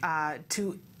book,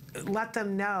 to let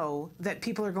them know that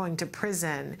people are going to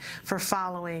prison for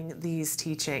following these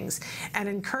teachings, and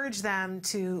encourage them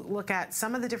to look at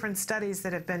some of the different studies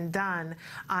that have been done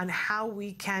on how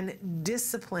we can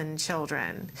discipline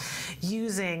children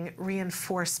using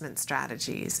reinforcement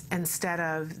strategies instead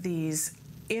of these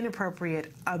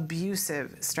inappropriate,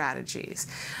 abusive strategies.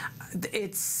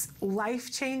 It's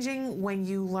life-changing when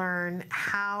you learn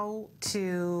how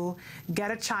to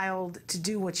get a child to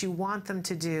do what you want them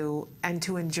to do and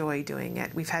to enjoy doing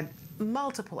it. We've had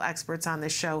multiple experts on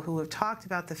this show who have talked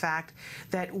about the fact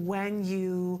that when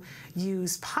you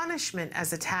use punishment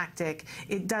as a tactic,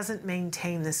 it doesn't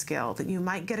maintain the skill. That you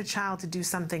might get a child to do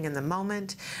something in the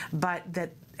moment, but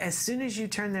that as soon as you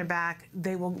turn their back,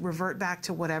 they will revert back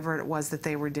to whatever it was that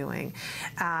they were doing.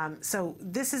 So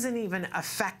this isn't even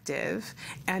effective,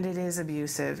 and it is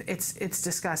abusive. It's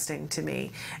disgusting to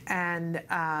me. And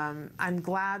I'm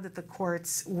glad that the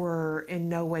courts were in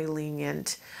no way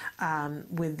lenient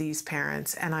with these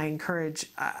parents. And I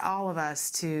encourage all of us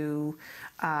to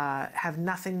have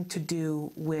nothing to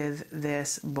do with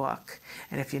this book.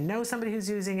 And if you know somebody who's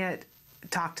using it,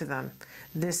 talk to them.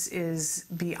 This is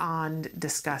beyond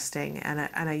disgusting,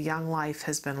 and a young life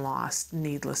has been lost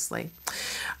needlessly.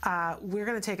 We're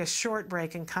going to take a short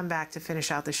break and come back to finish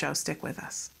out the show. Stick with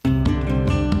us.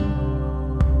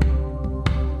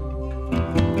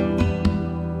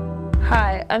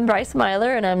 Hi, I'm Bryce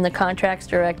Myler, and I'm the Contracts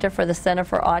Director for the Center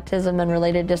for Autism and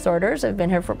Related Disorders. I've been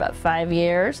here for about 5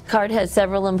 years. CARD has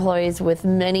several employees with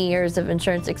many years of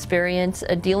insurance experience,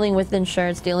 dealing with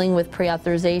insurance, dealing with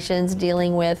pre-authorizations,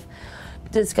 dealing with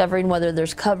discovering whether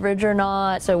there's coverage or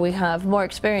not. So we have more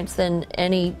experience than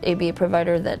any ABA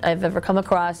provider that I've ever come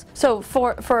across. So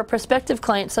for a prospective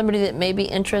client, somebody that may be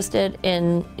interested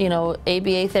in,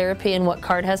 ABA therapy and what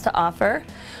CARD has to offer,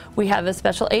 we have a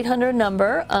special 800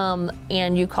 number,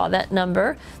 and you call that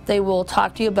number. They will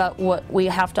talk to you about what we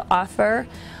have to offer,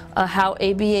 how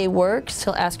ABA works.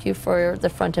 He'll ask you for the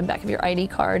front and back of your ID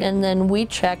card, and then we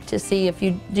check to see if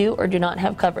you do or do not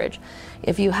have coverage.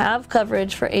 If you have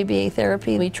coverage for ABA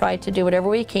therapy, we try to do whatever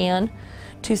we can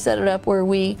to set it up where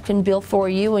we can bill for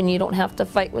you and you don't have to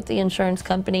fight with the insurance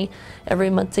company every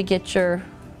month to get your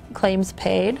claims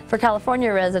paid. For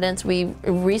California residents, we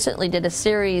recently did a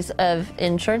series of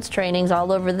insurance trainings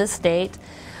all over the state,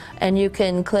 and you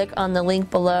can click on the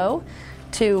link below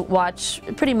to watch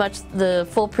pretty much the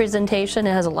full presentation.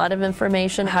 It has a lot of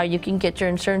information, how you can get your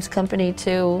insurance company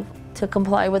to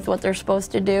comply with what they're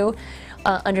supposed to do,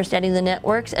 understanding the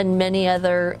networks, and many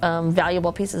other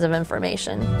valuable pieces of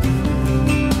information.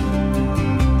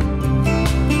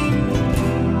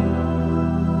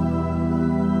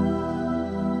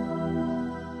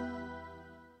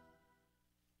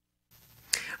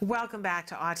 Welcome back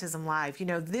to Autism Live.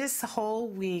 This whole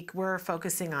week we're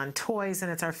focusing on toys,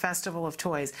 and it's our Festival of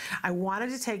Toys. I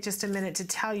wanted to take just a minute to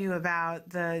tell you about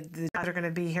the that are going to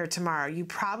be here tomorrow. You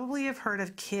probably have heard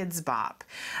of Kids Bop.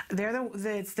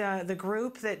 It's the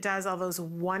group that does all those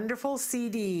wonderful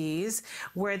CDs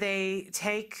where they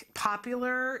take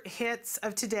popular hits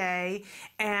of today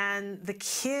and the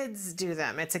kids do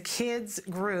them. It's a kids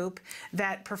group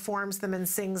that performs them and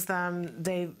sings them.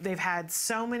 They've had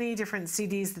so many different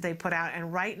CDs that they put out,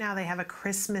 and right now they have a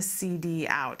Christmas CD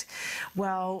out.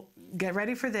 Well, get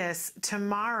ready for this.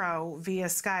 Tomorrow via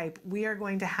Skype, we are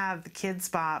going to have the Kids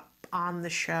Bop on the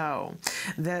show.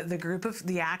 The group of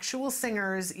the actual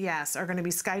singers, yes, are going to be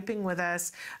Skyping with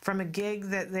us from a gig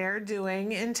that they're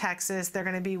doing in Texas. They're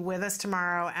going to be with us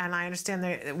tomorrow, and I understand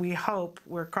that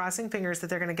we're crossing fingers that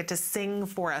they're going to get to sing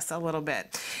for us a little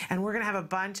bit. And we're going to have a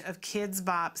bunch of Kids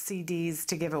Bop CDs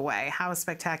to give away. How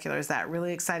spectacular is that?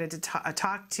 Really excited to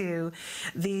talk to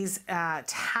these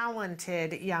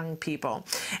talented young people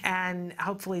and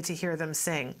hopefully to hear them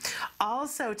sing.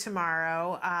 Also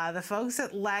tomorrow, the folks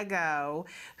at Lego,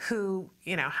 who,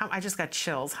 I just got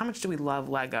chills. How much do we love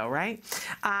Lego, right?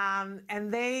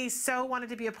 And they so wanted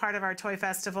to be a part of our toy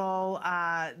festival.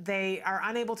 They are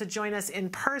unable to join us in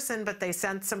person, but they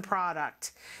sent some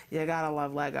product. You gotta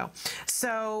love Lego.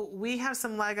 So we have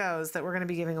some Legos that we're gonna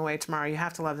be giving away tomorrow. You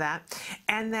have to love that.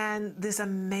 And then this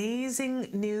amazing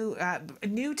new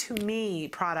to me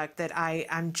product that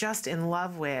I'm just in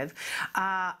love with,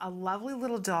 a lovely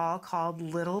little doll called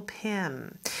Little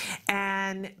Pim.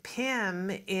 And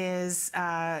Pim is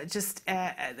just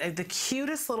the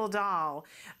cutest little doll,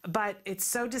 but it's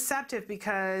so deceptive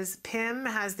because Pim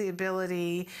has the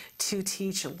ability to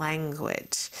teach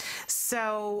language.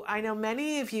 So I know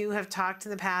many of you have talked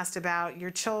in the past about your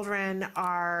children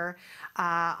are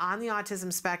on the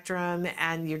autism spectrum,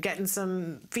 and you're getting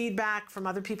some feedback from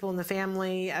other people in the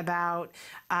family about,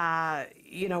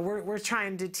 we're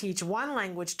trying to teach one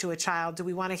language to a child. Do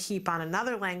we want to heap on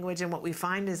another language? And what we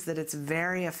find is that it's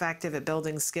very effective at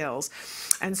building skills.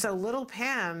 And so Little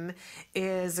Pim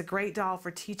is a great doll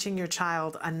for teaching your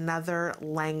child another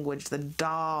language. The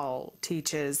doll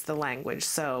teaches the language.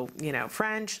 So,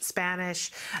 French,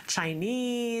 Spanish,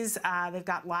 Chinese. They've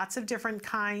got lots of different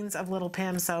kinds of Little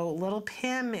Pim. So Little Little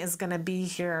Pim is going to be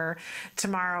here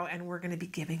tomorrow, and we're going to be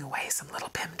giving away some Little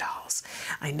Pim dolls.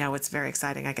 I know, it's very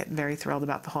exciting. I get very thrilled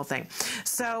about the whole thing.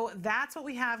 So that's what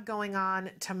we have going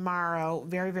on tomorrow.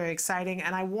 Very, very exciting.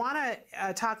 And I want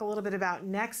to talk a little bit about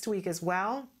next week as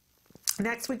well.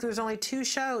 Next week, there's only 2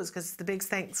 shows because it's the big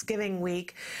Thanksgiving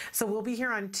week. So we'll be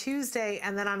here on Tuesday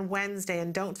and then on Wednesday.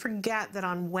 And don't forget that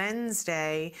on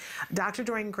Wednesday, Dr.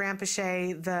 Doreen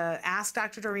Grampachet, the Ask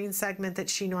Dr. Doreen segment that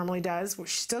she normally does,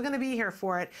 she's still going to be here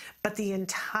for it, but the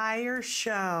entire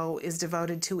show is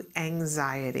devoted to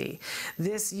anxiety.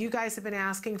 You guys have been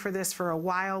asking for this for a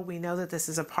while. We know that this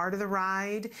is a part of the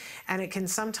ride, and it can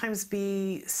sometimes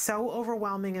be so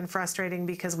overwhelming and frustrating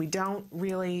because we don't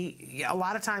really, a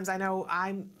lot of times I know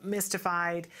I'm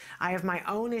mystified. I have my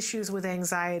own issues with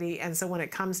anxiety, and so when it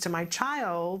comes to my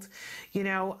child, you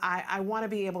know, I want to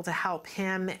be able to help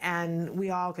him, and we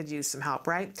all could use some help,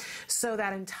 right? So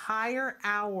that entire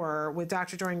hour with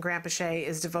Dr. Doreen Grampachet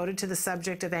is devoted to the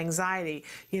subject of anxiety.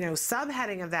 You know,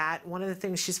 subheading of that, one of the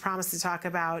things she's promised to talk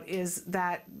about is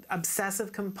that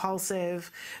obsessive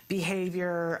compulsive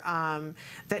behavior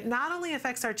that not only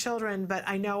affects our children, but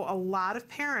I know a lot of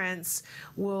parents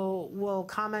will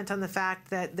comment on the fact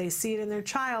that they see it in their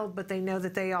child, but they know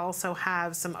that they also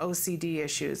have some OCD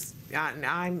issues.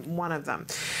 I'm one of them.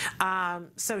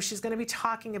 So she's going to be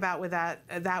talking about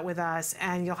that with us,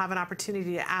 and you'll have an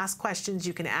opportunity to ask questions.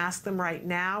 You can ask them right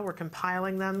now. We're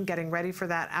compiling them, getting ready for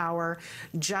that hour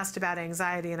just about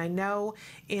anxiety. And I know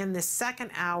in the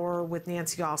second hour with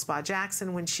Nancy Allspaw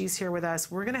Jackson, when she's here with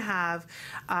us, we're going to have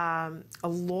a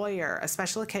lawyer, a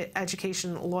special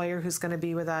education lawyer who's going to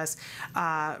be with us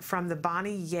from the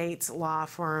Bonnie Yates law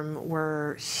firm.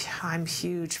 I'm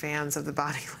huge fans of the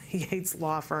Bonnie Yates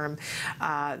law firm.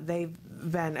 They've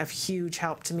been of huge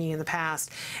help to me in the past.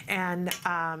 And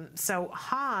so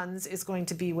Hans is going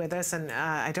to be with us, and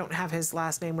I don't have his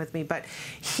last name with me, but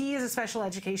he is a special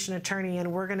education attorney,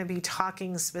 and we're going to be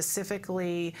talking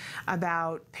specifically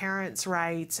about parents'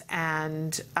 rights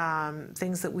and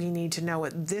things that we need to know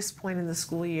at this point in the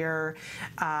school year,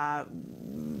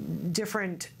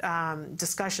 different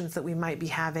discussions that we might be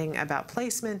having about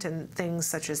placement and things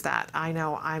such as that. I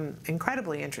know I'm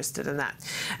incredibly interested in that,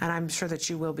 and I'm sure that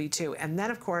you will be too. And then,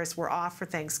 of course, we're off for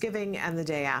Thanksgiving and the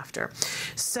day after.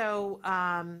 So,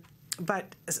 but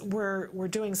we're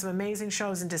doing some amazing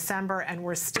shows in December, and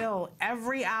we're still,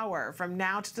 every hour from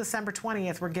now to December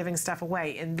 20th, we're giving stuff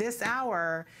away. In this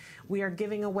hour, we are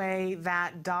giving away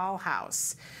that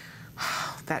dollhouse.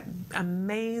 That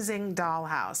amazing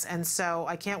dollhouse. And so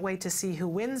I can't wait to see who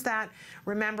wins that.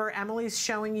 Remember, Emily's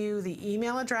showing you the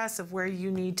email address of where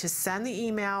you need to send the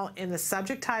email. In the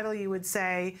subject title, you would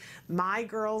say, My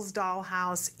Girl's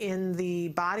Dollhouse. In the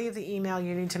body of the email,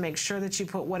 you need to make sure that you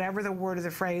put whatever the word or the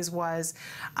phrase was.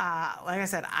 Like I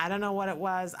said, I don't know what it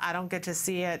was. I don't get to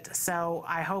see it. So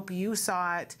I hope you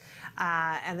saw it.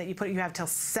 And that you have till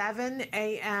 7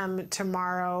 a.m.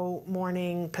 tomorrow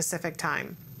morning Pacific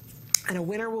time. And a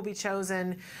winner will be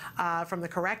chosen from the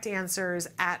correct answers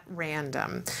at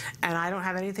random. And I don't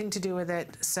have anything to do with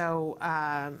it, so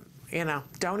you know,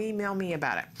 don't email me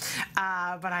about it.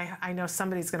 But I know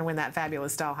somebody's going to win that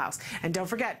fabulous dollhouse. And don't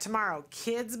forget, tomorrow,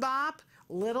 Kids Bop,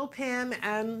 Little Pim,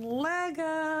 and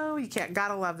Lego.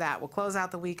 Gotta love that. We'll close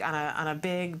out the week on a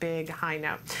big, big high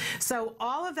note. So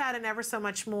all of that and ever so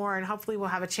much more, and hopefully we'll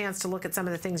have a chance to look at some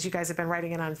of the things you guys have been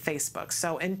writing in on Facebook.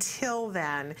 So until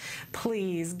then,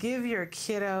 please give your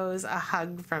kiddos a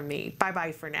hug from me.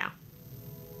 Bye-bye for now.